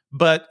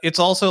 But it's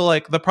also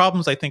the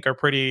problems, I think, are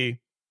pretty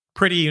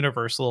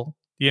universal.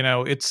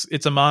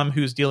 It's a mom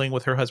who's dealing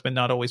with her husband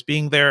not always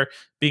being there,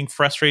 being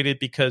frustrated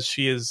because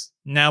she is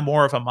now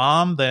more of a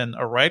mom than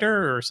a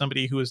writer or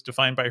somebody who is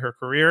defined by her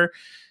career.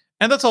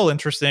 And that's all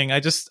interesting. I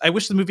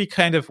wish the movie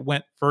kind of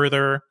went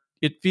further.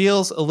 It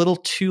feels a little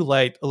too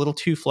light, a little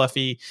too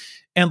fluffy,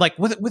 and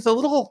with a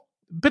little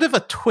bit of a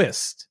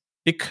twist.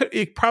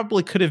 It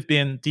probably could have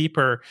been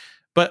deeper.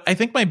 But I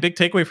think my big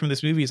takeaway from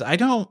this movie is I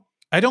don't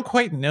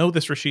quite know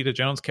this Rashida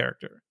Jones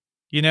character.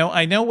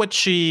 I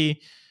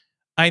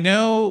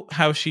know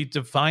how she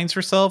defines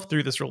herself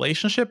through this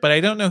relationship, but I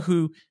don't know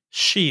who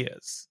she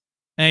is.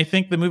 And I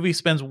think the movie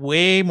spends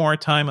way more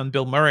time on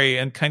Bill Murray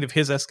and kind of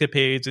his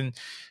escapades and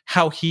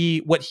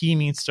what he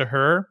means to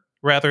her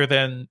rather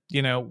than,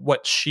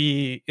 what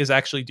she is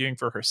actually doing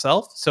for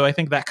herself. So I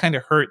think that kind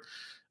of hurt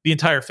the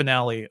entire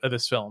finale of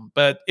this film.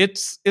 But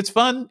it's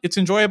fun, it's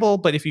enjoyable.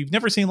 But if you've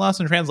never seen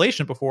Lost in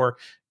Translation before,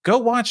 go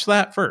watch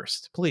that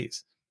first,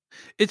 please.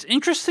 It's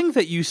interesting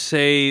that you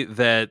say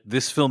that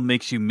this film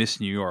makes you miss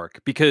New York,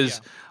 because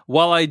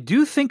while I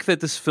do think that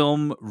this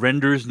film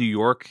renders New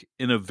York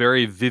in a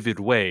very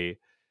vivid way,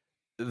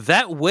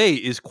 that way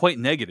is quite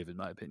negative in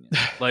my opinion.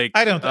 Like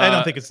I don't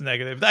think it's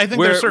negative. I think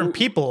there's certain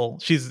people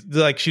she's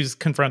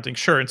confronting,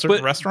 sure, in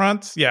certain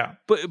restaurants. Yeah.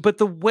 But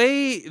the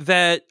way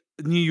that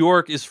New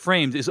York is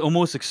framed is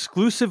almost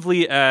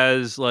exclusively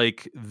as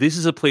like, this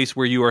is a place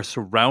where you are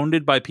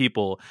surrounded by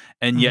people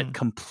and yet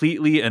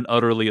completely and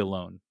utterly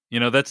alone.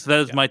 That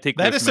is my take.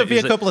 That is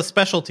Sofia Coppola's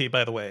specialty,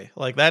 by the way.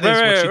 Like that is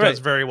what she does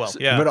very well.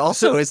 Yeah, but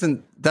also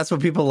that's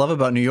what people love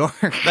about New York?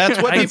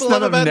 That's what people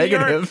love about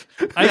negative.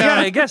 New York.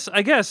 I guess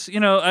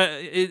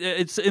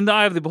it's in the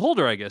eye of the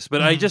beholder, I guess.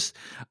 But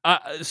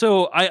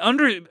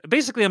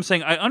basically I'm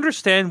saying I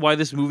understand why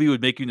this movie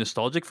would make you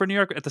nostalgic for New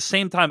York. At the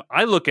same time,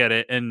 I look at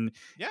it and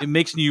it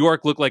makes New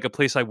York look like a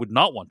place I would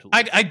not want to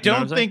live. I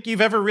don't think you've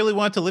ever really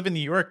wanted to live in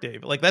New York,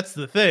 Dave. Like that's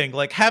the thing.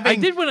 Like having I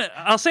did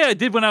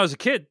when I was a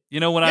kid.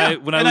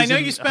 I know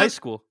you spent high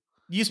school.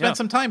 You spent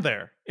some time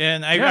there,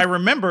 and I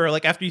remember,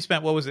 like after you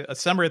spent a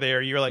summer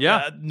there, you were like,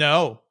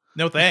 no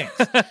thanks.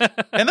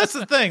 And that's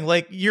the thing.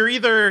 Like you're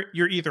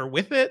either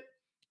with it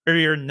or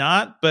you're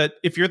not. But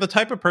if you're the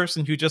type of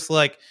person who just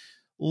like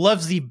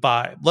loves the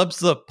vibe, loves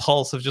the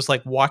pulse of just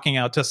like walking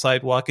out to a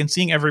sidewalk and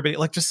seeing everybody,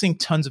 like just seeing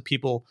tons of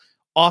people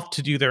off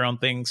to do their own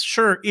things,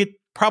 sure, it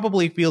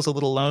probably feels a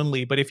little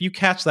lonely. But if you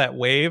catch that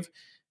wave,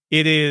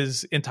 it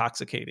is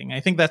intoxicating. I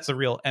think that's the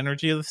real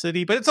energy of the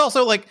city. But it's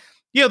also like,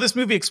 this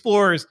movie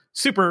explores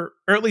super,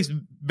 or at least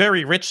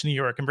very rich New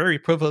York and very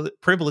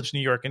privileged New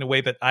York in a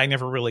way that I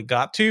never really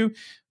got to.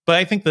 But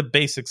I think the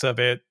basics of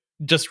it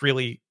just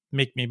really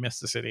make me miss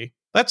the city.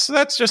 That's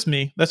just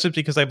me. That's just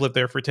because I've lived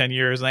there for 10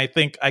 years. And I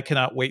think I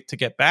cannot wait to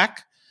get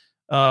back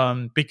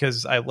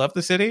because I love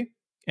the city.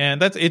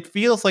 And it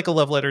feels like a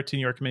love letter to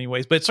New York in many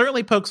ways. But it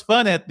certainly pokes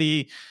fun at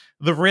the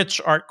rich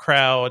art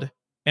crowd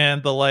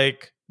and the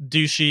like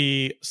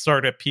douchey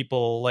startup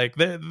people. Like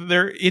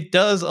it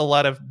does a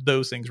lot of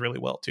those things really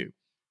well too.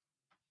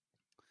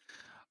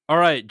 All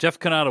right, Jeff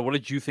Cannata, what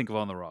did you think of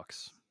On the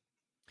Rocks?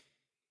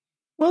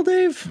 Well,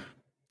 Dave,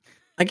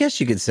 I guess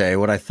you could say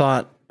what I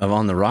thought of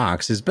On the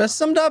Rocks is best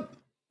summed up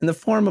in the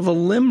form of a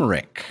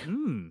limerick.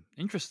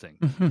 Interesting.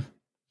 Mm-hmm.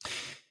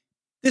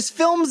 This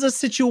film's a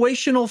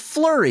situational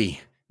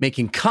flurry,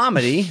 making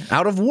comedy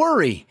out of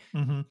worry.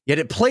 Yet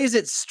it plays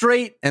it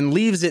straight and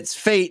leaves its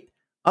fate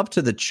up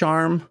to the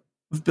charm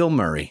of Bill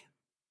Murray.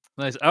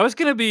 Nice. I was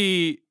going to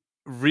be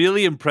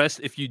really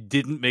impressed if you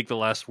didn't make the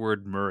last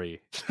word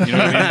Murray. You know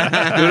what I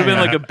mean? It would have been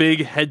like a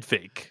big head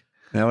fake.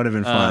 That would have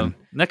been fun.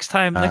 Next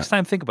time,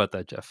 think about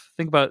that, Jeff.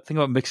 Think about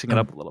mixing it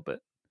up a little bit.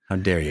 How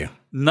dare you?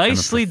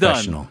 Nicely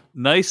done.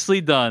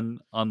 Nicely done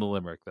on the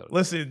limerick, though.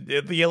 Listen,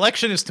 the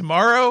election is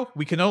tomorrow.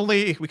 We can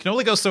only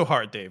go so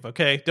hard, Dave.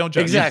 Okay, don't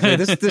judge. Exactly.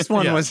 This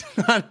one was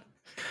not.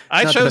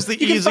 I chose the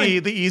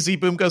easy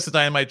boom goes to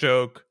dynamite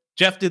joke.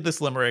 Jeff did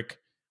this limerick.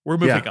 We're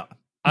moving on.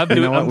 I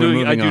do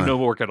no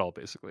work at all,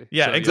 basically.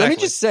 Yeah, so, exactly. Let me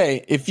just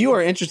say, if you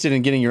are interested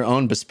in getting your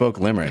own bespoke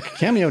limerick,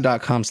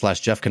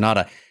 cameo.com/Jeff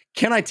Cannata.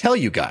 Can I tell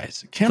you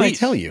guys? Please,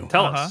 tell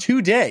us.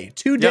 Today.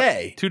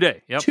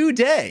 Yep.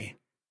 Today.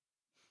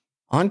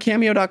 On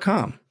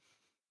cameo.com.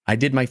 I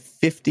did my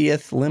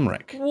 50th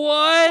limerick.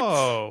 What?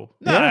 Oh,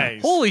 nice.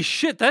 Yeah. Holy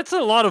shit, that's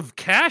a lot of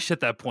cash at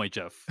that point,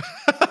 Jeff.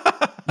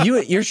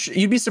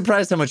 You'd be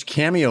surprised how much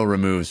Cameo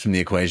removes from the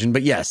equation,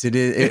 but yes, it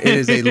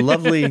is a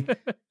lovely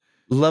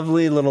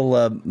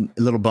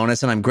little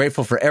bonus, and I'm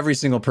grateful for every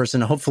single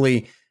person.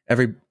 Hopefully,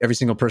 every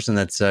single person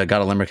that's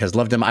got a limerick has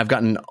loved them. I've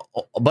gotten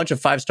a bunch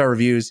of 5-star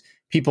reviews,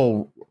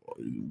 people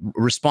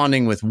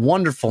responding with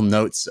wonderful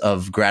notes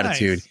of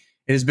gratitude. Nice.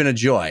 It has been a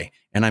joy,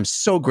 and I'm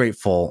so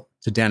grateful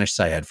to Danish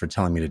Syed for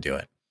telling me to do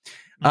it.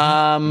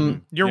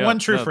 You're one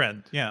true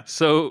friend. Yeah.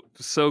 So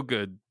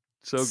good.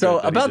 So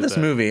about this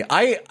movie,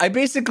 I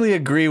basically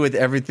agree with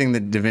everything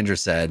that Devendra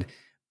said.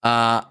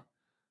 I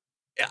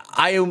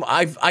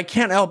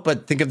can't help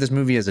but think of this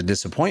movie as a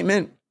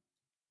disappointment,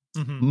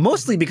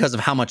 mostly because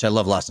of how much I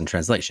love Lost in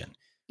Translation.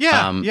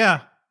 Yeah,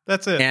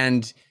 that's it.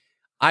 And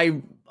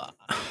I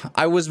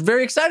was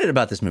very excited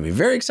about this movie,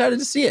 very excited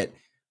to see it.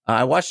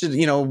 I watched it,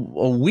 a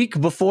week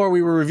before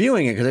we were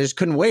reviewing it because I just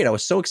couldn't wait. I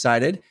was so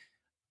excited.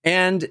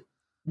 And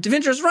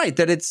Devendra's right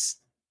that it's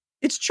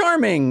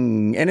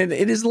charming and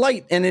it is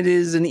light and it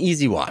is an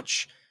easy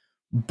watch.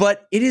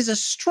 But it is a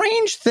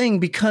strange thing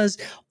because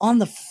on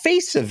the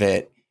face of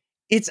it,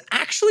 it's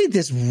actually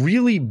this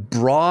really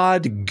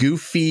broad,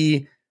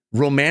 goofy,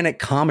 romantic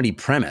comedy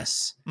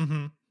premise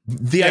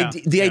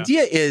The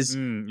idea is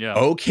yeah.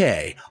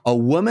 okay, a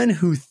woman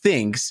who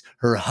thinks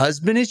her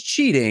husband is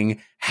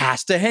cheating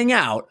has to hang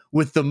out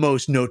with the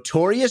most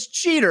notorious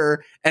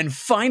cheater and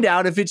find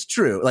out if it's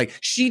true. Like,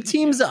 she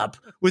teams up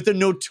with a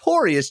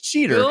notorious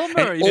cheater. Bill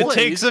Murray and It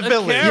takes a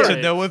villain carrot.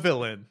 to know a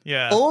villain.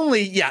 Yeah.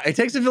 it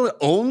takes a villain.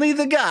 Only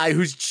the guy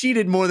who's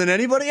cheated more than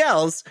anybody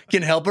else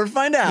can help her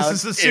find out.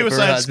 This is the if her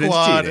Suicide husband's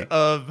Squad cheating.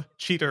 of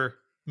cheater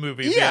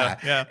movies. Yeah.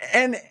 Yeah.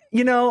 And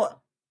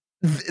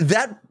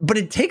but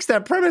it takes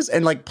that premise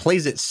and like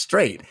plays it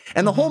straight.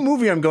 And the whole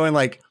movie, I'm going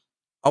like,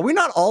 are we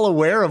not all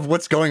aware of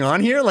what's going on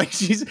here? Like,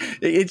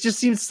 it just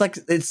seems like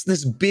it's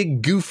this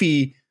big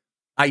goofy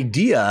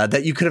idea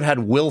that you could have had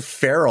Will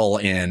Ferrell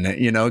in.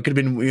 It could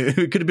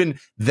have been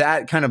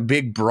that kind of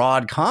big,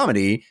 broad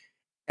comedy,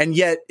 and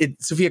yet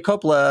Sofia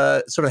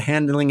Coppola sort of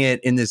handling it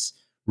in this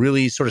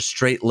really sort of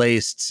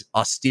straight-laced,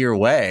 austere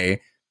way.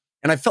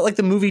 And I felt like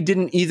the movie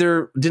didn't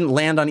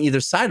land on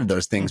either side of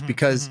those things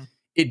because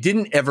it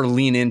didn't ever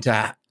lean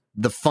into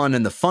the fun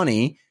and the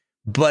funny,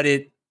 but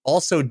it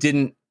also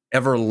didn't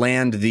ever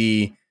land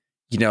the,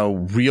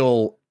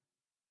 real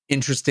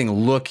interesting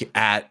look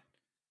at,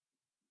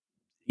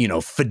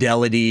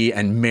 fidelity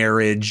and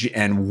marriage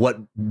and what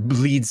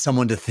leads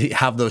someone to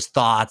have those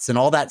thoughts and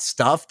all that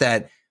stuff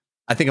that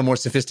I think a more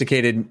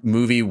sophisticated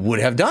movie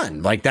would have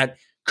done. Like, that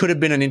could have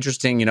been an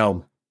interesting,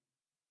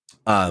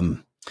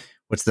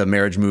 what's the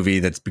marriage movie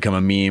that's become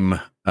a meme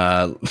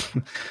that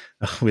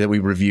we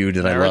reviewed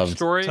that Marriage I loved?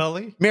 Story.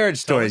 Tully? Marriage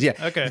Stories, yeah.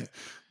 Okay.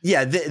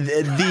 Yeah,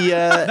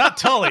 the Not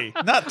Tully.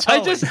 Not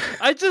Tully.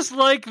 I just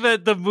like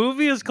that the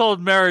movie is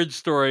called Marriage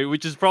Story,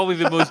 which is probably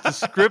the most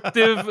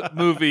descriptive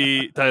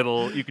movie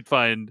title you could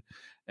find,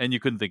 and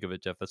you couldn't think of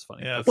it, Jeff. That's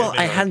funny. Yeah, Okay. well,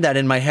 I had that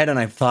in my head, and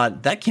I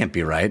thought that can't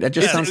be right. That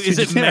just sounds. Is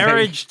too it generic.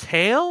 Marriage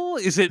Tale?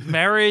 Is it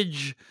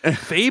Marriage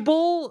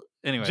Fable?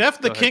 Anyway, Jeff,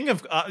 the go ahead. king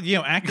of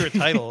accurate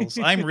titles.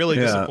 I'm really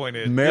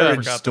disappointed. I Marriage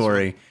forgot this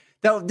Story.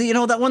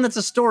 That one that's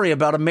a story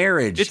about a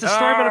marriage. It's a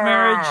story about a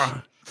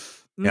marriage.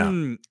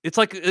 Yeah. It's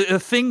like a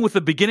thing with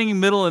a beginning,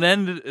 middle, and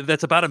end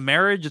that's about a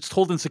marriage. It's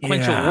told in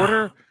sequential Yeah.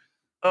 order.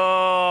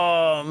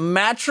 Oh,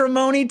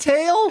 Matrimony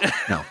Tale?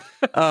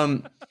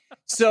 No.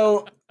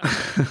 So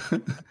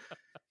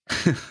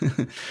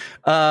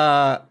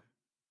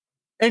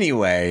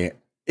anyway,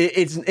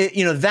 it's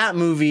that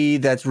movie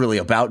that's really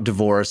about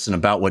divorce and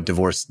about what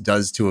divorce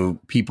does to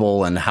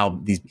people and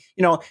how these,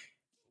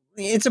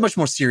 it's a much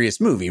more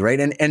serious movie, right?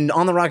 And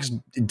On the Rocks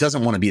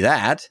doesn't want to be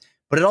that,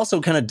 but it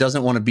also kind of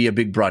doesn't want to be a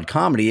big broad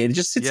comedy. It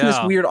just sits in this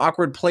weird,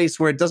 awkward place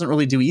where it doesn't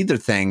really do either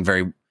thing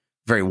very,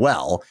 very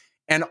well.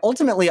 And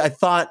ultimately, I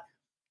thought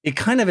it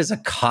kind of is a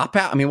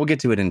cop-out. I mean, we'll get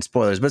to it in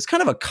spoilers, but it's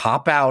kind of a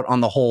cop-out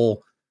on the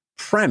whole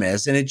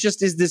premise. And it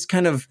just is this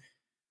kind of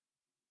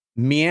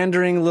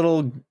meandering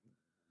little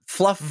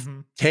fluff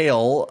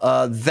tale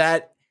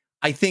that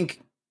I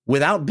think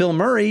without Bill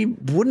Murray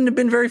wouldn't have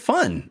been very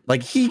fun.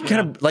 Like, he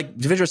kind of, like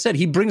Devindra said,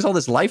 he brings all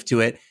this life to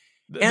it.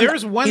 And,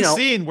 There's one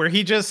scene where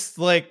he just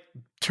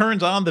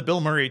turns on the Bill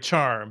Murray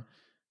charm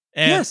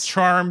and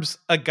charms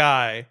a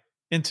guy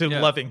into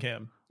loving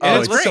him. And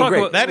Oh, it's so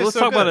great. Let's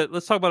talk about it.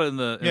 Let's talk about it in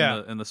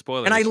the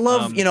spoilers. And I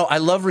love, I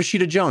love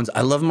Rashida Jones.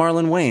 I love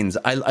Marlon Wayans.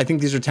 I think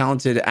these are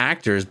talented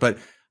actors, but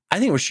I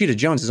think Rashida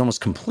Jones is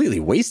almost completely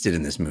wasted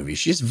in this movie.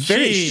 She's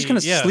kind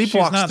of sleepwalks she's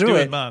not through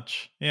doing it.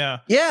 much. Yeah.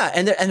 Yeah,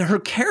 and her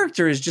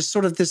character is just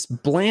sort of this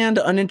bland,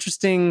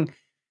 uninteresting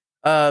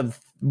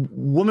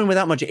woman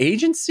without much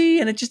agency,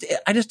 and I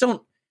just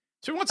don't.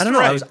 She wants I don't to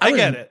know. write. I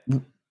get it.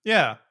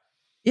 Yeah.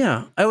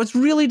 I was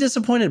really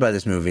disappointed by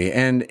this movie,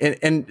 and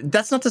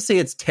that's not to say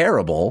it's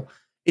terrible.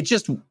 It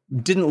just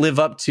didn't live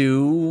up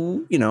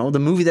to the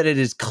movie that it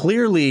is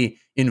clearly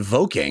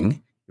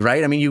invoking.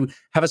 Right? I mean, you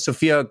have a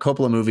Sofia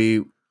Coppola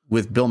movie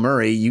with Bill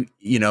Murray,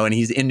 and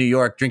he's in New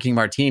York drinking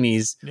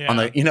martinis on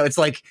the. It's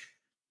like,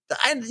 she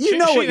what you're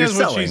knows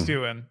selling. what she's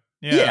doing.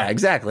 Yeah,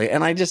 exactly.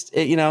 And I just,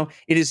 it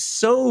is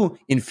so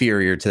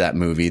inferior to that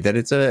movie that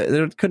it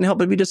couldn't help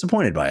but be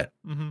disappointed by it.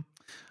 Mm-hmm.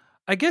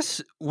 I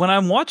guess when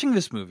I'm watching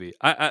this movie,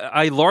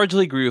 I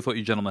largely agree with what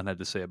you gentlemen had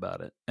to say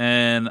about it.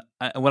 And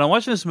when I'm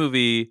watching this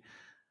movie,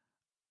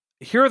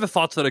 here are the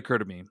thoughts that occur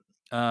to me.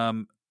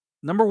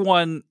 Number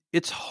one,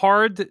 it's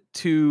hard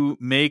to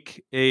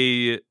make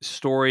a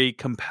story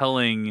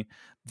compelling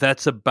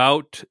that's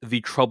about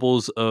the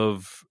troubles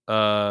of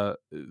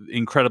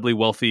incredibly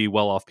wealthy,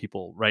 well-off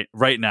people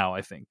right now,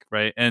 I think,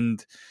 right?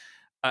 And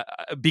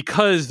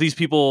because these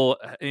people,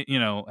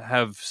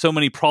 have so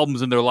many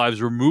problems in their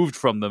lives removed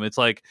from them, it's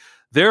like,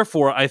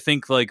 therefore, I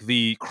think like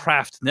the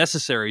craft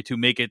necessary to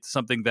make it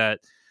something that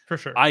for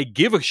sure I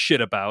give a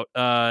shit about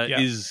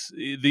is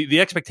the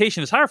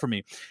expectation is higher for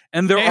me.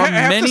 And there are I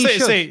have many to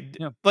shows.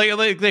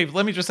 like Dave,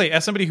 let me just say,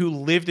 as somebody who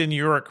lived in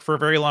New York for a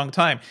very long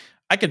time,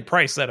 I could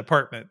price that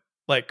apartment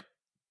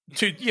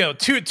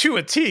to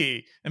a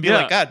T and be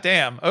like, God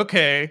damn,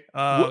 okay.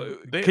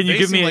 Can you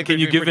give me? Can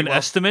you give an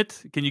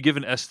estimate? Can you give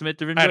an estimate,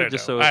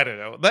 Devindra? I don't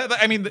know.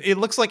 I mean, it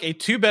looks like a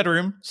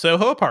 2-bedroom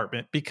Soho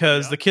apartment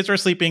because the kids are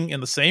sleeping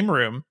in the same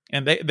room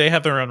and they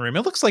have their own room.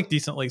 It looks like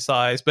decently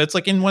sized, but it's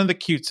like in one of the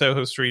cute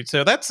Soho streets.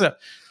 So that's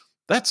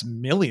That's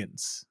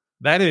millions.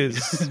 That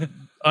is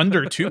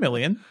under 2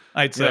 million,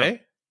 I'd say. Yeah.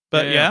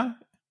 But Yeah, yeah.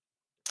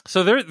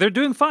 So they're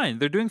doing fine.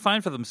 They're doing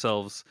fine for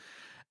themselves.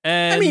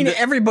 And I mean,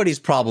 everybody's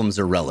problems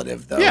are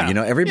relative, though. Yeah. You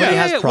know, everybody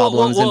Yeah, has yeah, yeah.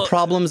 problems, Well, and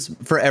problems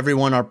for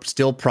everyone are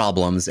still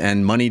problems,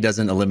 and money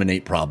doesn't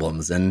eliminate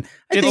problems. And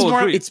I It's think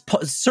more- it's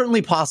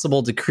certainly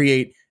possible to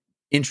create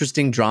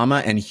interesting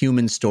drama and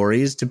human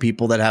stories to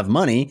people that have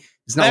money.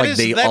 It's not That like is-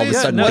 they that all of a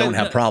is sudden what- don't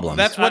have problems.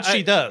 That's what I-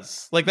 she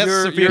does. Like, that's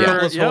You're- Sophia you're-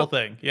 Coppola's yep. whole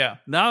thing. Yeah.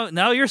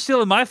 now you're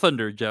stealing my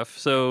thunder, Jeff.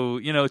 So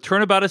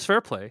turnabout is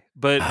fair play.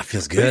 But Ah,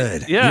 feels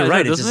good. Yeah, You're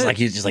right. It's doesn't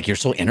just like you're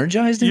so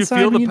energized. you inside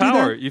feel when the you do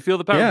power. that. You feel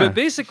the power. Yeah. But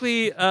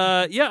basically,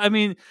 I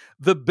mean,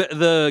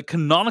 the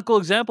canonical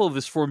example of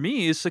this for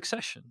me is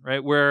Succession,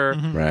 right? Where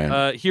Mhm.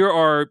 Right. here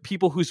are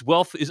people whose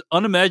wealth is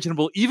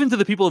unimaginable even to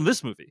the people in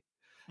this movie,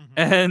 Mhm.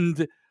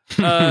 and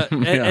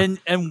Yeah.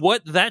 and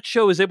what that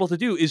show is able to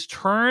do is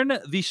turn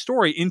the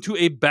story into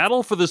a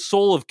battle for the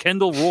soul of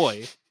Kendall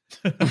Roy.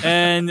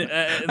 And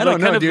I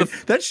don't know, dude.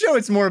 That show,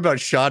 it's more about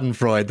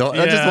Schadenfreude. Though.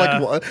 I just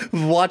like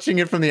watching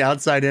it from the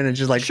outside in, and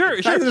just like, Sure.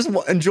 I just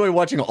enjoy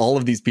watching all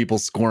of these people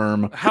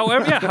squirm.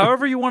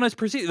 however you want to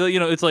proceed,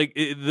 it's like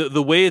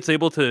the way it's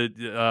able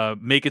to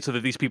make it so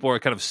that these people are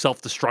kind of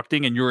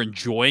self-destructing and you're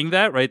enjoying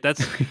that, right?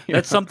 That's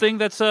something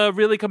that's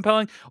really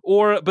compelling.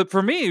 But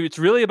for me, it's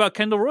really about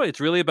Kendall Roy. It's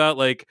really about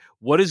like,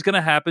 what is going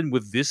to happen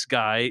with this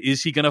guy?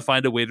 Is he going to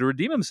find a way to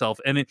redeem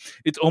himself? And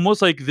it's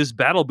almost like this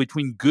battle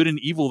between good and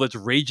evil that's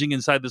raging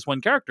inside this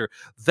one character.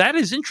 That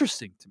is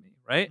interesting to me,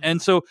 right?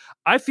 And so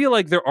I feel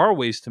like there are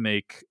ways to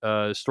make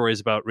stories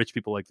about rich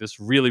people like this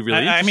really, really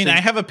I mean, interesting.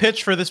 I have a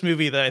pitch for this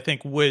movie that I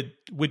think would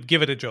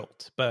give it a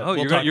jolt. But Oh,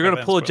 we'll you're going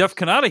to pull a Jeff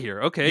Kanata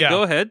here. Okay, Yeah.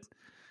 go ahead.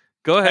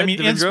 Go ahead. I mean,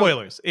 in Devendra.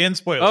 spoilers. In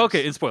spoilers. Oh,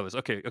 okay, in spoilers.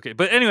 Okay.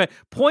 But anyway,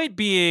 point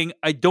being,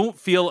 I don't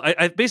feel.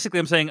 I basically,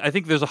 I'm saying I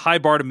think there's a high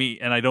bar to meet,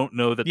 and I don't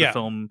know that Yeah, the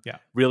film yeah.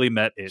 really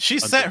met it. She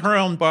set her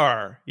own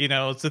bar.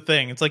 It's the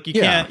thing. It's like you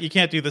Yeah.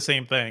 can't do the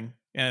same thing.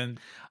 And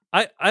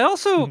I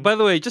also, Mhm. by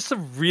the way, just a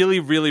really,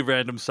 really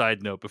random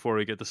side note before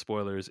we get to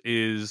spoilers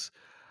is,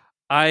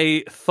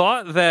 I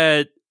thought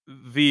that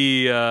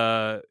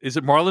is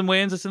it Marlon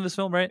Wayans that's in this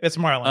film, right? it's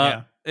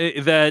Marlon.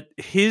 That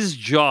his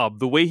job,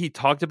 the way he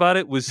talked about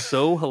it, was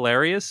so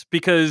hilarious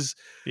because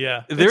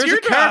Yeah. there's It's your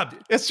a character-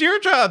 job. It's your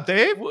job,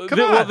 Dave. Come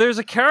on. Well, there's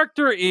a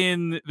character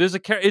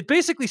it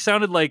basically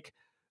sounded like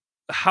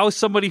how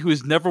somebody who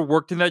has never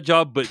worked in that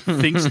job but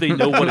thinks they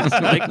know what it's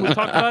like would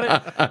talk about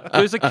it.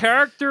 There's a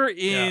character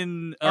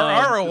in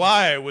Our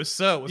ROI was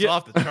off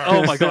the charts.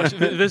 oh my gosh,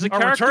 there's a Our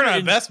character return on in,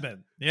 investment.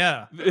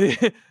 Yeah.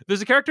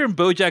 there's a character in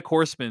BoJack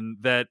Horseman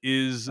that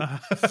is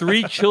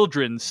three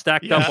children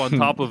stacked up Yeah. on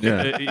top of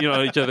Yeah.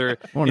 each other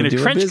I want in to a do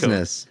a trench coat.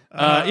 business.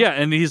 Yeah,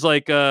 and he's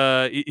like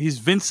he's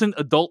Vincent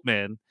Adult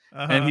Man.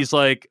 And he's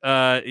like,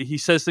 he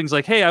says things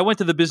like, "Hey, I went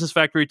to the business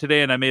factory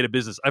today and I made a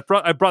business."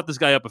 I brought this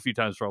guy up a few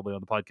times probably on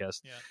the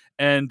podcast, Yeah.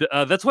 and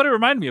that's what it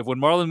reminded me of when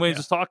Marlon Wayans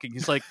was talking.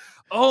 He's like,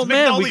 "Oh He's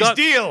making man, all we these got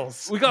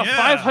deals. we got Yeah.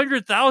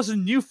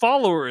 500,000 new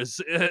followers,"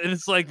 and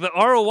it's like the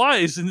ROI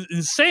is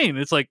insane.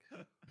 It's like,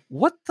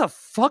 what the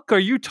fuck are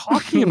you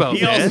talking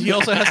about, man? He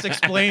also has to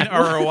explain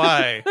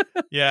ROI.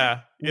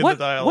 Yeah, in the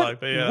dialogue.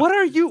 But yeah, What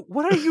are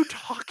you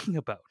talking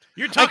about?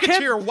 you're talking I to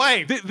can't- your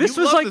wife. this You was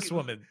love like- this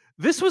woman.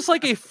 This was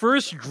like a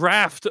first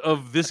draft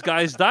of this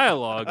guy's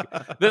dialogue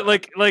that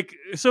like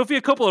Sophia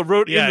Coppola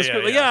wrote in Yeah, the yeah,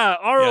 script. yeah.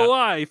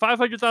 ROI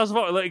 500,000.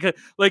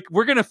 Like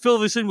we're gonna fill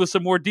this in with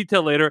some more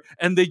detail later,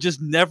 and they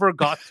just never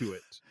got to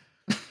it.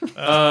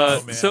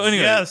 Oh, man. So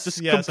anyway, yes,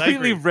 just yes,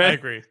 completely I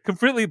agree.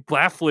 completely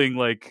baffling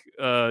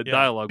Yeah.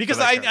 dialogue because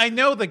for that character. I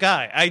know the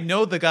guy. I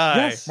know the guy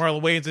Yes.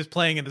 Marlon Wayans is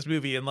playing in this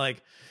movie, and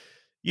like,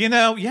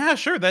 yeah,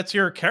 sure, that's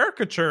your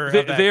caricature. of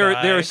that They're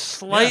guy.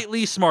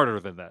 slightly smarter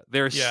than that.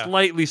 They're Yeah.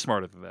 slightly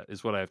smarter than that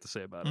is what I have to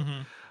say about it.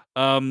 Mhm.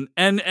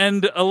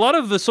 And a lot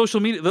of the social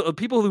media, the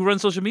people who run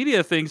social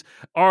media things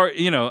are,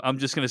 I'm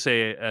just going to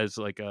say as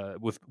like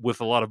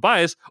with a lot of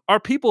bias, are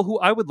people who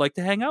I would like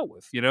to hang out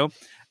with.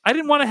 I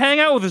didn't want to hang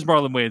out with this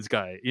Marlon Wayans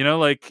guy.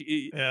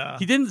 Yeah.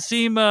 He didn't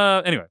seem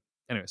anyway.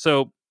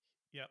 So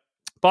Yep.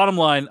 bottom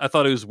line, I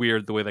thought it was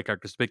weird the way that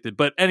character's depicted.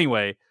 But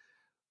anyway,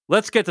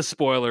 let's get to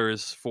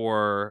spoilers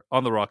for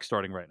On the Rock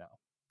starting right now.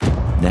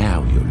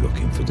 Now you're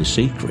looking for the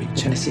secret.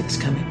 You're gonna see this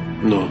coming.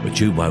 No, But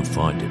you won't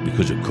find it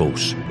because, of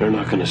course, you're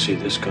not going to see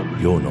this coming.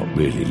 you're not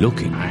really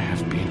looking. I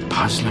have been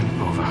puzzling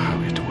over how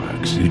it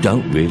works. You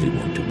don't really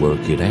want to work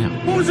it out.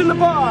 Who's in the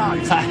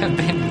box? I have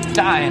been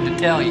dying to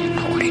tell you.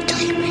 I want to tell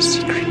you my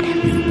secret now.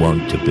 You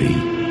want to be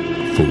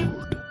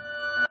fooled.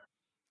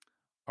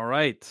 All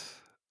right,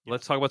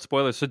 let's talk about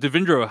spoilers. So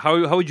Devendra,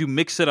 how would you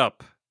mix it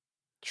up?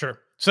 Sure.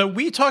 So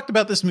we talked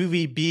about this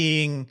movie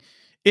being,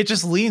 it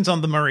just leans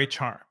on the Murray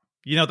charm.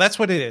 That's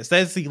what it is.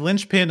 That is the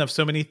linchpin of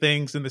so many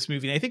things in this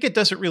movie. And I think it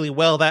does it really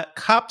well. That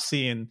cop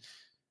scene,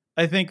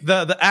 I think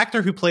the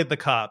actor who played the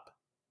cop,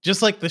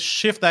 just like the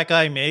shift that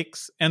guy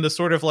makes and the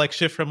sort of like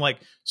shift from like,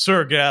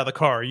 "Sir, get out of the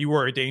car. You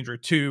are a danger,"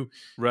 to,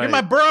 Right. "You're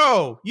my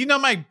bro. You know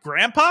my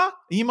grandpa?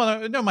 You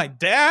know my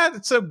dad?"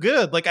 It's so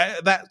good. Like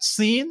that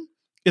scene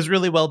is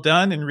really well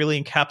done and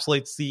really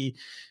encapsulates the,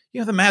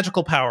 the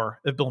magical power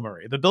of Bill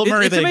Murray. The Bill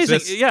Murray It's that amazing.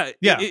 exists. Yeah,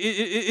 Yeah.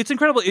 It's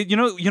incredible. You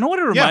know what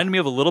it reminded me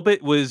of a little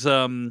bit was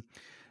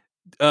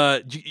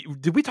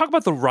did we talk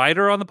about The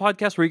Rider on the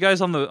podcast? Were you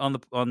guys on the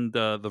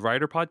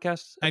Rider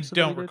podcast? I episode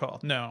don't we did? recall.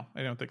 No,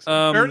 I don't think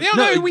so.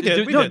 No, We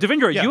did.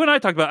 Devindra, Yeah. you and I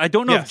talked about it. I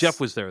don't know if Yes. Jeff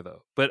was there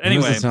though. But What does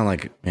anyway, it sound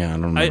like? Yeah, I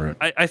don't remember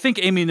it. I think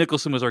Amy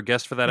Nicholson was our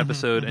guest for that Mhm,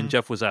 episode, and mhm.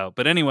 Jeff was out.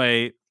 But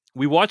anyway,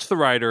 we watched The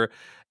Rider,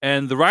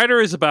 and The Rider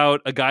is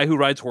about a guy who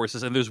rides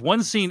horses. And there's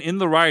one scene in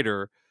The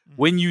Rider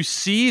when you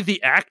see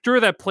the actor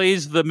that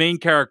plays the main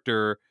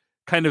character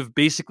kind of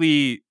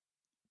basically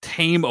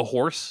tame a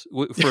horse,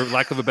 for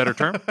lack of a better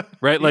term,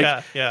 right?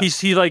 Like yeah.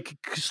 he like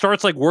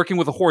starts like working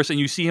with a horse, and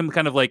you see him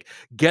kind of like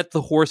get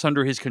the horse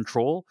under his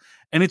control,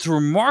 and it's a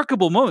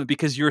remarkable moment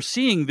because you're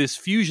seeing this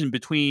fusion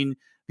between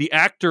the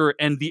actor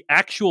and the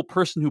actual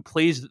person who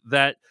plays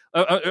that.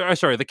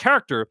 The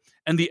character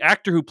and the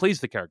actor who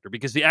plays the character,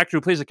 because the actor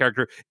who plays the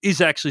character is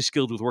actually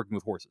skilled with working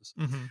with horses.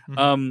 Mhm,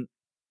 mhm.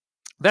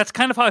 That's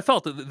kind of how I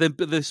felt.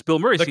 This Bill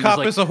Murray The scene cop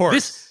was like, is a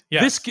horse.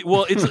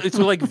 It's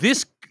like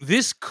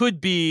this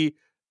could be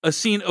a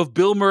scene of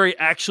Bill Murray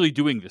actually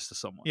doing this to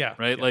someone. Yeah,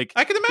 right. yeah. Like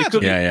I can it imagine. could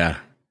be- Yeah.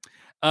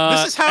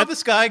 This is how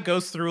this guy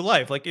goes through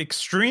life, like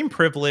extreme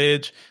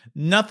privilege,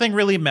 nothing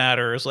really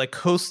matters, like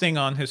coasting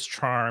on his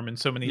charm and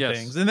so many Yes.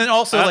 things. And then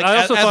also, like,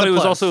 I also as thought a it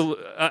was plus.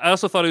 I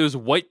also thought it was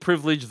white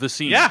privilege. The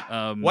scene,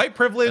 Yeah, white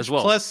privilege as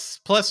well.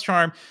 plus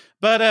charm.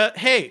 But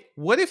hey,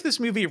 what if this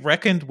movie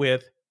reckoned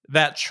with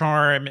that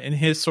charm and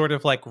his sort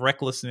of like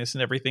recklessness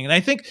and everything? And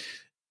I think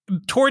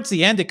towards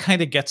the end, it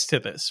kind of gets to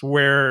this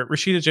where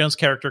Rashida Jones'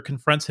 character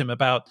confronts him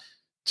about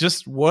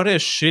just what a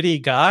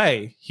shitty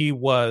guy he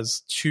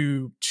was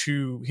to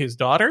his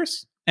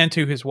daughters and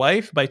to his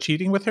wife by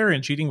cheating with her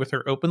and cheating with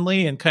her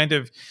openly and kind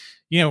of,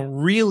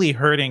 really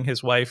hurting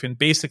his wife and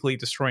basically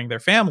destroying their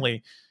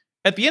family.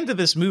 At the end of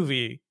this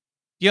movie,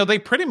 they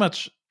pretty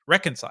much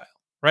reconcile,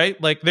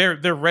 right? Like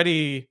they're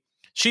ready.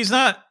 She's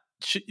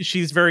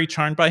very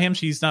charmed by him.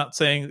 She's not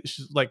saying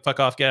she's like,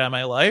 fuck off, get out of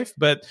my life,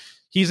 but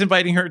he's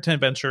inviting her to an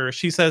adventure.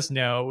 She says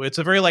no. It's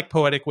a very like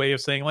poetic way of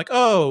saying like,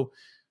 oh,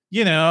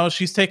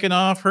 she's taken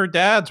off her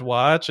dad's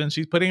watch and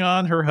she's putting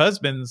on her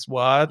husband's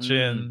watch.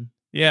 And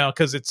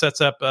because it sets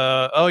up,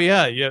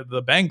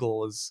 the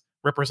bangle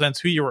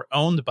represents who you were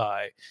owned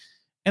by.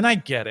 And I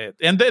get it.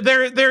 And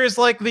there is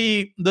like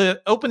the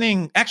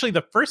opening. Actually,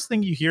 the first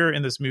thing you hear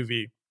in this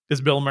movie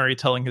is Bill Murray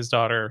telling his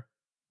daughter,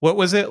 what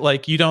was it?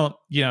 Like, you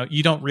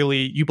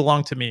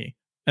belong to me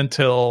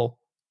until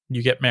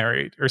you get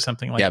married or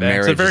something like that.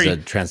 Marriage is a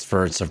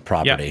transference of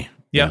property.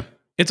 Yeah.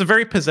 It's a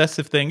very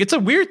possessive thing. It's a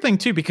weird thing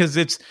too, because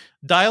it's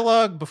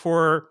dialogue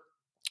before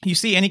you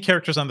see any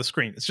characters on the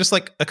screen. It's just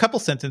like a couple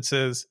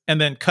sentences and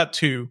then cut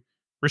to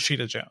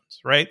Rashida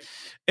Jones, right?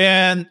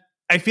 And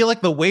I feel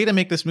like the way to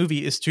make this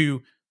movie is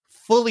to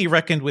fully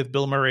reckon with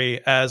Bill Murray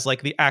as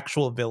like the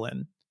actual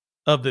villain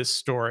of this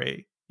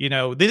story.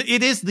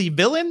 It is the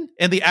villain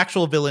and the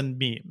actual villain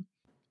meme.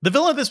 The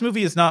villain of this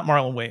movie is not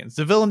Marlon Wayans.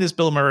 The villain is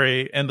Bill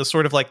Murray and the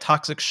sort of like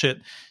toxic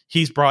shit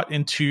he's brought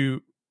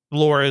into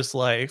Laura's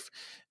life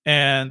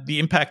and the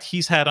impact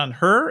he's had on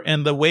her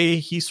and the way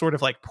he sort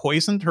of like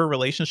poisoned her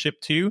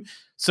relationship too.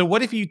 So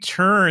what if you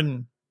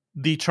turn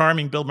the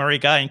charming Bill Murray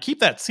guy and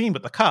keep that scene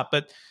with the cop,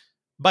 but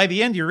by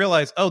the end you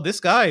realize, oh, this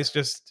guy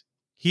is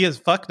he is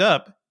fucked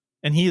up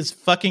and he is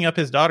fucking up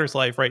his daughter's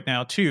life right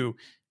now too.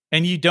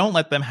 And you don't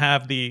let them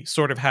have the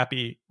sort of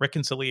happy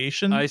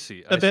reconciliation. I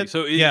see. bit.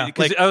 So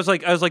like, I was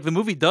like, the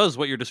movie does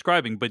what you're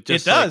describing, but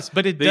just it does,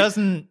 but it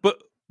doesn't. But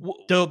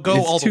Don't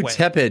go all the way.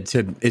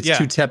 It's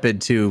too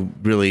tepid to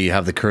really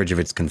have the courage of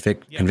its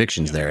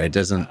convictions there. It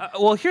doesn't.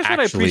 Well, here's what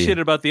I appreciated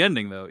about the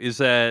ending, though, is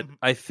that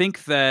I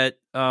think that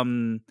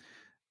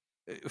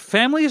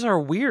families are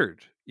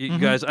weird. You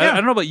guys, I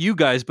don't know about you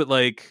guys, but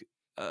like,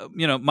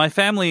 my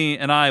family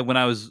and I, when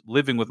I was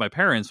living with my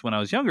parents when I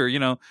was younger,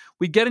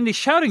 we'd get into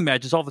shouting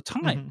matches all the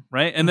time,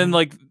 right? And then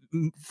like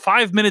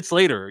 5 minutes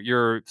later,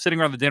 you're sitting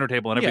around the dinner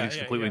table and everything's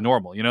completely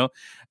normal,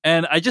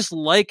 And I just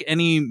like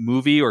any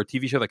movie or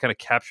TV show that kind of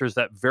captures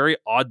that very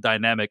odd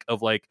dynamic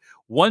of like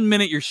 1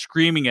 minute you're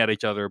screaming at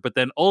each other, but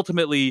then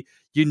ultimately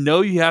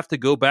you have to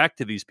go back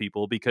to these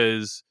people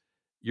because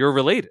you're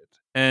related.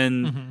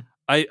 And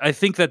I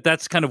think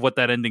that's kind of what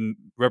that ending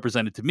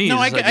represented to me. No,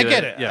 I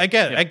get it.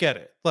 I get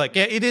it. Like,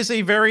 it is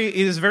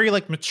very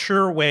like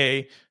mature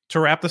way to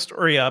wrap the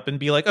story up and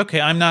be like,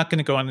 okay, I'm not going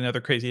to go on another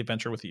crazy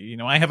adventure with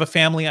you. I have a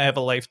family, I have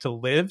a life to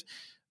live,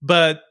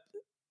 but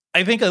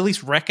I think at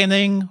least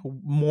reckoning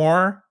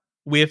more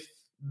with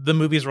the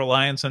movie's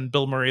reliance on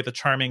Bill Murray, the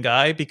charming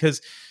guy,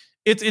 because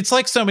it's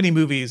like so many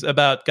movies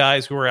about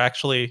guys who are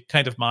actually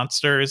kind of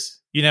monsters.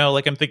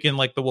 Like I'm thinking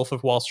like The Wolf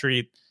of Wall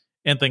Street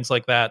and things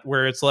like that,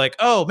 where it's like,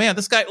 oh man,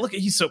 this guy, look,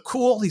 he's so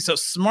cool, he's so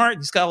smart,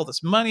 he's got all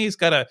this money, he's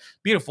got a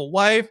beautiful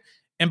wife,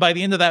 and by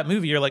the end of that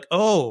movie, you're like,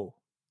 oh,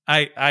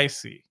 I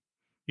see.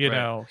 He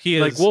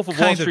is like Wolf of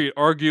Wall Street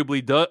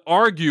arguably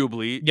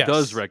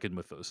does reckon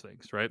with those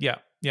things, right? Yeah.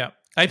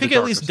 I think it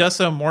at least does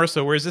so more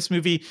so, whereas this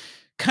movie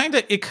kind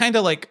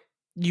of like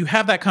you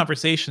have that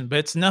conversation, but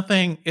it's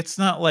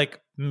not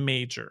like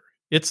major.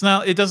 It's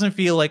not. It doesn't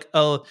feel like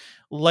a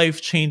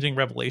life-changing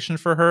revelation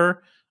for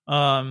her.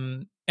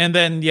 And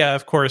then, yeah,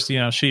 of course,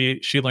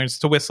 she learns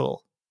to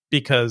whistle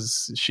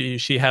because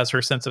she has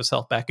her sense of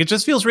self back. It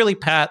just feels really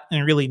pat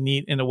and really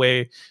neat in a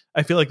way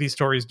I feel like these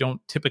stories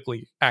don't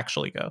typically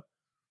actually go.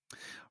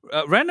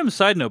 Random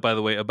side note, by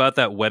the way, about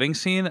that wedding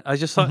scene. I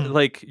just thought,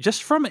 like,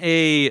 just from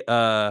a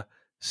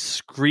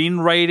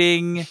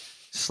screenwriting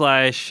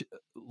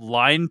 /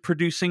 line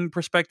producing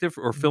perspective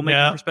or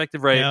filmmaking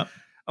perspective, right? Yeah.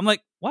 I'm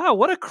like, wow,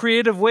 what a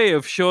creative way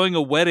of showing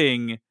a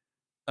wedding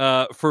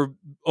for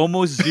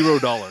almost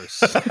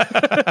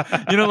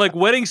 $0. Like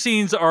wedding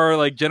scenes are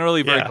like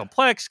generally very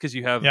complex because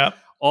you have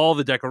all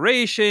the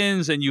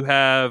decorations and you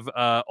have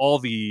all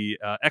the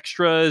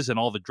extras and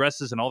all the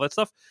dresses and all that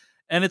stuff.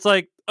 And it's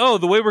like, oh,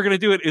 the way we're going to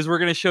do it is we're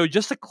going to show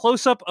just a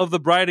close up of the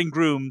bride and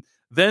groom,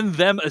 then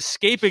them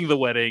escaping the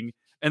wedding,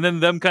 and then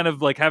them kind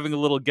of like having a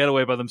little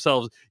getaway by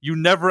themselves. You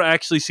never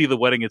actually see the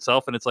wedding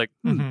itself. And it's like,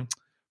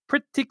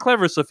 pretty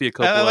clever, Sophia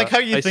Coppola. I like how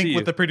you think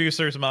with the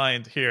producer's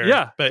mind here.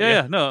 Yeah.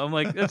 No, I'm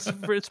like, it's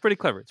pretty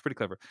clever. It's pretty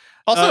clever.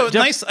 Also,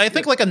 nice. I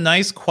think like a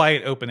nice,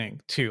 quiet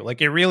opening too.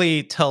 Like it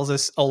really tells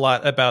us a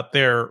lot about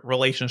their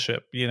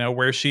relationship.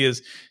 Where she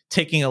is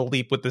taking a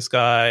leap with this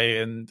guy,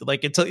 and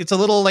like it's a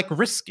little like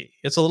risky.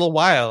 It's a little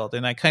wild,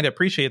 and I kind of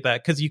appreciate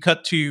that because you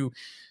cut to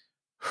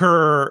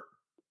her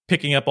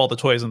picking up all the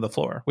toys on the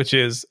floor, which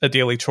is a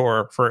daily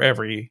chore for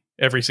every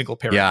single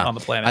parent on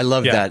the planet. I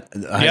love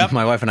that.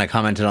 My wife and I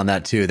commented on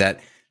that too. That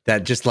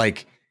just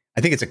like,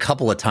 I think it's a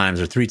couple of times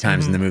or 3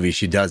 times in the movie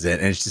she does it,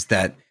 and it's just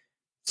that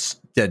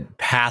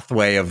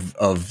pathway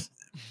of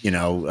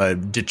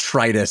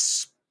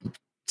detritus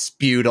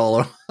spewed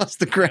all across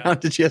the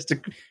ground that she has to.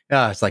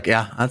 It's like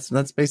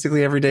that's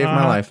basically every day of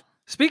my life.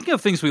 Speaking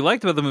of things we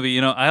liked about the movie,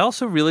 I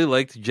also really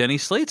liked Jenny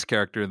Slate's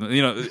character.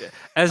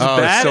 As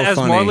bad as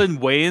Marlon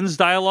Wayans'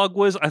 dialogue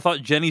was, I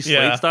thought Jenny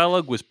Slate's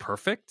dialogue was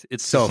perfect.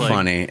 It's so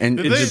funny and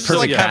just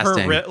perfect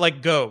casting.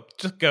 Have her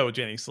just go,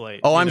 Jenny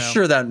Slate. Oh, I'm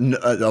sure that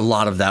a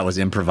lot of that was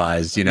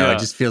improvised. It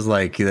just feels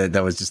like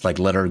that was just like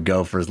let her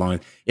go for as long as.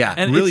 Yeah,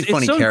 and really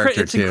funny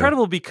character it's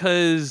incredible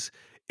because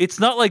it's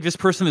not like this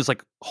person is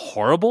like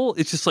horrible.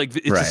 It's just like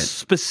it's a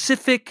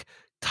specific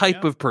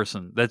type of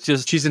person that's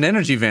just she's an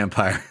energy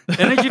vampire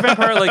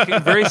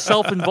like very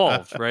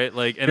self-involved, right?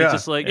 Like, and it's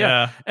just like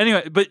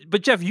anyway,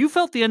 but Jeff, you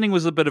felt the ending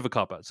was a bit of a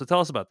cop-out, so tell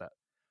us about that.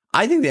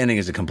 I think the ending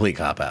is a complete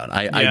cop-out.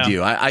 I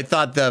do. I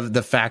thought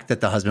the fact that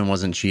the husband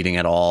wasn't cheating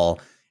at all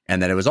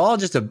and that it was all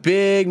just a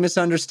big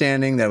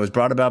misunderstanding that was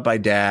brought about by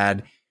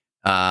dad,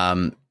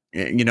 and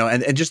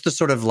just the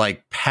sort of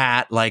like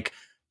pat, like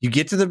you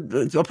get to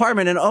the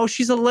apartment and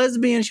she's a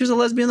lesbian, she was a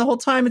lesbian the whole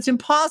time, it's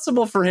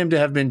impossible for him to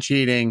have been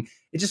cheating.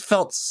 It just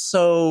felt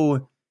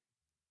so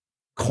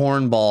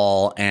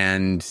cornball,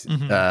 and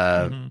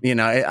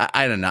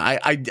I don't know.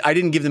 I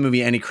didn't give the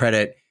movie any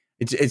credit.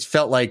 It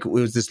felt like it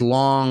was this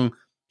long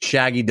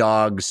Shaggy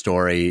Dog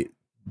story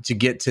to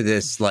get to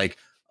this like,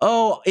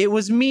 oh, it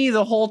was me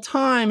the whole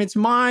time. It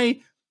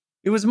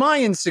was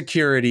my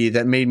insecurity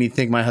that made me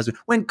think my husband.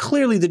 When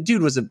clearly the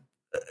dude was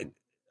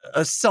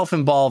a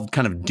self-involved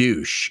kind of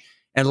douche.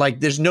 And like,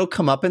 there's no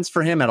comeuppance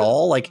for him at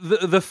all. Like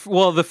the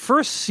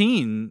first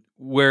scene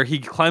where he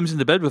climbs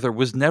into bed with her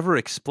was never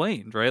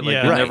explained, right?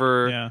 Like they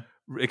never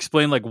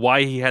explained like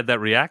why he had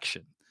that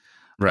reaction,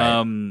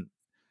 right?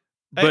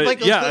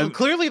 But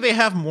clearly they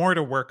have more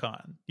to work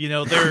on.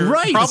 Their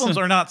problems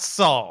are not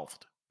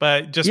solved,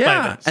 but just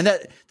by this. And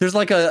that there's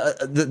like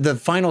the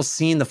final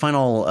scene, the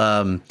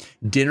final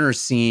dinner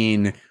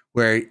scene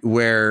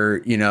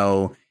where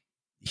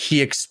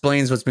he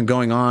explains what's been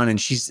going on and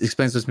she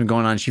explains what's been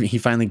going on. He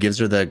finally gives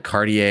her the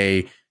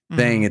Cartier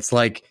thing. It's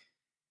like,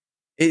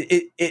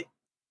 it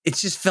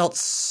just felt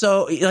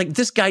so like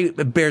this guy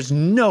bears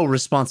no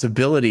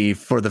responsibility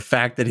for the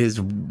fact that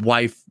his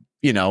wife,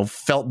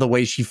 felt the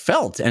way she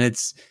felt. And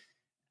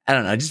I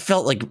don't know. I just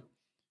felt like,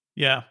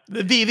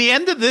 the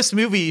end of this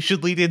movie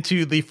should lead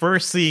into the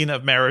first scene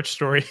of Marriage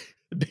Story,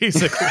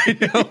 basically. I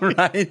know,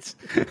 right?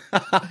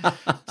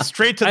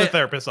 Straight to the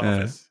therapist's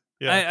office.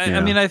 I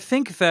mean, I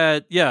think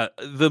that,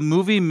 the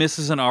movie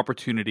misses an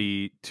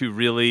opportunity to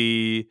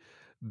really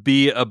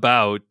be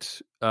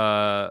about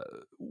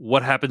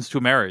what happens to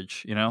a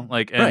marriage, in a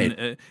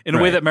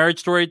way that Marriage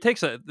Story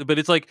takes it. But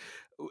it's like,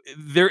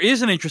 there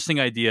is an interesting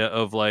idea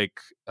of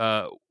like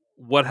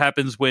what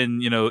happens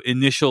when,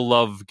 initial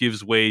love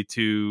gives way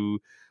to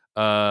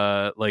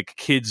like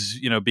kids,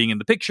 being in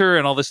the picture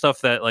and all this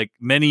stuff that like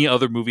many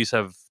other movies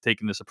have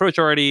taken this approach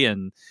already.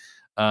 And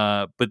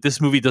but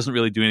this movie doesn't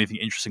really do anything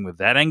interesting with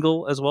that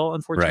angle as well,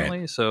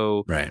 unfortunately.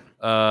 So,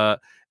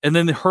 and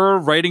then her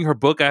writing her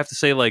book, I have to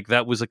say, like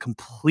that was a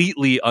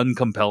completely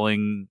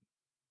uncompelling,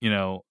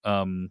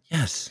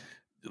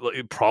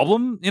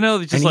 problem.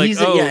 Just and like,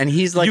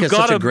 he's like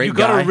such a great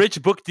guy. You got a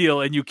rich book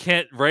deal and you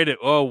can't write it.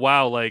 Oh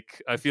wow,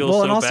 like I feel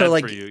so also, bad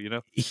like, for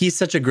you. He's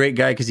such a great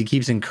guy because he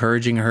keeps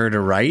encouraging her to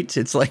write.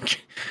 It's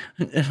like,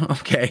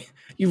 okay,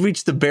 you've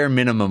reached the bare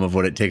minimum of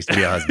what it takes to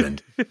be a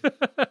husband.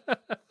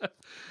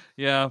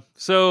 Yeah.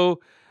 So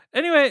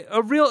Anyway,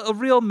 a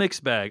real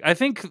mixed bag. I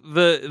think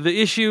the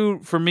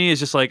issue for me is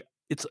just like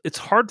it's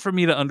hard for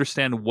me to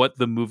understand what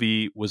the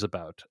movie was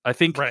about. I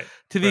think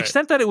to the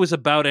extent that it was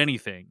about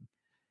anything,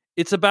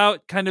 it's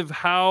about kind of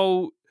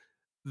how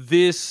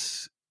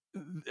this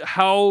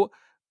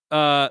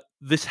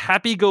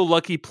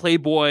happy-go-lucky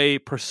playboy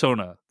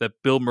persona that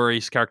Bill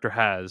Murray's character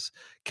has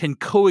can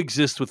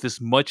coexist with this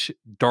much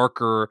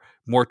darker,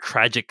 more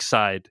tragic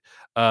side,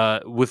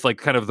 with like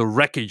kind of the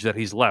wreckage that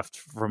he's left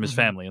from his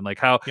family, and like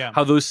how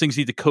those things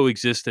need to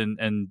coexist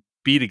and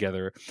be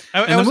together.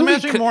 I was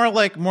imagining more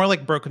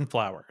like Broken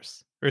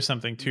Flowers or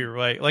something too,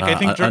 right? Like I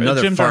think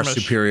another Jim far Jarmusch,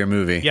 superior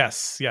movie.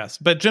 Yes,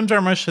 but Jim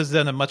Jarmusch has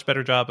done a much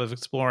better job of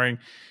exploring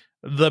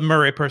the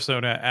Murray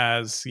persona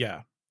as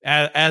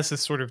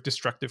this sort of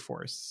destructive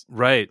force.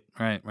 Right.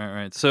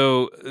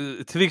 So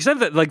to the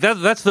extent that like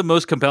that's the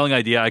most compelling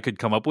idea I could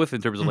come up with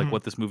in terms of like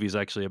what this movie is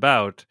actually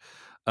about.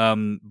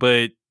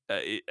 But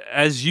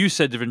as you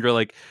said, Devindra,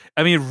 like,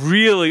 I mean, it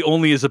really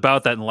only is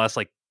about that in the last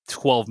like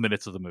 12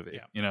 minutes of the movie,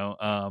 you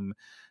know?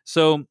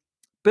 So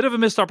bit of a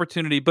missed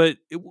opportunity, but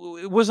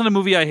it wasn't a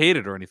movie I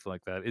hated or anything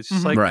like that. It's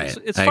just like,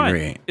 it's fine. I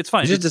agree. It's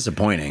fine. It's just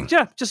disappointing.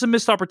 Yeah. Just a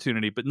missed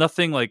opportunity, but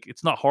nothing like,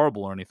 it's not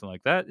horrible or anything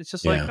like that. It's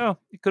just like, oh,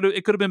 it could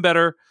have been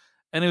better.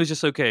 And it was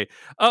just okay.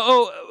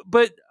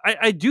 But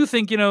I do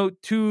think, you know,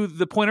 to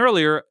the point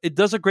earlier, it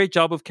does a great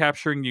job of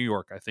capturing New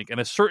York, I think, and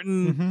a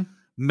certain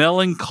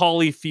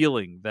melancholy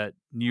feeling that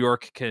New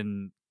York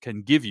can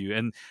give you,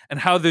 and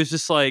how there's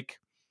this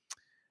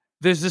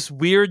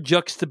weird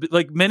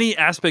like many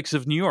aspects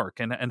of New York,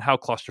 and how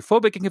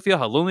claustrophobic it can feel,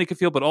 how lonely it can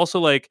feel, but also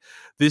like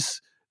this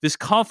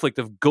conflict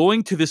of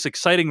going to this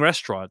exciting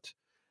restaurant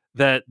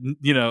that,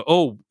 you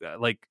know,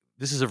 like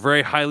this is a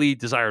very highly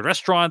desired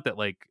restaurant that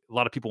like a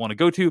lot of people want to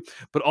go to,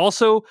 but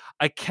also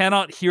I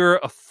cannot hear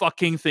a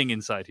fucking thing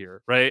inside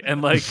here, right?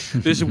 And like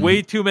there's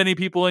way too many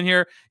people in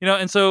here, you know,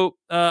 and so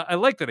I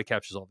like that it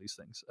captures all these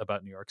things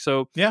about New York.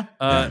 So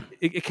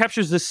it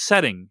captures this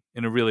setting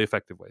in a really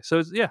effective way.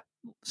 So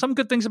some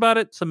good things about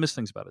it, some missed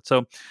things about it.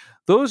 So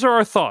those are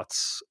our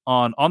thoughts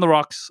on the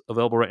Rocks,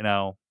 available right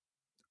now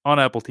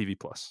on Apple TV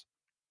Plus.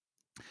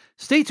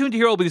 Stay tuned to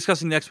hear what we'll be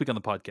discussing next week on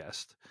the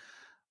podcast.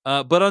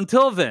 But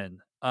until then,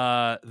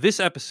 this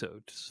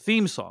episode's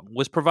theme song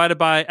was provided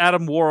by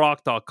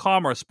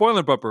AdamWarrock.com. Our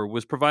spoiler bumper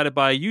was provided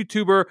by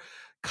YouTuber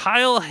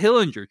Kyle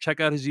Hillinger.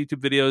 Check out his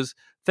YouTube videos.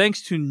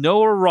 Thanks to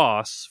Noah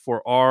Ross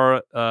for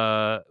our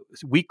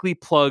weekly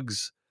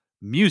plugs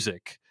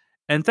music.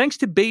 And thanks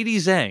to Beatty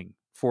Zhang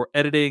for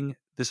editing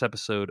this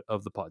episode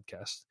of the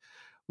podcast.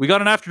 We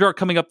got an After Dark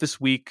coming up this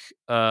week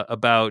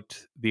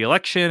about the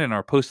election and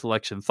our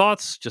post-election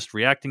thoughts, just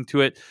reacting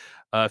to it.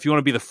 If you want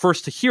to be the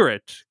first to hear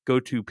it,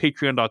 go to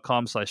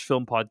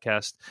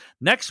patreon.com/filmpodcast.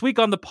 Next week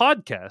on the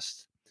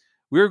podcast,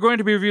 we're going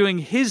to be reviewing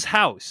His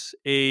House,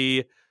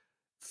 a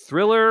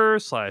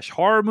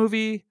thriller/horror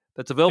movie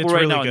that's available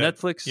right now on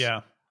Netflix.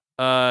 Yeah.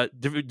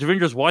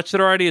 Devindra's watched it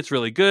already. It's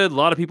really good. A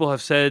lot of people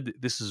have said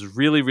this is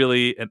really,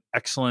 really an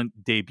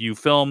excellent debut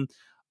film.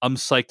 I'm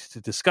psyched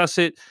to discuss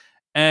it.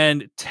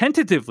 And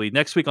tentatively,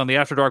 next week on the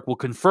After Dark, we'll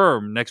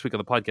confirm next week on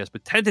the podcast,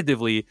 but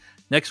tentatively,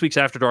 next week's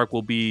After Dark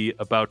will be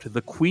about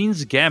The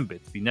Queen's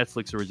Gambit, the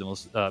Netflix original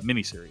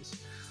miniseries.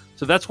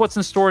 So that's what's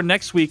in store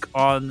next week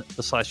on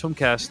the Slash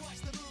Filmcast.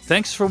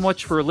 Thanks so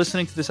much for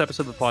listening to this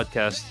episode of the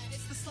podcast.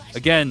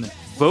 Again,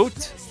 vote,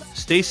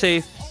 stay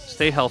safe,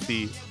 stay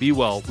healthy, be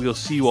well. We'll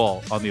see you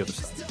all on the other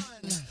side.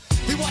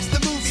 We watch the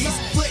movies,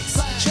 flicks,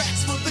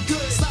 tracks for the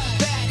good,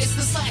 bad. It's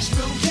the Slash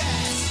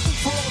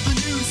Filmcast. For all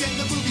the news and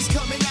the movies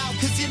coming out,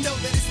 'cause you know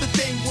that it's the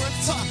thing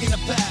worth talking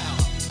about.